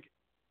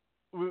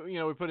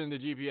we put in the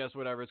GPS,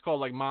 whatever. It's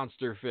called like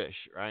Monster Fish,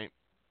 right?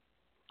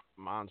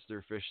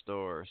 Monster Fish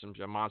Store or some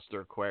Monster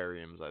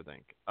Aquariums, I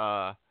think.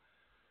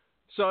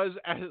 So as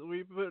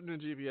we put in the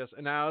GPS,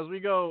 and now as we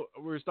go,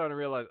 we're starting to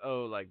realize,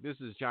 oh, like, this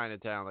is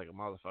Chinatown like a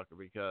motherfucker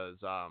because,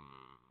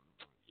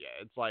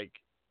 it's like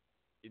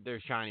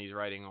there's Chinese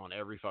writing on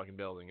every fucking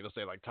building. It'll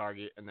say, like,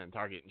 Target and then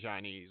Target in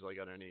Chinese, like,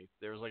 underneath.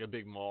 There's, like, a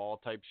big mall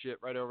type shit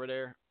right over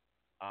there.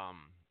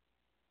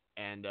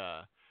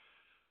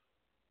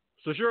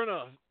 So sure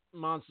enough,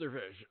 Monster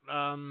Fish.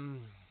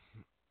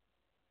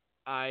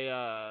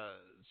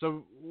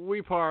 So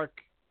we park.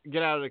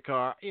 Get out of the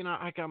car.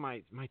 I got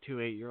my 2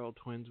 8-year-old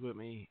twins with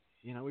me.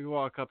 We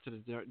walk up to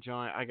the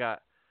joint. I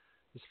got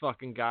this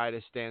fucking guy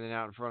that's standing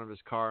out in front of his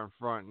car in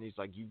front, and he's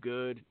like, you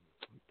good?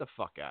 Get the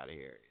fuck out of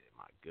here. Am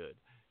I good?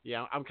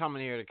 Yeah, I'm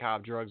coming here to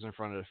cop drugs in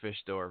front of the fish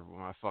store with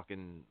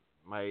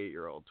my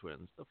 8-year-old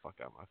twins. Get the fuck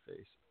out of my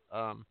face.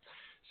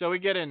 So we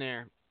get in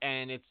there,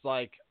 and it's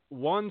like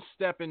one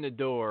step in the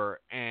door,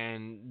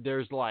 and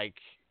there's like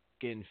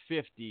getting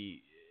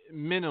 50,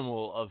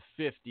 minimal of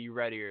 50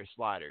 red ear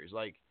sliders.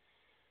 Like,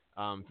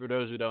 for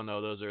those who don't know,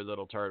 those are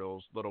little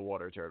turtles, little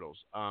water turtles.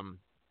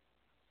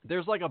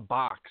 There's like a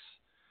box,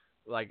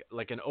 like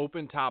an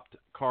open-topped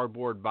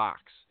cardboard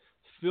box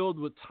filled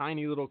with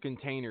tiny little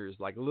containers,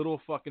 like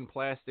little fucking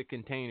plastic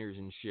containers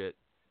and shit,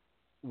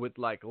 with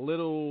like a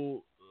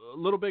little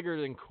bigger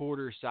than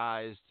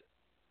quarter-sized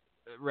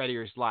red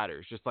ear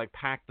sliders, just like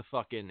packed the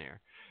fuck in there.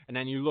 And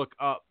then you look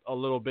up a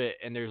little bit,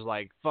 and there's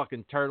like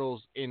fucking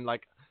turtles in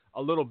like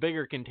a little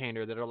bigger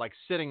container that are like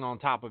sitting on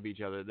top of each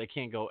other. They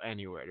can't go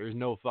anywhere. There's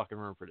no fucking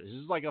room for this. This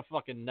is like a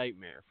fucking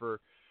nightmare for,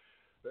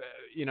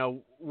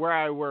 where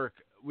I work.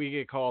 We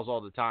get calls all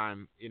the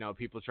time,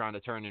 people trying to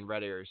turn in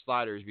red ear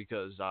sliders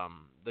because,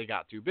 they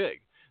got too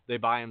big. They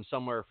buy them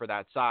somewhere for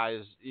that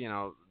size.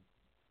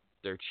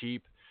 They're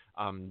cheap.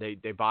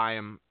 They buy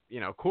them,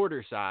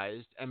 quarter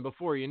sized. And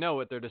before you know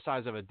it, they're the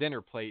size of a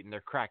dinner plate and they're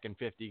cracking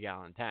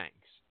 50-gallon tanks.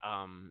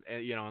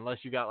 Unless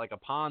you got like a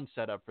pond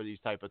set up for these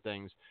type of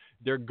things,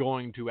 they're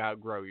going to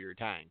outgrow your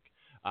tank.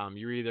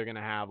 You're either going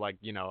to have like,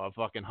 a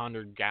fucking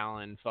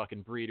 100-gallon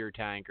fucking breeder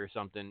tank or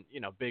something,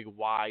 big,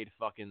 wide,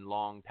 fucking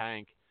long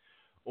tank,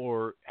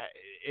 or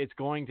it's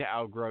going to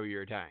outgrow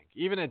your tank.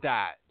 Even at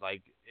that,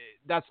 like,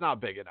 that's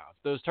not big enough.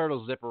 Those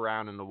turtles zip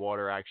around in the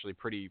water actually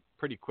pretty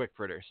quick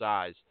for their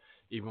size,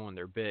 even when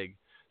they're big.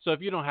 So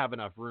if you don't have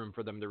enough room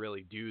for them to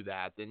really do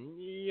that, then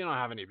you don't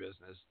have any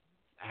business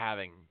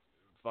having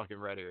fucking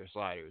red ear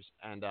sliders.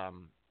 And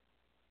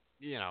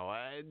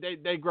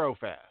they grow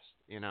fast.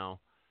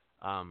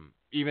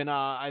 Even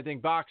I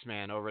think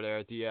Boxman over there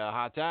at the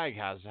Hot Tag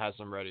has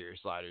some red ear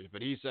sliders,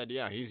 but he said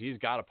he's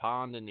got a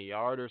pond in the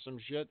yard or some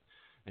shit,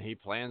 and he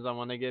plans on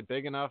when they get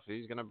big enough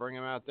he's gonna bring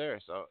them out there.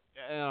 So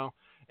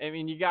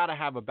you gotta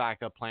have a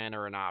backup plan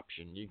or an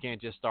option. You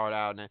can't just start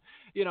out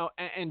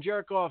and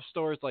jerk off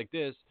stores like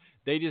this.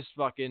 They just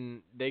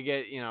they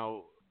get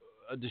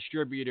a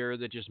distributor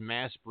that just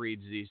mass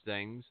breeds these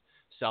things,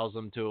 sells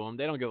them to them.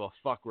 They don't give a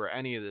fuck where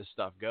any of this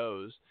stuff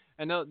goes.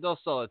 And they'll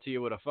sell it to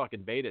you with a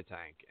fucking beta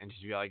tank and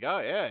just be like,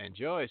 oh yeah,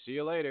 enjoy, see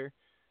you later.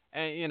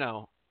 And you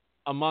know,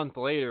 a month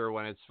later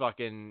when it's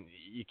fucking,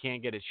 you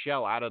can't get its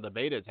shell out of the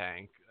beta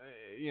tank,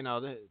 you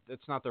know,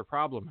 that's not their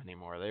problem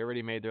anymore. They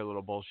already made their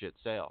little bullshit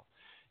sale,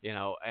 you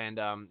know. And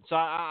so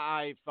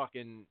I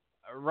fucking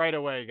right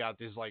away got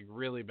this like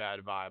really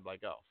bad vibe,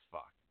 like, oh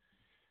fuck.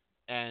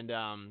 And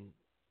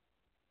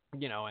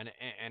you know,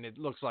 and it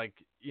looks like,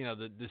 you know,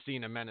 the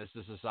scene of Menace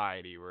to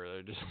Society where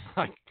they're just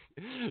like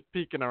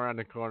peeking around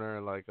the corner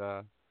like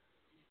I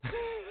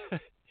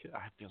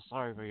feel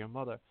sorry for your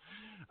mother.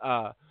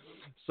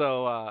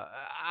 So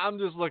I'm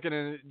just looking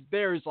at it.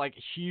 There's like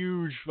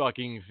huge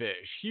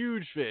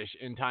fish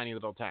in tiny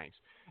little tanks.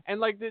 And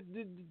like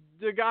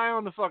the guy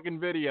on the fucking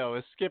video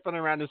is skipping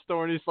around the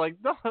store and he's like,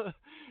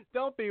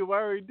 don't be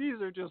worried.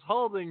 These are just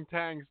holding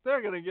tanks.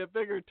 They're going to get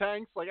bigger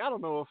tanks. Like, I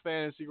don't know what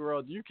fantasy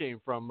world you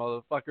came from,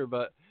 motherfucker,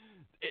 but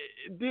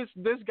this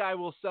guy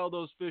will sell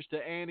those fish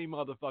to any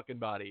motherfucking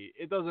body.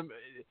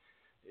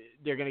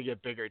 They're going to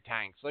get bigger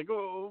tanks. Like,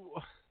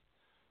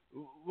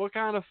 what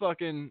kind of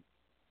fucking...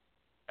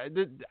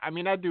 I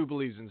mean, that dude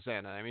believes in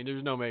Santa. I mean,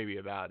 there's no maybe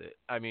about it.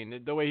 I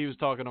mean, the way he was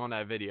talking on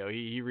that video,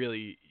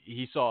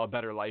 he saw a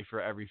better life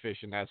for every fish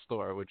in that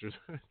store, which was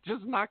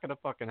just not going to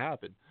fucking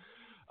happen.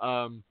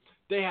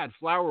 They had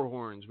flower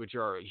horns, which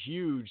are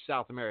huge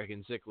South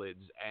American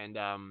cichlids, and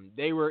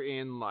they were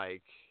in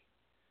like,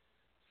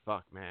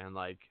 fuck man,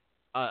 like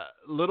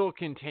little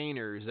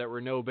containers that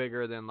were no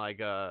bigger than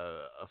like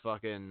a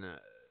fucking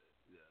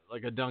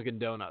like a Dunkin'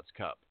 Donuts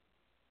cup.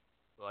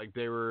 Like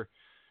they were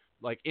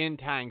like in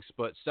tanks,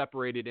 but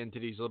separated into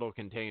these little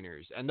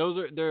containers. And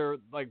they're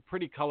like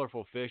pretty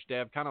colorful fish. They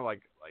have kind of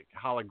like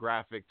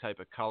holographic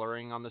type of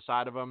coloring on the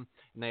side of them.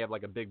 And they have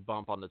like a big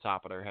bump on the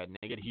top of their head and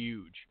they get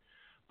huge.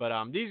 But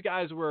these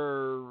guys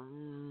were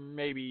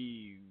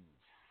maybe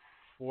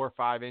 4 or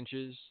 5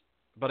 inches.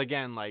 But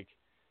again, like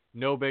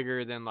no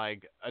bigger than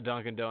like a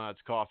Dunkin'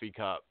 Donuts coffee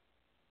cup,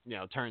 you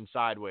know, turned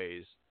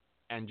sideways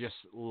and just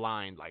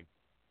lined like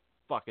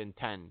fucking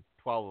 10,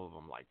 12 of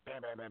them. Like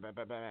bam, bam, bam, bam,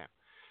 bam, bam.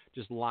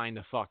 Just lined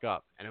the fuck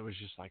up. And it was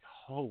just like,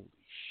 holy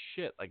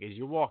shit. Like, as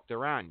you walked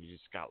around, you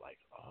just got like,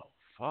 oh,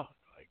 fuck.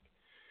 Like,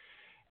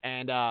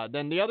 and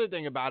then the other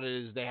thing about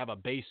it is they have a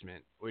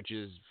basement, which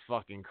is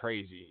fucking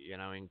crazy. You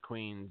know, in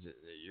Queens,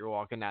 you're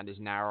walking down this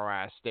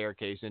narrow-ass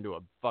staircase into a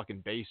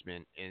fucking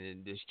basement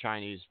in this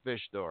Chinese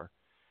fish store.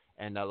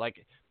 And,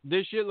 like,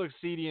 this shit looks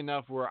seedy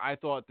enough where I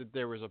thought that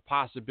there was a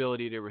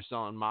possibility they were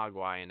selling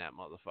Mogwai in that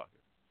motherfucker.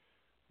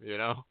 You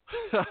know,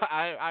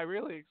 I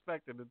really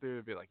expected the dude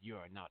to be like, you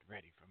are not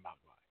ready for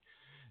Mogwai.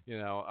 You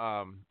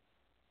know,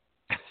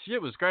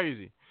 shit was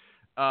crazy.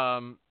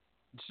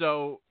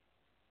 So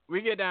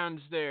we get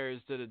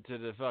downstairs to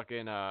the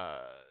fucking,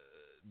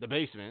 the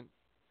basement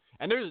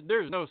and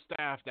there's no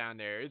staff down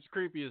there. It's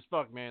creepy as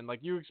fuck, man.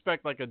 Like you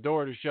expect like a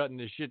door to shut and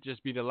this shit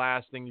just be the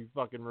last thing you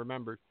fucking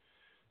remembered.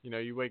 You know,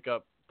 you wake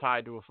up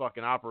tied to a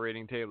fucking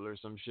operating table or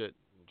some shit.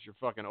 It's your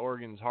fucking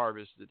organs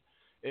harvested.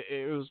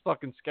 It was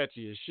fucking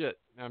sketchy as shit.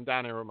 I'm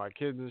down there with my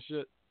kids and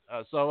shit.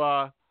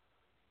 So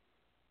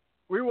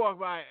we walk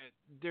by.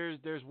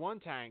 There's one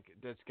tank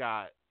that's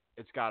got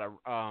a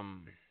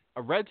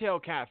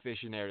red-tailed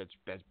catfish in there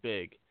that's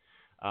big.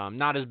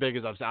 Not as big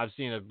as I've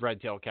seen a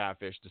red-tailed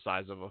catfish the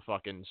size of a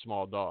fucking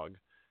small dog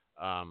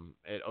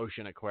at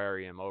Ocean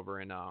Aquarium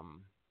over in I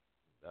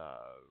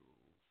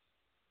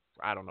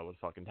don't know what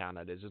fucking town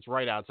that is. It's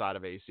right outside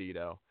of AC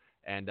though.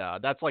 And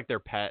that's like their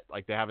pet.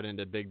 Like they have it in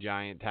the big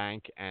giant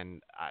tank,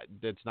 and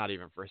it's not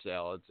even for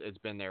sale. It's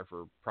been there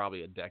for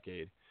probably a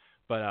decade.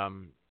 But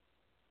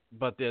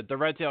the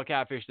red-tailed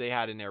catfish they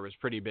had in there was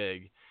pretty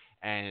big,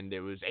 and it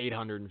was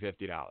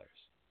 $850.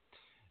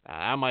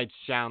 That might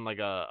sound like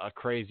a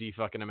crazy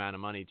fucking amount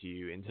of money to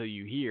you until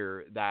you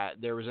hear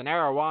that there was an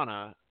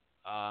arowana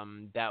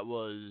that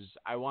was,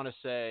 I want to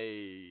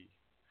say,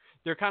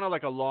 they're kind of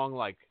like a long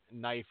like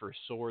knife or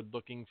sword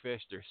looking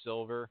fish. They're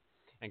silver.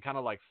 And kind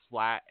of like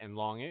flat and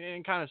long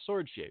and kind of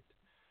sword shaped.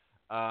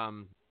 I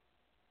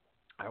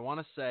want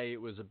to say it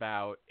was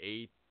about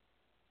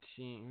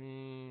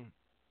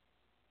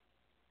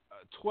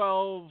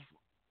 12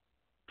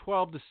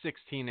 to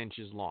 16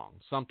 inches long,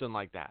 something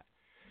like that.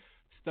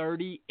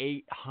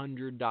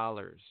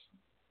 $3,800.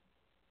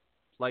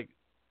 Like,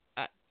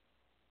 I'm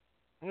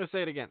going to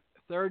say it again.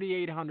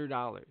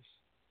 $3,800.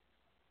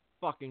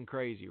 Fucking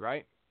crazy,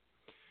 right?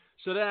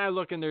 So then I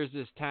look and there's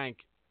this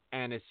tank.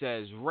 And it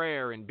says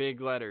rare in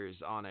big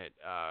letters on it,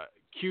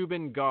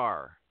 Cuban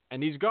gar.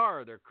 And these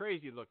gar, they're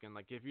crazy looking.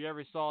 Like if you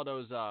ever saw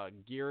those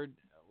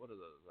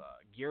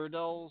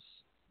Gyarados?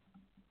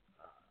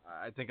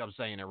 I think I'm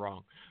saying it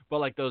wrong. But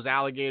like those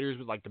alligators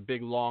with like the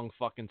big long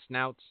fucking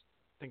snouts.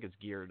 I think it's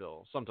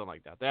Gyarados, something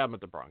like that. They have them at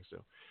the Bronx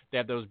too. They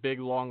have those big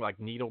long like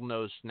needle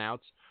nose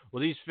snouts.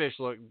 Well, these fish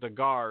the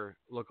gar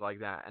look like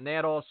that. And they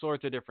had all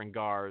sorts of different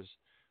gars.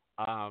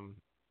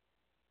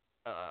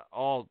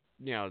 All,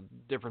 you know,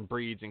 different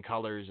breeds and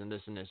colors and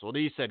this and this. Well,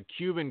 these said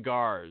Cuban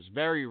gars,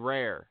 very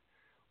rare.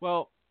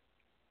 Well,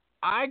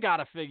 I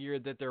gotta figure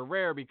that they're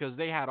rare because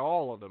they had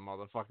all of them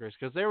motherfuckers,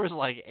 because there was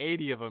like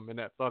 80 of them in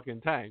that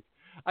fucking tank.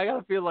 I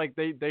gotta feel like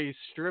they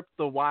stripped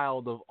the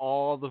wild of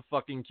all the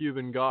fucking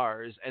Cuban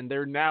gars, and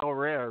they're now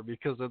rare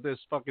because of this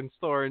fucking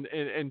store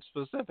in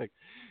specific.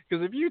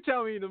 Because if you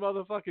tell me the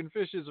motherfucking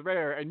fish is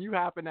rare and you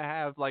happen to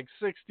have like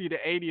 60 to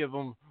 80 of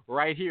them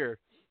right here,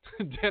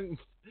 then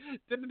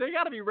they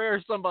gotta be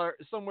rare somewhere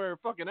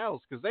fucking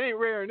else, because they ain't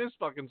rare in this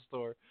fucking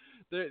store.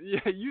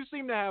 Yeah, you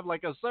seem to have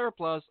like a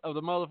surplus of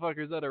the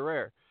motherfuckers that are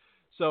rare.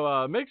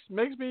 So makes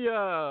me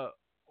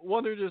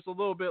wonder just a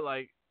little bit,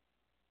 like,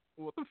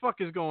 what the fuck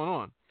is going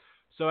on?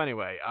 So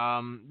anyway,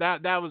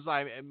 that was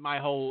my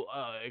whole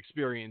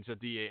experience at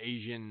the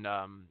Asian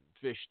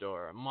fish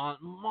store,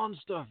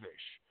 Monster Fish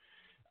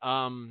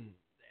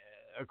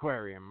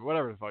aquarium,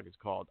 whatever the fuck it's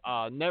called.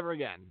 Never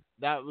again.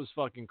 That was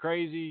fucking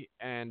crazy,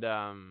 and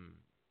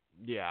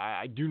yeah,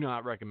 I do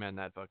not recommend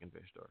that fucking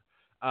fish store.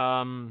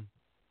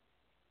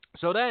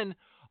 So then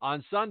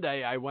on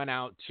Sunday I went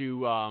out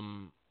to I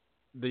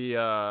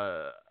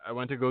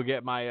went to go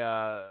get my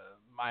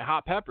my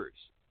hot peppers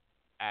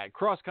at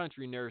Cross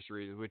Country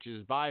Nursery, which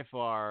is by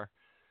far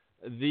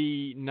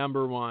the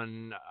number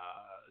one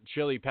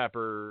chili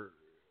pepper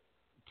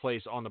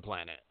place on the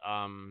planet.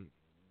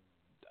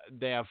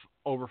 They have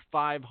over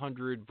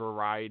 500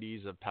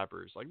 varieties of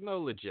peppers. Like, no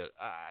legit,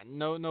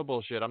 no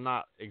bullshit. I'm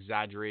not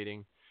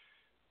exaggerating.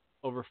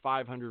 Over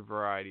 500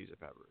 varieties of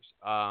peppers.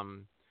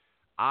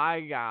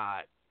 I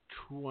got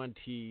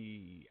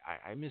 20.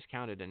 I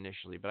miscounted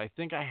initially, but I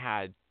think I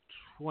had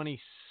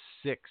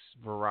 26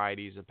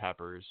 varieties of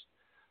peppers.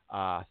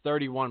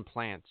 31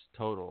 plants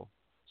total.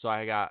 So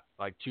I got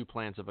like 2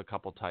 plants of a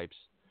couple types.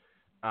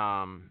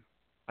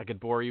 I could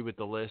bore you with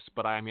the list,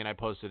 but I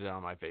posted it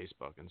on my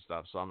Facebook and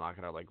stuff, so I'm not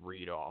going to like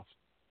read off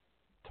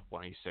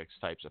 26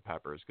 types of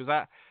peppers,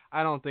 because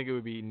I don't think it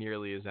would be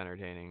nearly as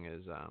entertaining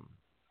as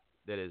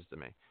it is to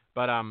me.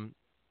 But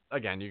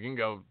again, you can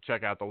go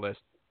check out the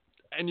list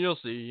and you'll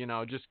see,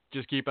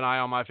 just keep an eye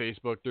on my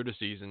Facebook through the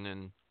season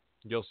and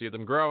you'll see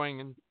them growing,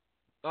 and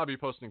I'll be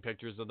posting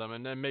pictures of them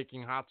and then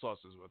making hot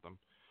sauces with them.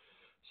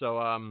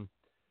 So,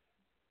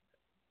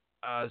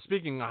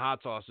 speaking of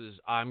hot sauces,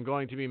 I'm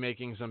going to be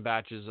making some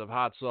batches of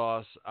hot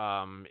sauce.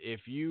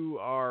 If you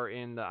are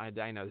in the,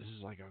 I know this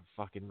is like a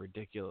fucking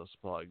ridiculous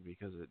plug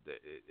because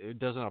it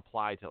doesn't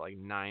apply to like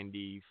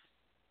 97%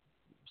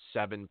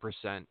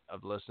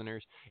 of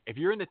listeners. If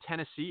you're in the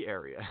Tennessee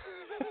area,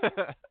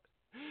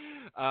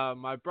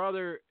 my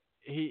brother,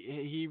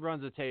 he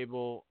runs a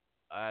table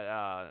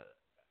at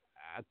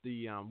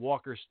the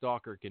Walker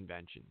Stalker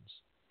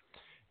conventions,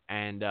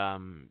 and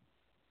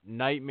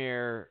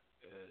Nightmare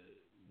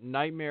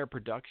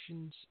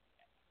Productions,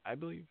 I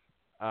believe.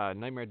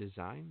 Nightmare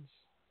Designs.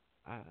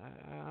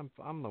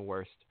 I'm the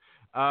worst.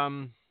 Let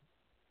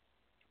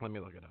me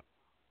look it up.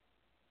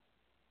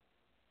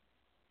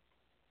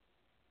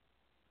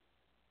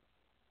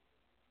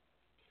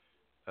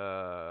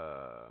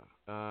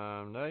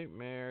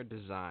 Nightmare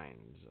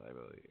Designs, I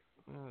believe.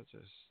 Let's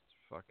just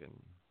fucking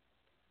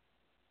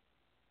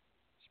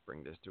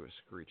bring this to a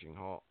screeching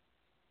halt.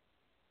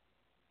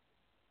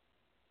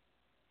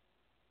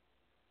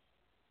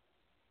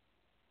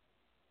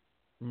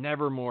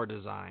 Nevermore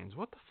Designs.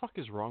 What the fuck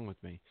is wrong with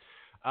me?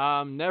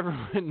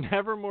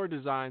 Nevermore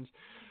Designs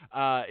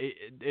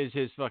is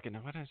his fucking,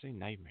 what did I say,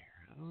 Nightmare?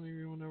 I don't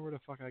even know where the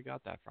fuck I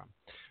got that from.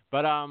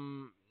 But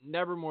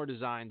Nevermore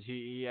Designs,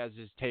 he has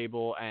his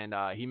table, and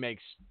he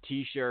makes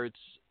t-shirts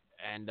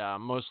and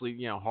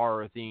mostly,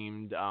 horror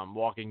themed,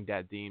 Walking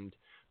Dead themed,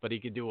 but he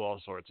could do all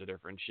sorts of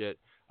different shit.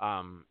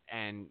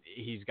 And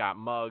he's got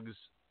mugs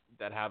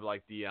that have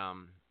like the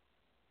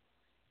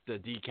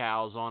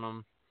decals on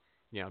them.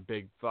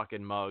 Big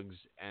fucking mugs,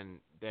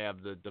 and they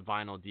have the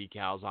vinyl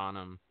decals on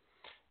them,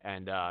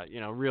 and,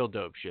 real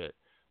dope shit.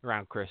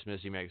 Around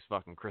Christmas, he makes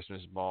fucking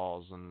Christmas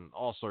balls and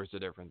all sorts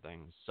of different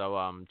things.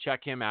 So,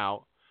 check him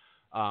out.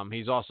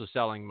 He's also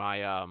selling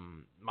my,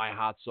 my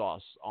hot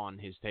sauce on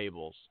his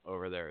tables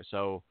over there.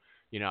 So,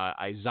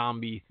 I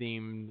zombie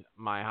themed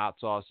my hot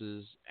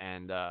sauces,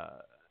 and,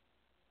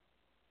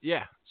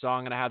 yeah, so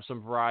I'm going to have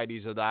some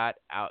varieties of that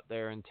out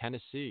there in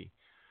Tennessee.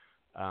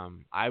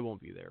 I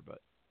won't be there, but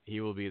he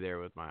will be there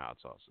with my hot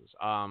sauces.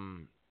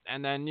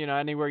 And then,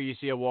 anywhere you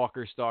see a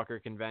Walker Stalker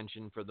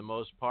convention, for the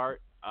most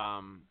part,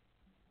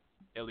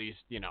 at least,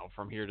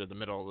 from here to the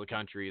middle of the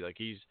country, like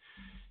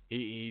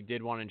he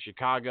did one in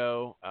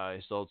Chicago.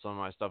 He sold some of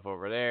my stuff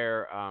over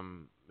there.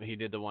 He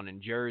did the one in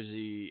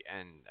Jersey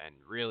and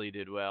really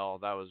did well.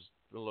 That was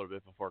a little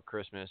bit before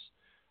Christmas.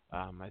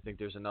 I think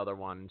there's another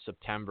one in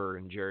September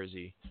in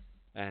Jersey.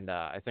 And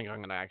I think I'm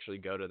going to actually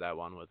go to that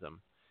one with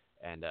him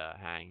and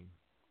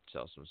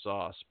sell some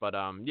sauce. But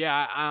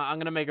yeah, I'm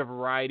gonna make a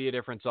variety of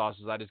different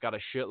sauces. I just got a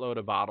shitload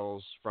of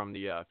bottles from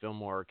the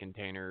Fillmore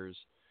containers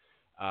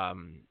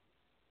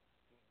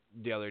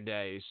the other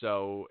day.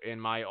 So in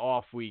my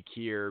off week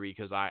here,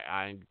 because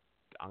I'm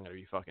gonna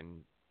be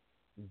fucking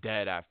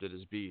dead after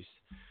this beast.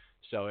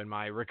 So in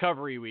my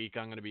recovery week,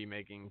 I'm gonna be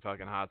making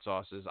fucking hot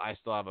sauces. I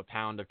still have a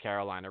pound of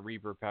Carolina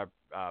Reaper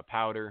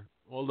powder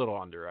a little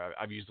under.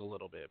 I've used a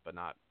little bit, but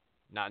not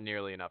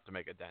nearly enough to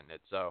make a dent in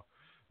it. So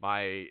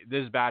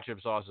this batch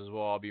of sauces will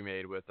all be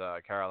made with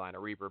Carolina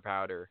Reaper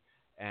powder.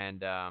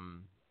 And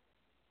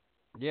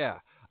yeah.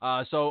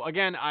 So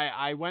again,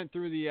 I went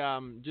through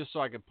the just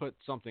so I could put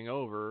something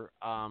over.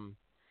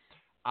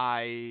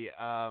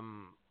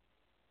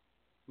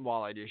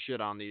 While I just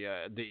shit on the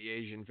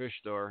Asian fish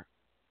store,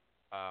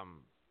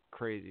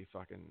 crazy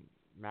fucking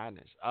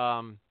madness.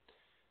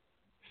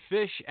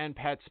 Fish and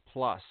Pets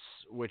Plus,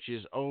 which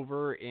is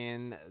over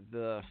in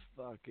the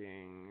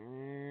fucking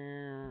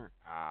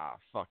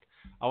fuck.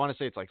 I want to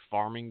say it's like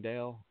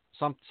Farmingdale,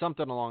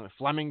 something along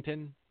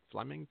Flemington.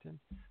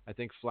 I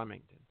think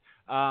Flemington.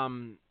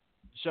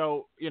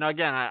 So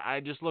again, I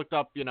just looked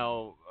up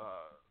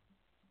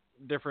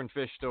different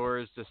fish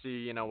stores to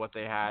see what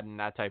they had and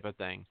that type of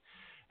thing,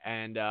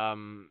 and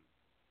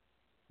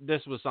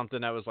this was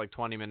something that was like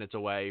 20 minutes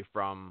away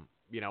from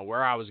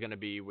where I was going to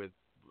be with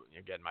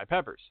getting my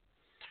peppers.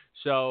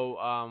 So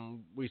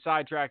we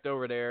sidetracked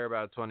over there,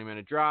 about a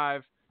 20-minute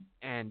drive,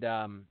 and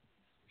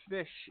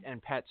Fish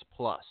and Pets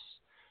Plus.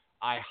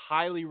 I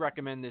highly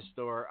recommend this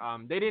store.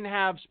 They didn't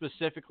have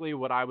specifically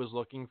what I was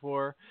looking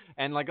for,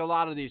 and like a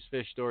lot of these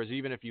fish stores,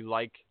 even if you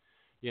like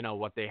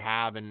what they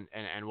have and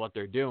what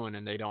they're doing,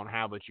 and they don't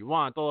have what you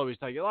want, they'll always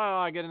tell you,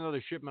 I get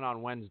another shipment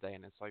on Wednesday,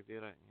 and it's like,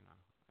 I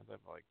live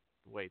like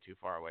way too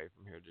far away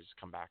from here to just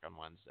come back on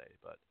Wednesday,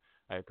 but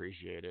I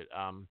appreciate it.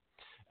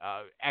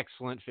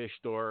 Excellent fish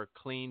store,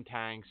 clean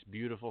tanks,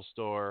 beautiful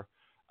store.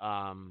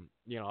 A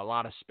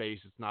lot of space.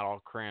 It's not all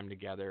crammed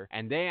together.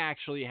 And they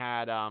actually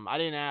had, I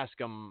didn't ask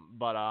them,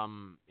 but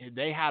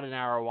they had an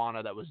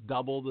arowana that was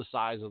double the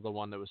size of the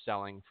one that was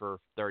selling for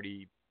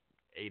 $3,800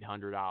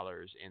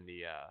 in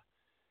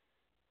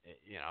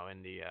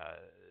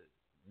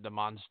the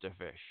monster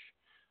fish.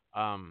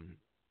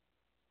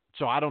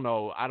 So I don't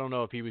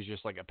know if he was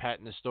just like a pet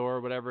in the store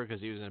or whatever,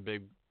 because he was in a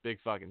big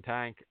fucking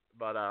tank.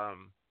 But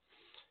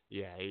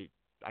yeah,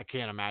 I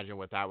can't imagine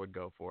what that would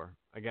go for.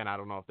 Again, I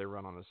don't know if they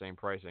run on the same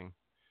pricing.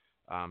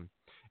 And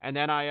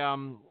then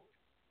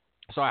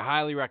so I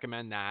highly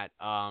recommend that.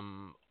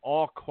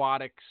 All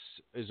Aquatics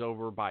is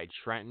over by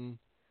Trenton.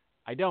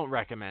 I don't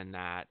recommend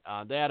that.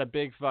 They had a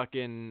big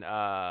fucking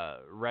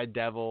red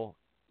devil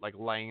like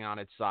laying on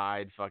its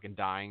side, fucking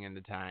dying in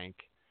the tank.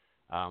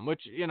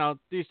 Which,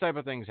 these type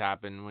of things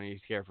happen when you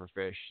care for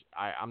fish.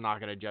 I'm not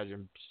going to judge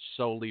them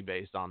solely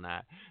based on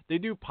that. They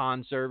do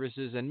pond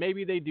services, and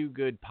maybe they do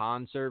good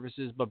pond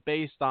services, but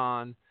based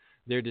on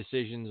their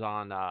decisions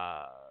on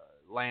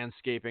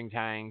landscaping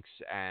tanks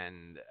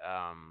and,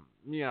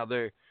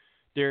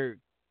 their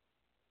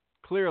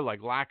clear,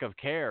 like, lack of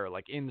care,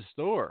 like, in the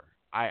store,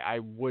 I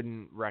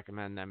wouldn't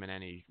recommend them in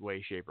any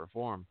way, shape, or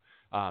form.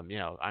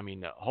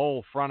 The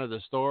whole front of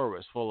the store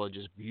was full of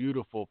just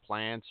beautiful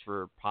plants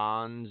for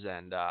ponds,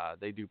 and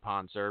they do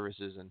pond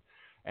services,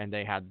 and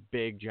they had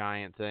big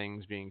giant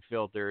things being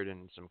filtered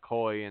and some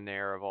koi in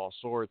there of all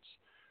sorts,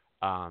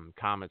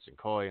 comets and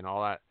koi and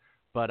all that.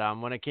 But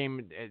when it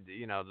came,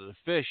 the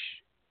fish,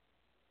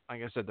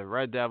 like I said, the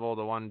red devil,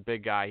 the one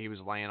big guy, he was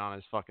laying on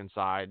his fucking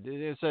side.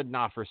 It said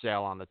not for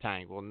sale on the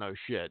tank. Well, no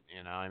shit,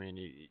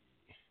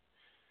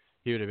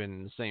 he would have been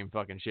in the same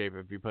fucking shape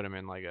if you put him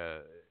in like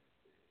a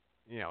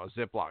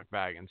Ziploc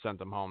bag and sent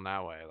them home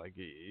that way. Like,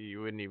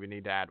 you wouldn't even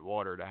need to add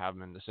water to have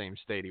him in the same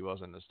state he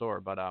was in the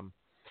store. But,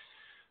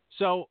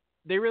 so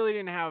they really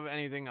didn't have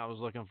anything I was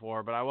looking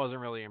for, but I wasn't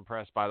really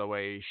impressed by the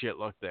way shit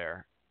looked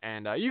there.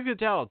 And, you could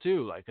tell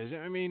too, like, 'cause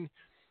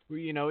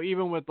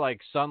even with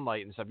like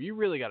sunlight and stuff, you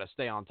really got to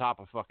stay on top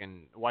of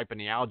fucking wiping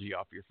the algae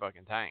off your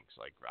fucking tanks.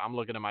 Like, I'm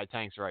looking at my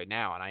tanks right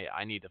now, and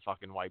I need to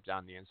fucking wipe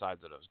down the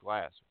insides of those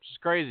glass, which is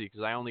crazy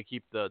because I only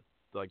keep the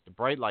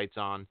bright lights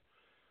on,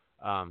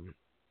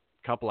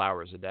 couple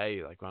hours a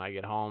day, like when I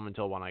get home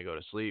until when I go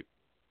to sleep.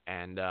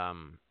 And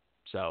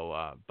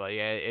but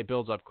yeah, it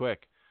builds up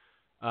quick.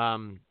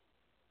 But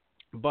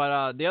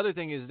the other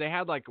thing is they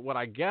had like what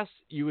I guess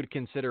you would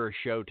consider a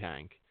show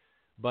tank,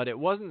 but it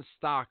wasn't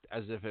stocked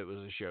as if it was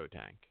a show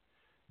tank.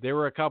 There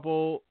were a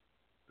couple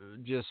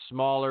just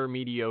smaller,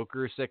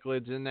 mediocre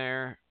cichlids in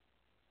there.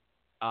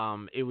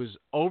 It was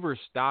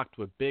overstocked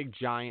with big,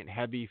 giant,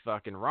 heavy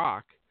fucking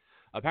rock.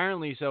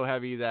 Apparently so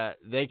heavy that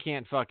they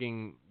can't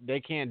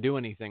do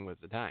anything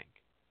with the tank.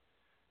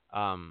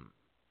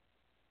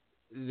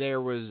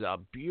 There was a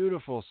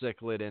beautiful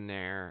cichlid in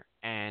there,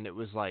 and it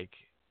was like,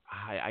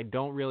 I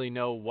don't really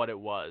know what it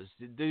was.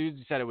 The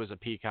dude said it was a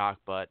peacock,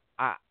 but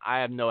I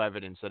have no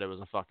evidence that it was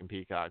a fucking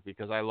peacock,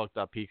 because I looked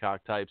up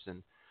peacock types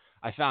and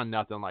I found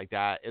nothing like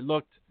that.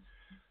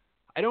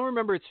 I don't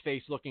remember its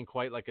face looking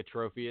quite like a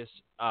Tropheus.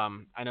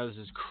 I know this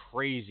is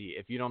crazy.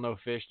 If you don't know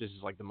fish, this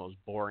is like the most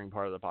boring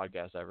part of the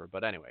podcast ever.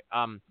 But anyway,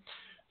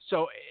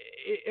 so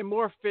it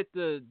more fit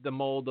the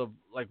mold of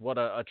like what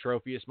a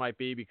Tropheus might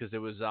be, because it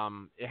was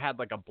it had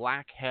like a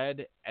black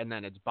head, and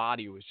then its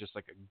body was just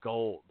like a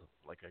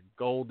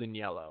golden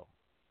yellow.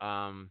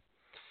 And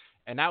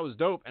that was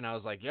dope. And I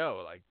was like,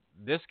 yo, like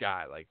this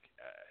guy, like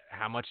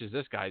how much is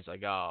this guy? He's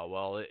like, oh,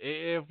 well,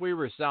 if we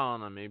were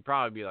selling them, it'd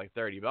probably be like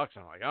 $30.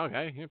 I'm like,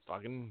 okay,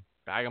 fucking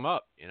bag them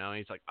up, you know. And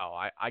he's like, oh,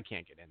 I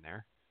can't get in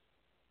there.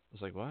 I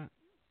was like, what?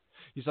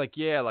 He's like,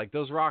 yeah, like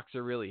those rocks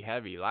are really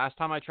heavy. Last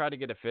time I tried to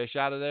get a fish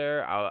out of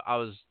there, I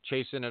was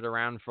chasing it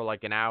around for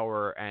like an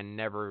hour and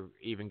never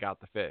even got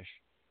the fish.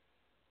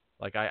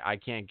 Like I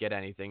can't get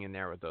anything in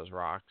there with those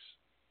rocks.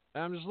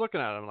 And I'm just looking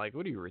at him like,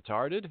 what are you,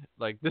 retarded?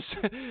 Like this,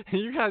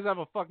 you guys have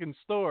a fucking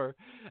store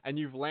and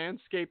you've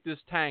landscaped this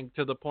tank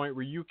to the point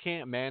where you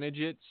can't manage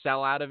it,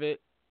 sell out of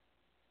it,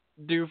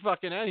 do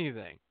fucking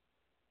anything.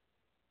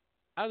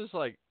 I was just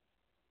like,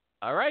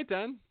 all right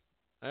then.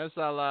 I guess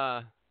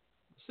I'll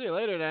see you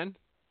later then.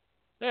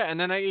 Yeah, and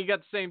then he got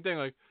the same thing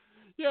like,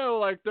 yeah,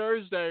 well, like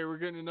Thursday we're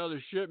getting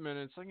another shipment.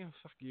 And it's like, oh,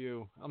 fuck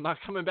you. I'm not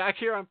coming back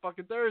here on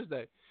fucking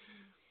Thursday.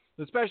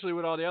 Especially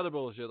with all the other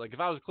bullshit. Like if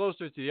I was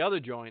closer to the other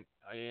joint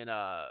in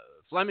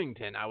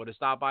Flemington, I would have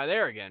stopped by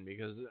there again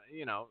because,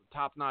 you know,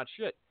 top-notch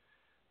shit.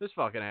 This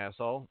fucking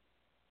asshole.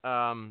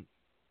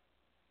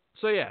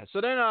 So yeah,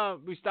 so then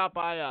we stopped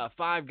by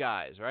Five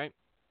Guys, right?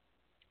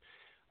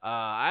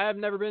 I have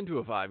never been to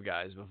a Five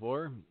Guys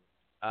before.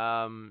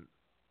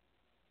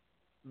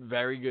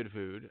 Very good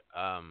food.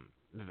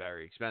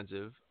 Very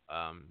expensive.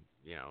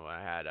 You know,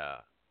 I had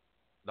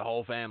the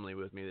whole family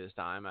with me this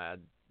time. I had,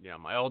 you know,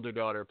 my older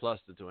daughter plus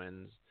the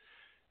twins,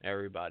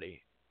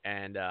 everybody.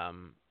 And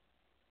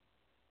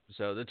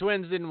so the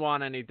twins didn't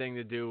want anything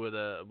to do with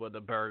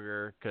a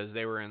burger because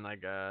they were in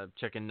like a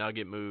chicken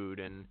nugget mood,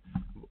 and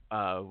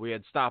we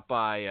had stopped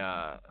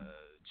by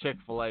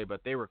Chick-fil-A,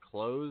 but they were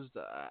closed.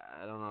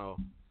 I don't know.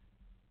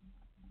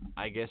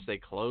 I guess they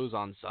close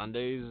on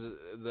Sundays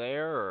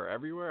there or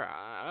everywhere.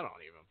 I don't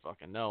even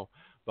fucking know.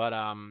 But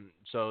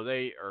so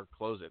they are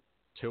closed at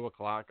 2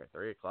 o'clock or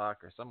 3 o'clock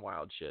or some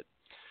wild shit.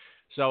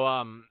 So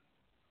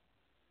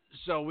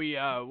so we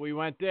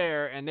went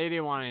there and they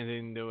didn't want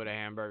anything to do with a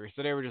hamburger.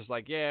 So they were just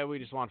like, yeah, we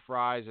just want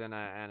fries and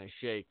a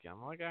shake.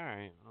 I'm like, all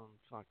right,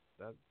 fuck,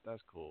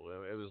 that's cool.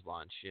 It was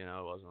lunch, you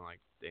know. It wasn't like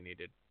they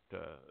needed to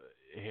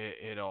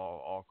hit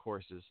all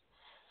courses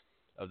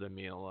of the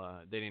meal.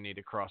 They didn't need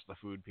to cross the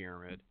food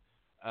pyramid.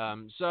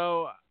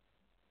 So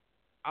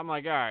I'm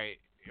like, all right,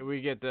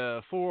 we get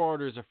the 4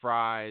 orders of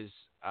fries,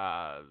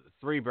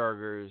 3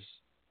 burgers,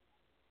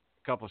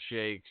 a couple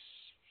shakes,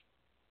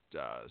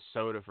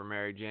 soda for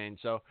Mary Jane.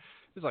 So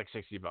it's like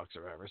 $60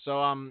 or whatever.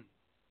 So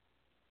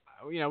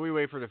you know, we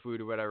wait for the food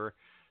or whatever.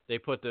 They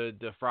put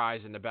the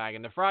fries in the bag,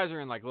 and the fries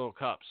are in like little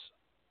cups,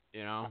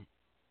 you know.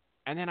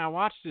 And then I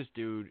watched this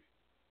dude.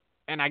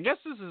 And I guess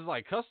this is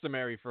like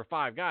customary for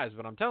Five Guys,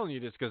 but I'm telling you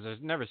this because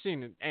I've never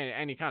seen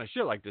any kind of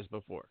shit like this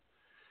before.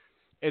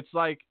 It's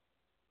like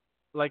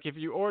if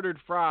you ordered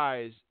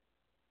fries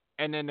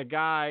and then the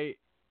guy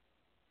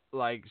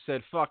like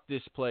said, fuck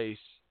this place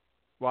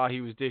while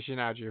he was dishing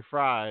out your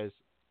fries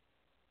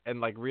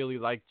and like really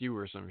liked you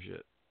or some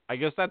shit. I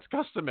guess that's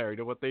customary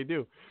to what they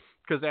do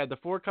because they had the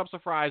 4 cups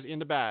of fries in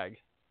the bag.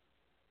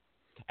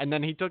 And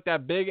then he took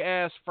that big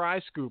ass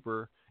fry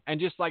scooper and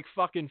just like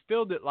fucking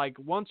filled it like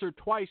once or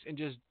twice and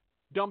just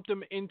dumped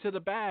them into the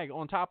bag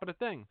on top of the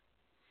thing.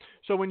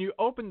 So when you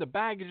opened the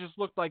bag, it just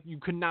looked like you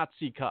could not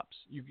see cups.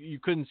 You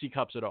couldn't see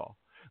cups at all.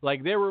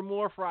 Like there were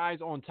more fries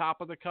on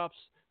top of the cups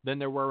than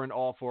there were in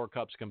all 4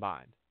 cups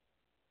combined.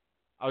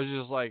 I was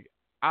just like,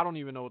 I don't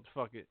even know what the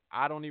fuck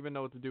I don't even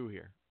know what to do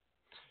here.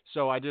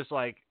 So I just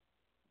like,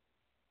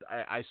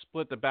 I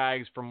split the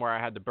bags from where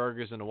I had the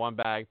burgers into one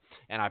bag,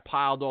 and I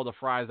piled all the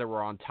fries that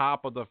were on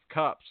top of the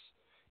cups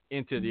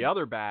into the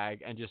other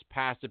bag and just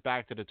passed it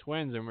back to the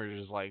twins, and we're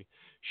just like,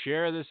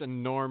 share this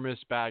enormous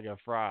bag of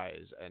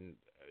fries. And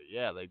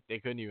yeah, they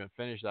couldn't even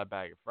finish that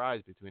bag of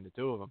fries between the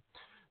two of them.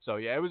 So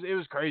yeah, it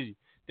was crazy.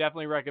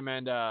 Definitely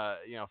recommend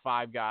you know,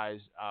 Five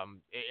Guys.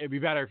 It'd be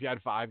better if you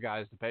had 5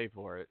 guys to pay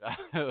for it.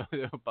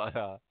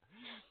 But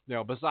you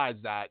know, besides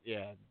that,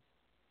 yeah,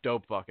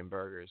 dope fucking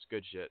burgers,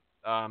 good shit.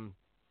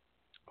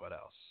 What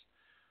else?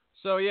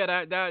 So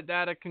yeah,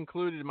 that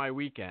concluded my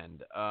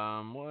weekend.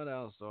 What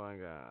else do I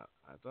got?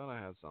 I thought I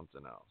had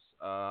something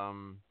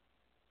else.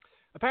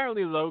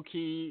 Apparently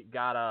Low-Key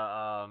got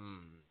a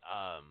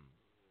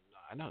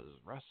I know this is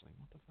wrestling.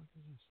 What the fuck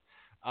is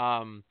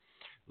this?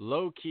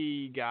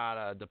 Low-Key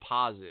got a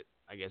deposit,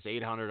 I guess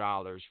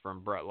 $800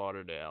 from Brett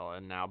Lauderdale,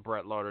 and now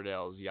Brett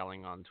Lauderdale is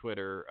yelling on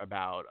Twitter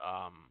about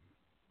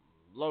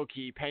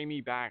Low-Key, pay me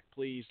back,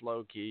 please,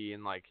 Low-Key,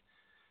 and like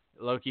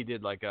Low-Key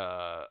did like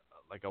a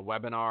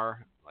webinar,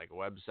 like a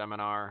web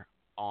seminar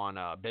on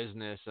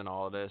business and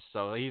all of this.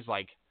 So he's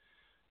like,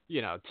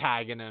 you know,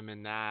 tagging him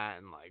in that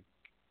and like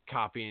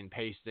copy and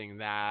pasting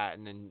that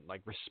and then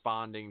like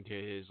responding to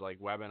his like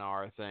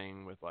webinar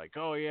thing with like,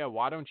 oh yeah,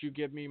 why don't you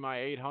give me my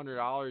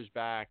 $800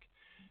 back?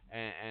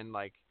 And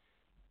like,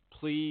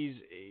 please,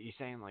 he's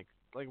saying like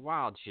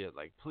wild shit.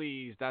 Like,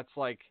 please, that's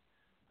like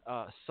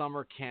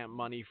summer camp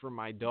money for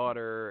my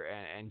daughter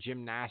and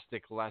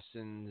gymnastic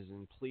lessons,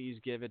 and please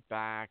give it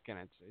back. And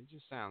it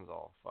just sounds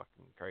all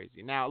fucking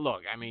crazy. Now,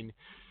 look, I mean,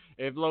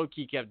 if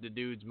Low-Key kept the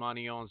dude's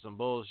money on some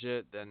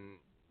bullshit, then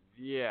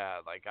yeah,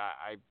 like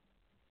I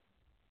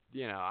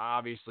you know,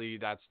 obviously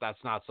that's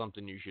not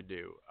something you should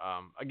do.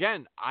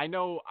 Again, I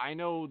know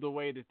the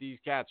way that these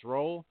cats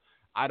roll.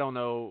 I don't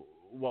know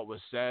what was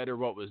said or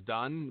what was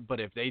done, but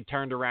if they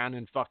turned around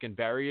and fucking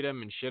buried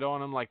him and shit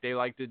on him like they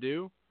like to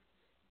do,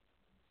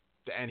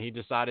 and he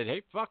decided,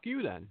 hey, fuck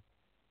you then.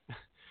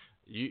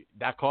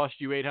 That cost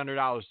you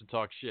 $800 to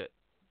talk shit,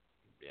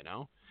 you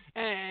know?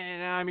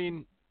 And I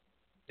mean,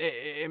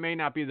 it may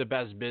not be the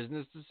best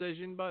business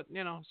decision, but,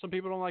 you know, some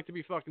people don't like to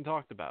be fucking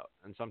talked about,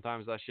 and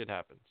sometimes that shit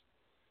happens.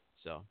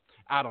 So,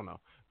 I don't know.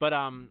 But,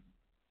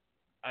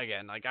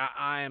 again, like,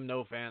 I am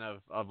no fan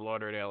of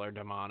Lauderdale or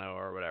Demano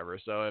or whatever,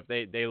 so if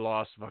they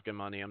lost fucking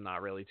money, I'm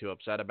not really too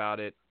upset about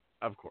it.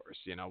 Of course,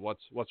 you know,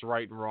 what's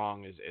right and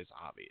wrong is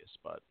obvious,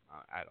 but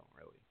I don't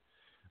really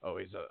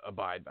always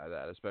abide by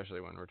that, especially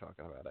when we're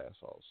talking about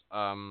assholes.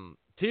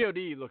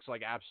 TOD looks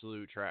like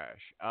absolute trash.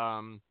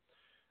 I'm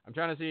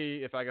trying to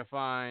see if I can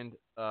find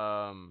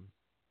fucking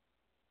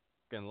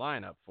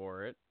lineup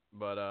for it,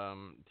 but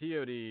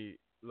TOD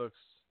looks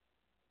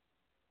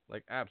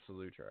like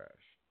absolute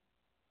trash.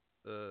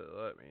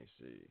 Let me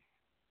see.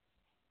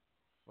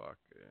 Fucking.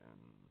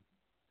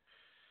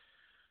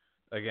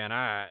 Again,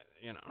 I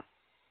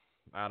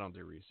don't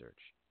do research.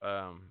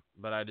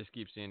 But I just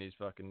keep seeing these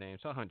fucking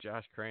names. Oh,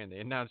 Josh Crane. They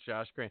announced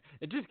Josh Crane.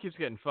 It just keeps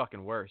getting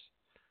fucking worse.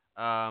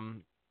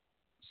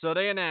 So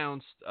they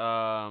announced,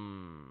 where's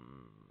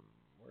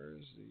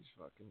these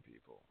fucking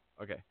people?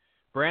 Okay.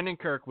 Brandon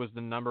Kirk was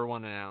the number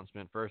one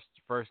announcement.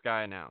 First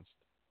guy announced.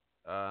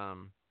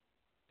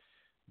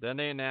 Then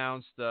they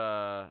announced,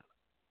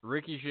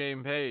 Ricky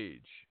Shane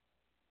Page.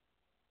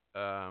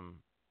 All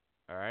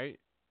right.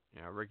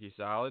 You know, Ricky's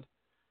solid.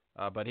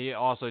 But he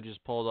also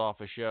just pulled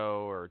off a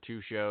show or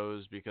two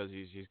shows because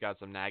he's got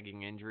some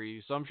nagging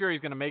injuries. So I'm sure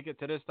he's going to make it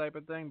to this type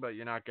of thing, but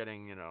you're not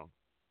getting,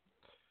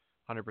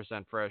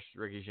 100% fresh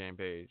Ricky Shane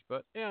Page.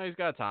 But, he's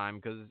got time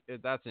because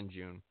that's in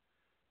June.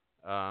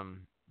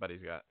 But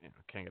he's got,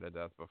 King of the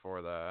Death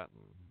before that.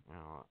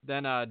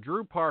 Then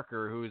Drew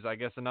Parker, who's, I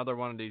guess, another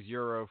one of these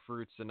Euro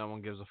fruits that no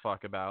one gives a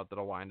fuck about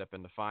that'll wind up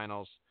in the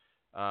finals.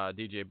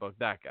 DJ booked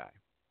that guy.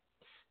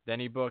 Then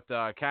he booked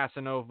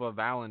Casanova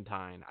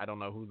Valentine. I don't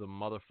know who the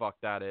motherfuck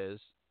that is.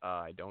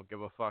 I don't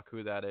give a fuck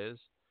who that is.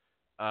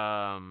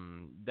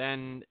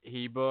 Then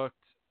he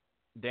booked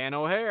Dan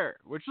O'Hare,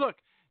 which, look,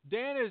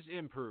 Dan has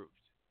improved.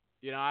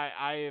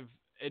 I have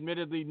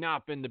admittedly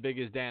not been the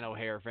biggest Dan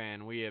O'Hare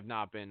fan. We have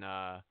not been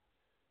the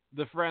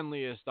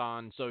friendliest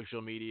on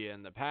social media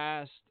in the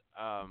past.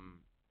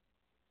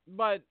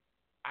 But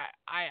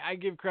I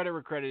give credit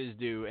where credit is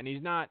due, and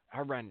he's not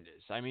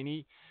horrendous. I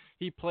mean,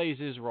 he plays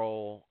his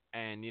role.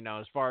 And,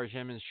 as far as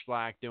him and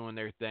Shlak doing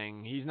their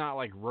thing, he's not,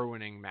 like,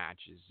 ruining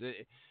matches.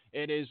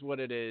 It is what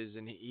it is,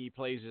 and he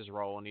plays his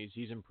role, and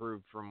he's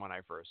improved from when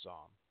I first saw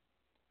him.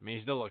 I mean,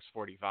 he still looks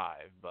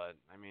 45, but,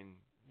 I mean,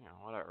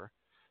 whatever.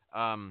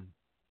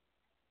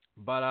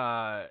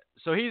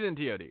 So he's in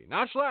TOD.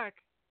 Not Shlak.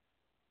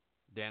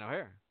 Dan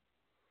O'Hare.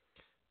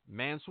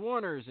 Mance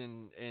Warner's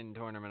in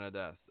Tournament of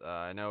Death.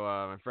 I know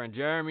my friend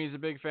Jeremy's a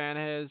big fan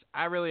of his.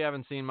 I really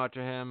haven't seen much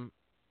of him.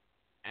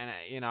 And,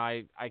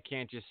 I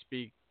can't just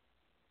speak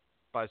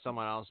by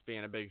someone else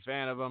being a big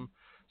fan of him.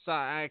 So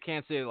I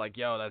can't say like,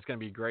 yo, that's going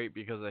to be great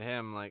because of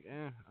him. Like,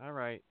 all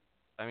right.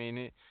 I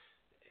mean,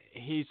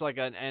 he's like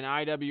an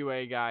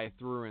IWA guy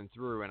through and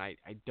through, and I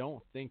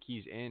don't think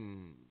he's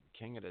in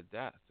King of the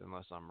Death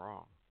unless I'm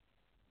wrong.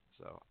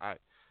 So I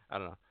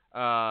don't know.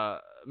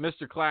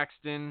 Mr.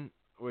 Claxton,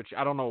 which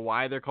I don't know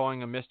why they're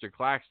calling him Mr.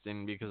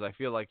 Claxton, because I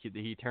feel like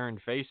he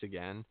turned face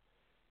again,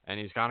 and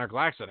he's Connor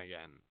Claxton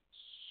again.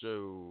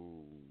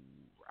 So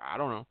I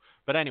don't know,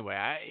 but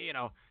anyway,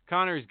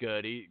 Connor's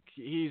good.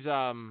 He's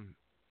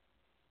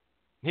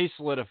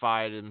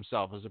solidified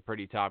himself as a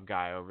pretty top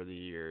guy over the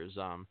years.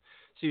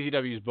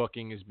 CZW's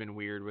booking has been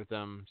weird with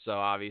him, so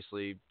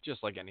obviously,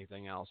 just like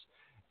anything else,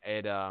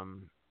 it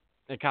kind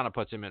of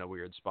puts him in a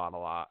weird spot a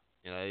lot.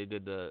 They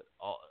did the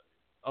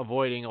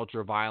avoiding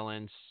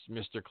ultraviolence,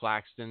 Mr.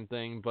 Claxton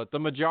thing, but the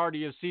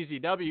majority of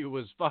CZW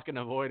was fucking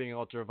avoiding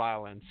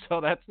ultraviolence,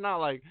 so that's not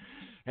like,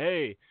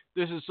 hey,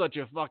 this is such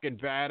a fucking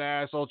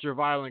badass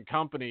ultraviolent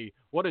company.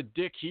 What a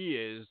dick he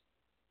is.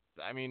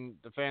 I mean,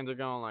 the fans are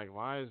going like,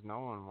 why does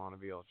no one want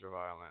to be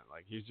ultraviolent?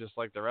 Like, he's just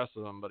like the rest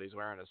of them, but he's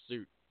wearing a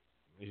suit.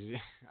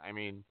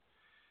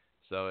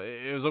 So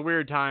it was a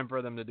weird time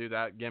for them to do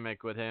that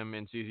gimmick with him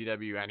in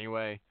CZW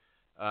anyway.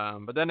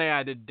 But then they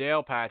added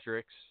Dale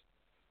Patricks,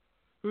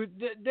 who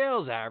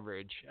Dale's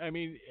average. I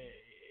mean,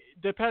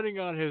 depending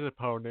on his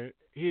opponent,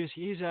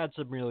 he's had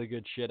some really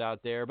good shit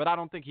out there, but I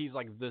don't think he's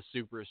like the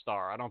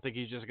superstar. I don't think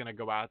he's just gonna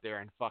go out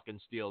there and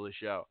fucking steal the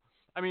show.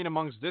 I mean,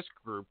 amongst this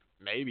group,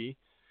 maybe.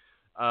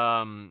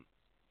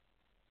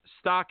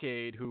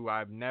 Stockade, who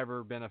I've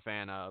never been a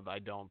fan of, I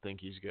don't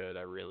think he's good.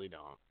 I really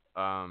don't.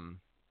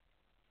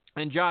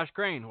 And Josh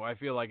Crane, who I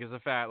feel like is a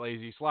fat,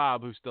 lazy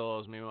slob who still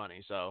owes me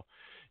money, so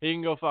he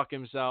can go fuck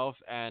himself,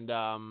 and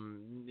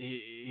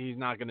he's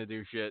not gonna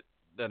do shit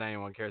that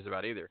anyone cares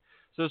about either.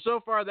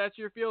 So far, that's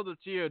your field of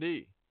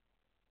TOD.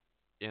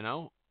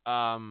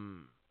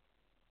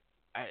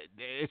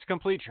 It's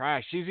complete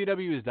trash.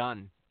 CZW is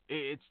done.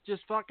 It's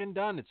just fucking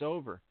done. It's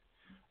over.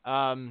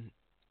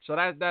 So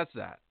that's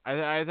that.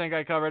 I think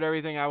I covered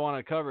everything I want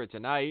to cover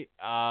tonight.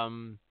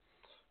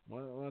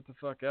 What the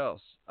fuck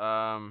else?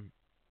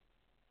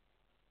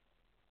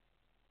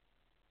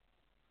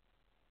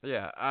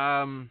 Yeah.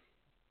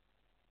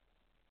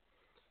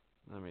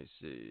 Let me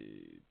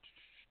see.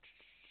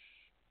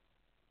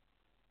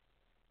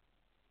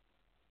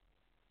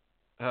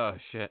 Oh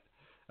shit.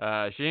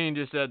 Sheen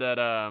just said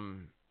that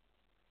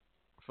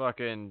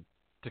fucking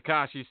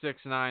Tekashi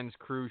 6ix9ine's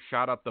crew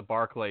shot up the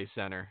Barclays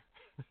Center.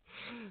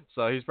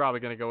 So he's probably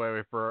gonna go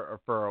away for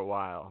a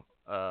while.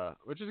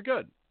 Which is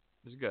good.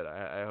 It's good.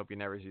 I hope he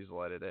never sees the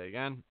light of day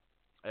again.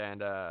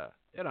 And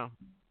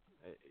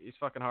he's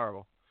fucking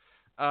horrible.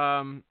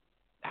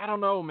 I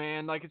don't know,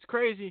 man. Like, it's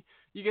crazy.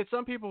 You get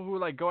some people who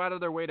like go out of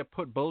their way to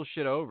put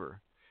bullshit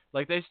over.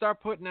 Like, they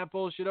start putting that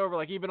bullshit over.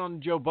 Like, even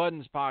on Joe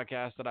Budden's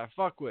podcast that I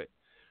fuck with,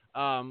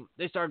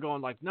 they start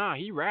going like, nah,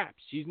 he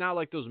raps. He's not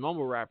like those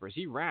mumble rappers.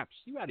 He raps.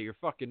 You out of your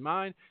fucking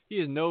mind? He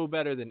is no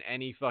better than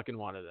any fucking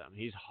one of them.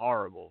 He's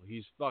horrible.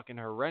 He's fucking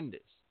horrendous.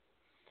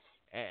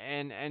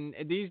 And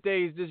these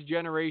days, this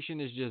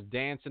generation is just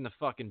dancing the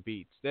fucking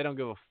beats. They don't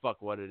give a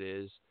fuck what it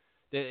is.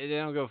 They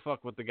don't give a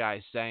fuck what the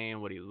guy's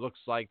saying, what he looks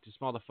like. This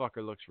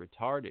motherfucker looks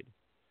retarded.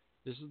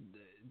 This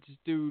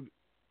dude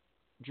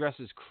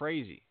dresses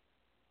crazy.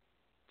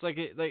 It's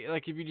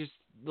like if you just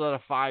let a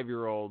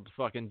 5-year-old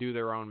fucking do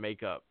their own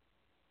makeup,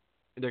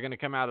 they're gonna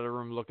come out of the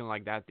room looking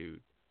like that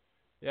dude.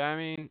 Yeah, I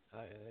mean,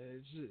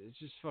 it's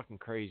just fucking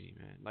crazy,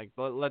 man. Like,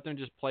 let them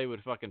just play with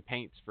fucking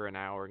paints for an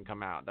hour and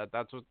come out.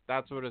 That's what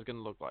it's gonna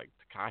look like.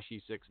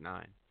 Tekashi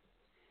 6ix9ine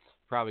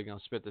probably gonna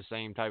spit the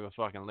same type of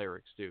fucking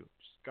lyrics too.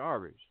 Just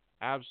garbage,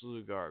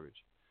 absolute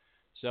garbage.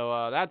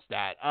 So that's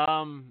that.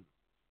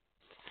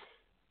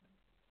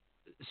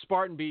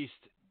 Spartan Beast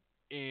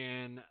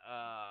in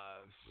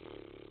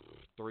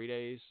 3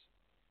 days.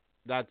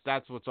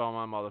 That's what's on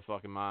my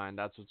motherfucking mind.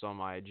 That's what's on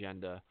my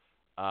agenda.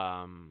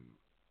 I'm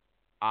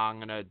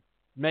gonna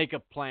make a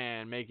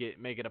plan, make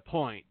it a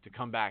point to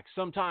come back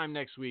sometime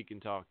next week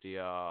and talk to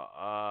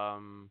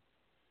y'all.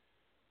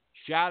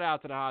 Shout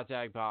out to the Hot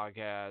Tag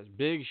Podcast.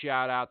 Big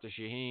shout out to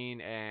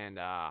Shaheen and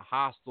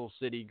Hostile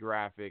City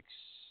Graphics,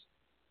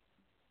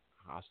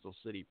 Hostile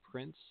City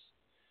Prince,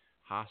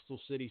 Hostile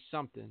City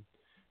something.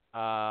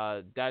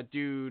 That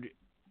dude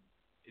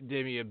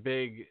did me a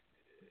big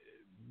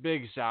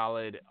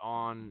solid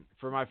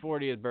for my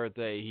 40th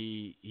birthday.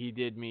 He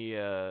did me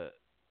a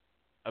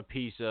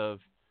piece of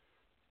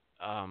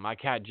my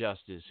cat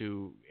Justice,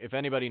 who, if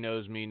anybody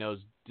knows me, knows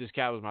this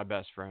cat was my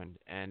best friend.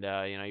 And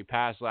he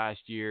passed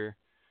last year,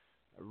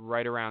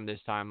 right around this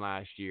time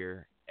last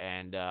year.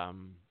 And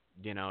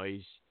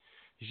he's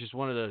just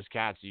one of those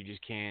cats you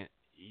just can't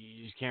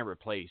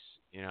replace.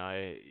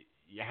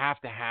 You have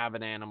to have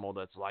an animal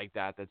that's like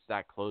that, that's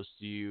that close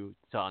to you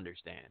to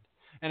understand.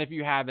 And if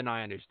you haven't,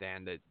 I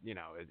understand that,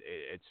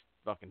 it's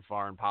fucking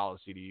foreign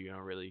policy to you. You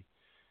don't really,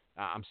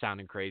 I'm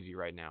sounding crazy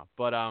right now,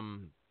 but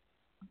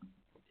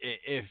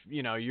if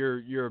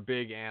you're a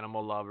big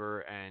animal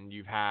lover and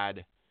you've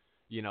had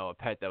a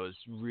pet that was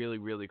really,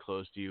 really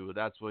close to you,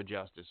 that's what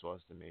Justice was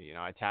to me.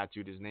 I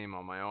tattooed his name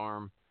on my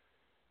arm.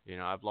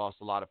 I've lost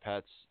a lot of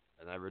pets.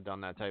 I've never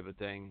done that type of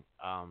thing.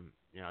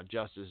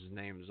 Justice's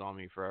name is on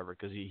me forever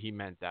because he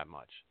meant that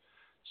much.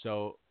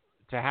 So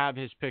to have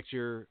his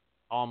picture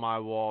on my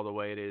wall the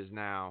way it is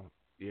now,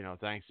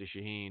 thanks to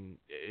Shaheen,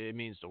 it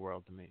means the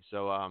world to me.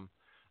 So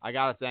I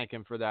gotta thank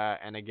him for that.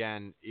 And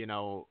again,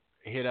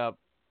 hit up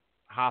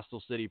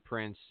Hostile City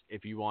Prince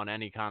if you want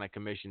any kind of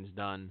commissions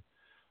done.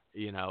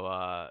 If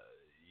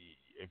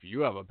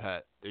you have a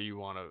pet that you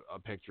want a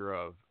picture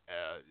of,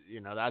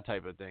 that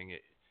type of thing.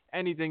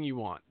 Anything you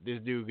want, this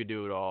dude could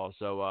do it all.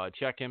 So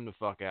check him the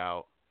fuck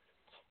out.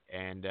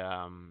 And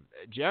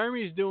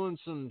Jeremy's doing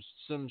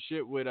some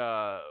shit with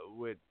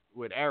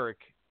Eric.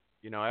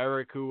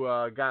 Eric,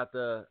 who got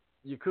the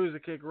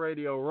Yakuza Kick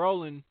Radio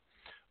rolling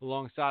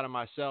alongside of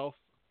myself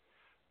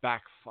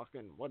back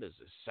fucking, what is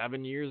this,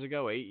 7 years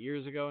ago, 8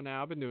 years ago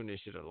now? I've been doing this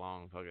shit a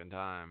long fucking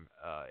time.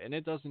 And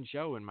it doesn't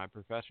show in my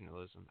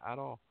professionalism at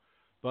all.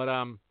 But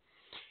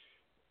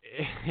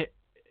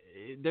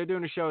they're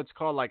doing a show, it's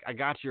called I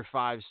Got Your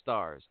 5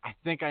 Stars. I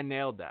think I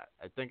nailed that.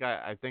 I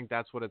think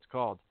that's what it's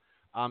called.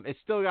 It's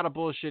still got a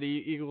bullshit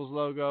Eagles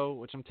logo,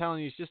 which I'm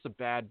telling you, it's just a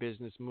bad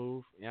business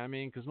move. You know what I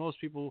mean? Because most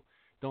people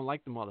don't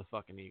like the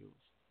motherfucking Eagles.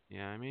 You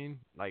know what I mean?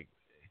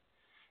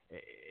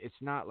 It's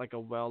not like a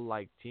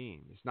well-liked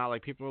team. It's not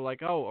like people are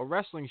like, oh, a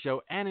wrestling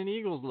show and an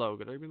Eagles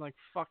logo. They'd be like,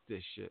 fuck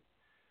this shit.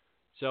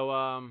 So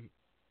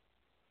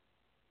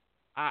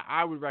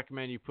I would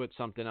recommend you put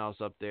something else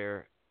up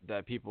there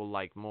that people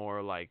like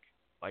more, like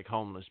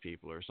homeless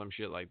people or some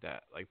shit like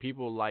that. Like,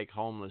 people like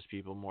homeless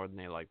people more than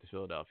they like the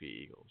Philadelphia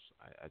Eagles.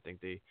 I think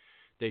they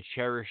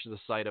cherish the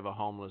sight of a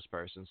homeless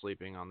person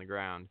sleeping on the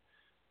ground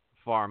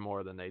far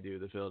more than they do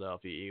the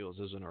Philadelphia Eagles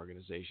as an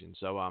organization.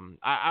 So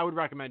I would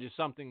recommend just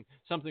something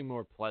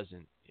more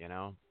pleasant,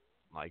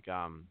 like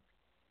a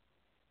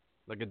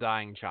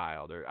dying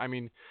child, or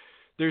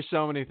there's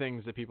so many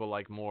things that people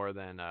like more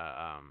than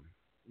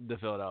the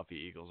Philadelphia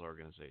Eagles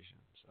organization.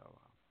 So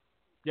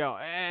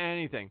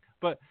anything.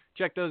 But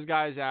check those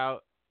guys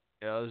out.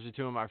 Those are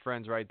two of my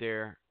friends right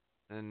there,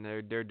 and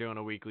they're doing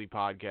a weekly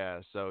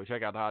podcast. So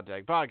check out the Hot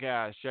Tag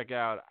Podcast. Check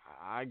out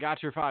I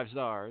Got Your 5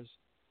 Stars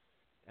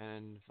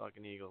and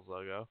fucking Eagles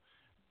logo.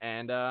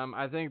 And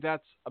I think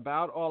that's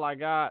about all I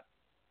got.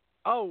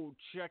 Oh,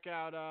 check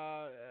out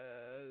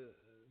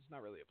it's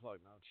not really a plug,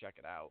 no, check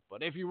it out.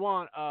 But if you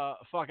want a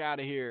Fuck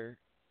Outta Here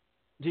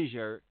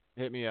t-shirt,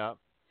 hit me up.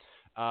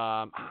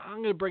 I'm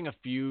gonna bring a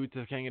few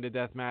to King of the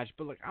Deathmatch,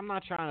 but look, I'm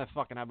not trying to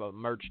fucking have a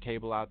merch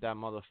table out that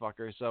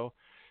motherfucker. So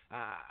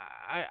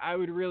I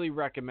would really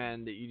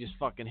recommend that you just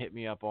fucking hit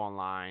me up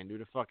online, do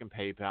the fucking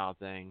PayPal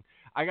thing.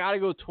 I gotta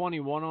go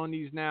 21 on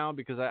these now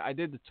because I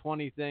did the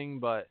 20 thing,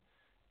 but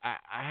I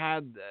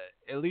had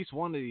at least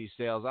one of these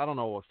sales. I don't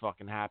know what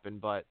fucking happened,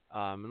 but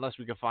unless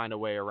we can find a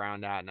way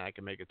around that and I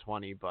can make it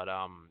 20. But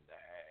I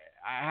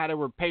had it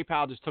where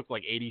PayPal just took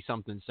like 80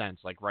 something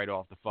cents, like right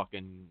off the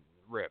fucking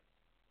rip,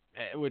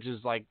 which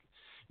is like,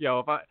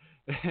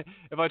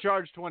 if I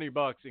charge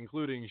 $20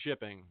 including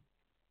shipping,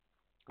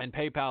 and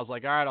PayPal's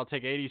like, all right, I'll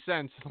take 80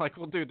 cents. Like,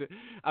 well, dude,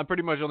 I'm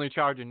pretty much only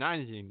charging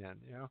 19 then,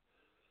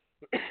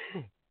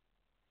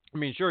 I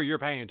mean, sure, you're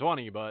paying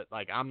 20, but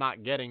like I'm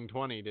not getting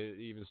 20 to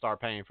even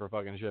start paying for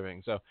fucking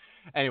shipping. So,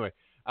 anyway,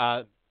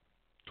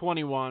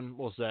 21,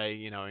 we'll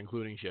say,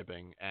 including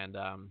shipping, and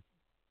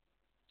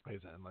like I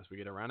said, unless we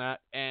get around that,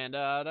 and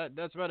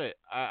that's about it.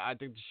 I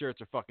think the shirts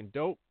are fucking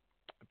dope.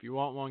 If you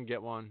want one,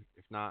 get one.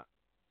 If not,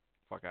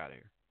 fuck out of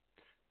here.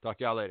 Talk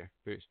to y'all later.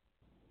 Peace.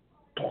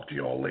 Talk to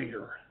y'all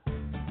later.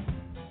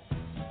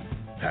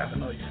 Have a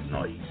nice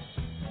night.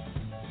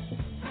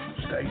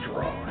 Stay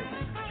dry.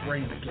 It's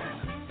raining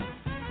again.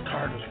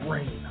 Tired as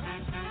rain.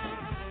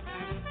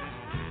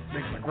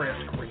 Makes my grass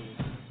green.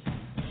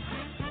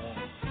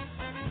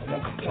 I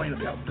won't complain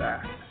about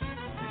that.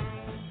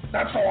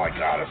 That's all I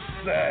gotta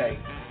say.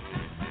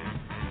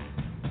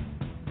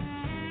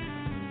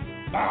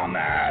 I'm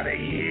out of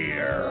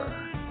here.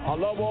 I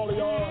love all of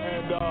y'all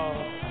and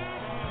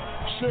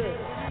shit.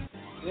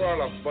 You're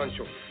all a bunch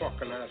of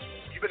fucking assholes.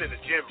 You've been in the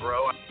gym,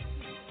 bro.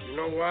 You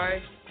know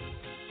why?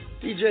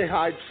 DJ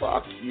Hyde,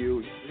 fuck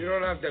you. You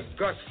don't have the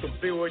guts to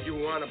be what you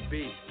want to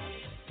be.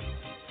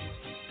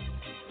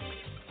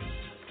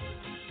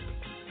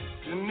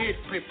 You need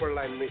people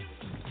like me.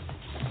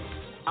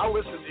 I'll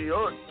listen to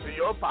your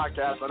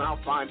podcast and I'll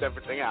find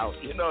everything out.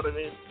 You know what I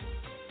mean?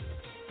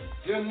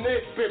 You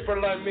need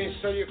people like me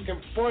so you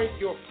can point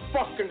your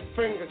fucking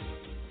fingers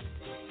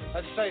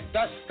and say,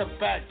 that's the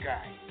bad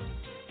guy.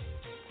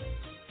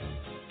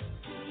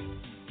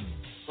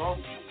 So,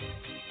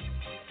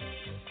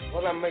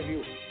 what'll I make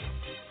you?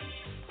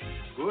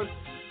 Good.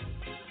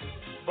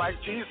 Black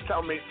Cheese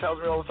tells me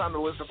all the time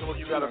to listen to what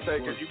you gotta say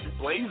because you be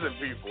blazing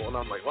people, and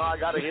I'm like, well, I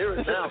gotta hear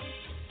it now.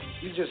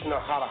 You just know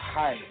how to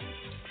hide.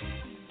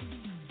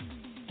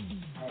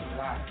 How to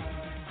lie.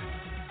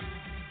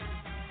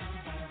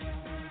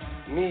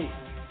 Me,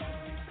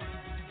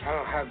 I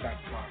don't have that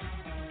problem.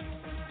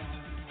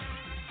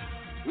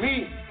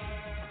 Me,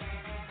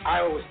 I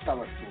always tell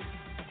the truth,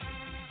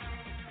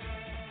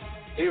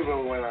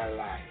 even when I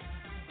lie.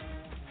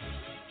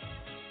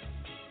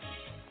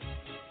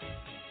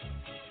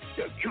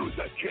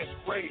 Yakuza Kick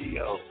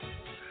Radio.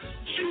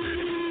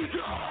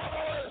 Jesus!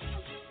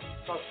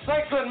 So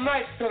say good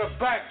night to the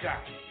bad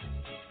guy.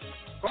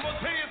 I'm gonna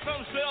tell you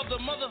something straight off the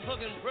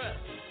motherfucking press.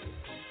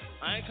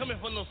 I ain't coming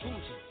for no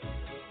fools.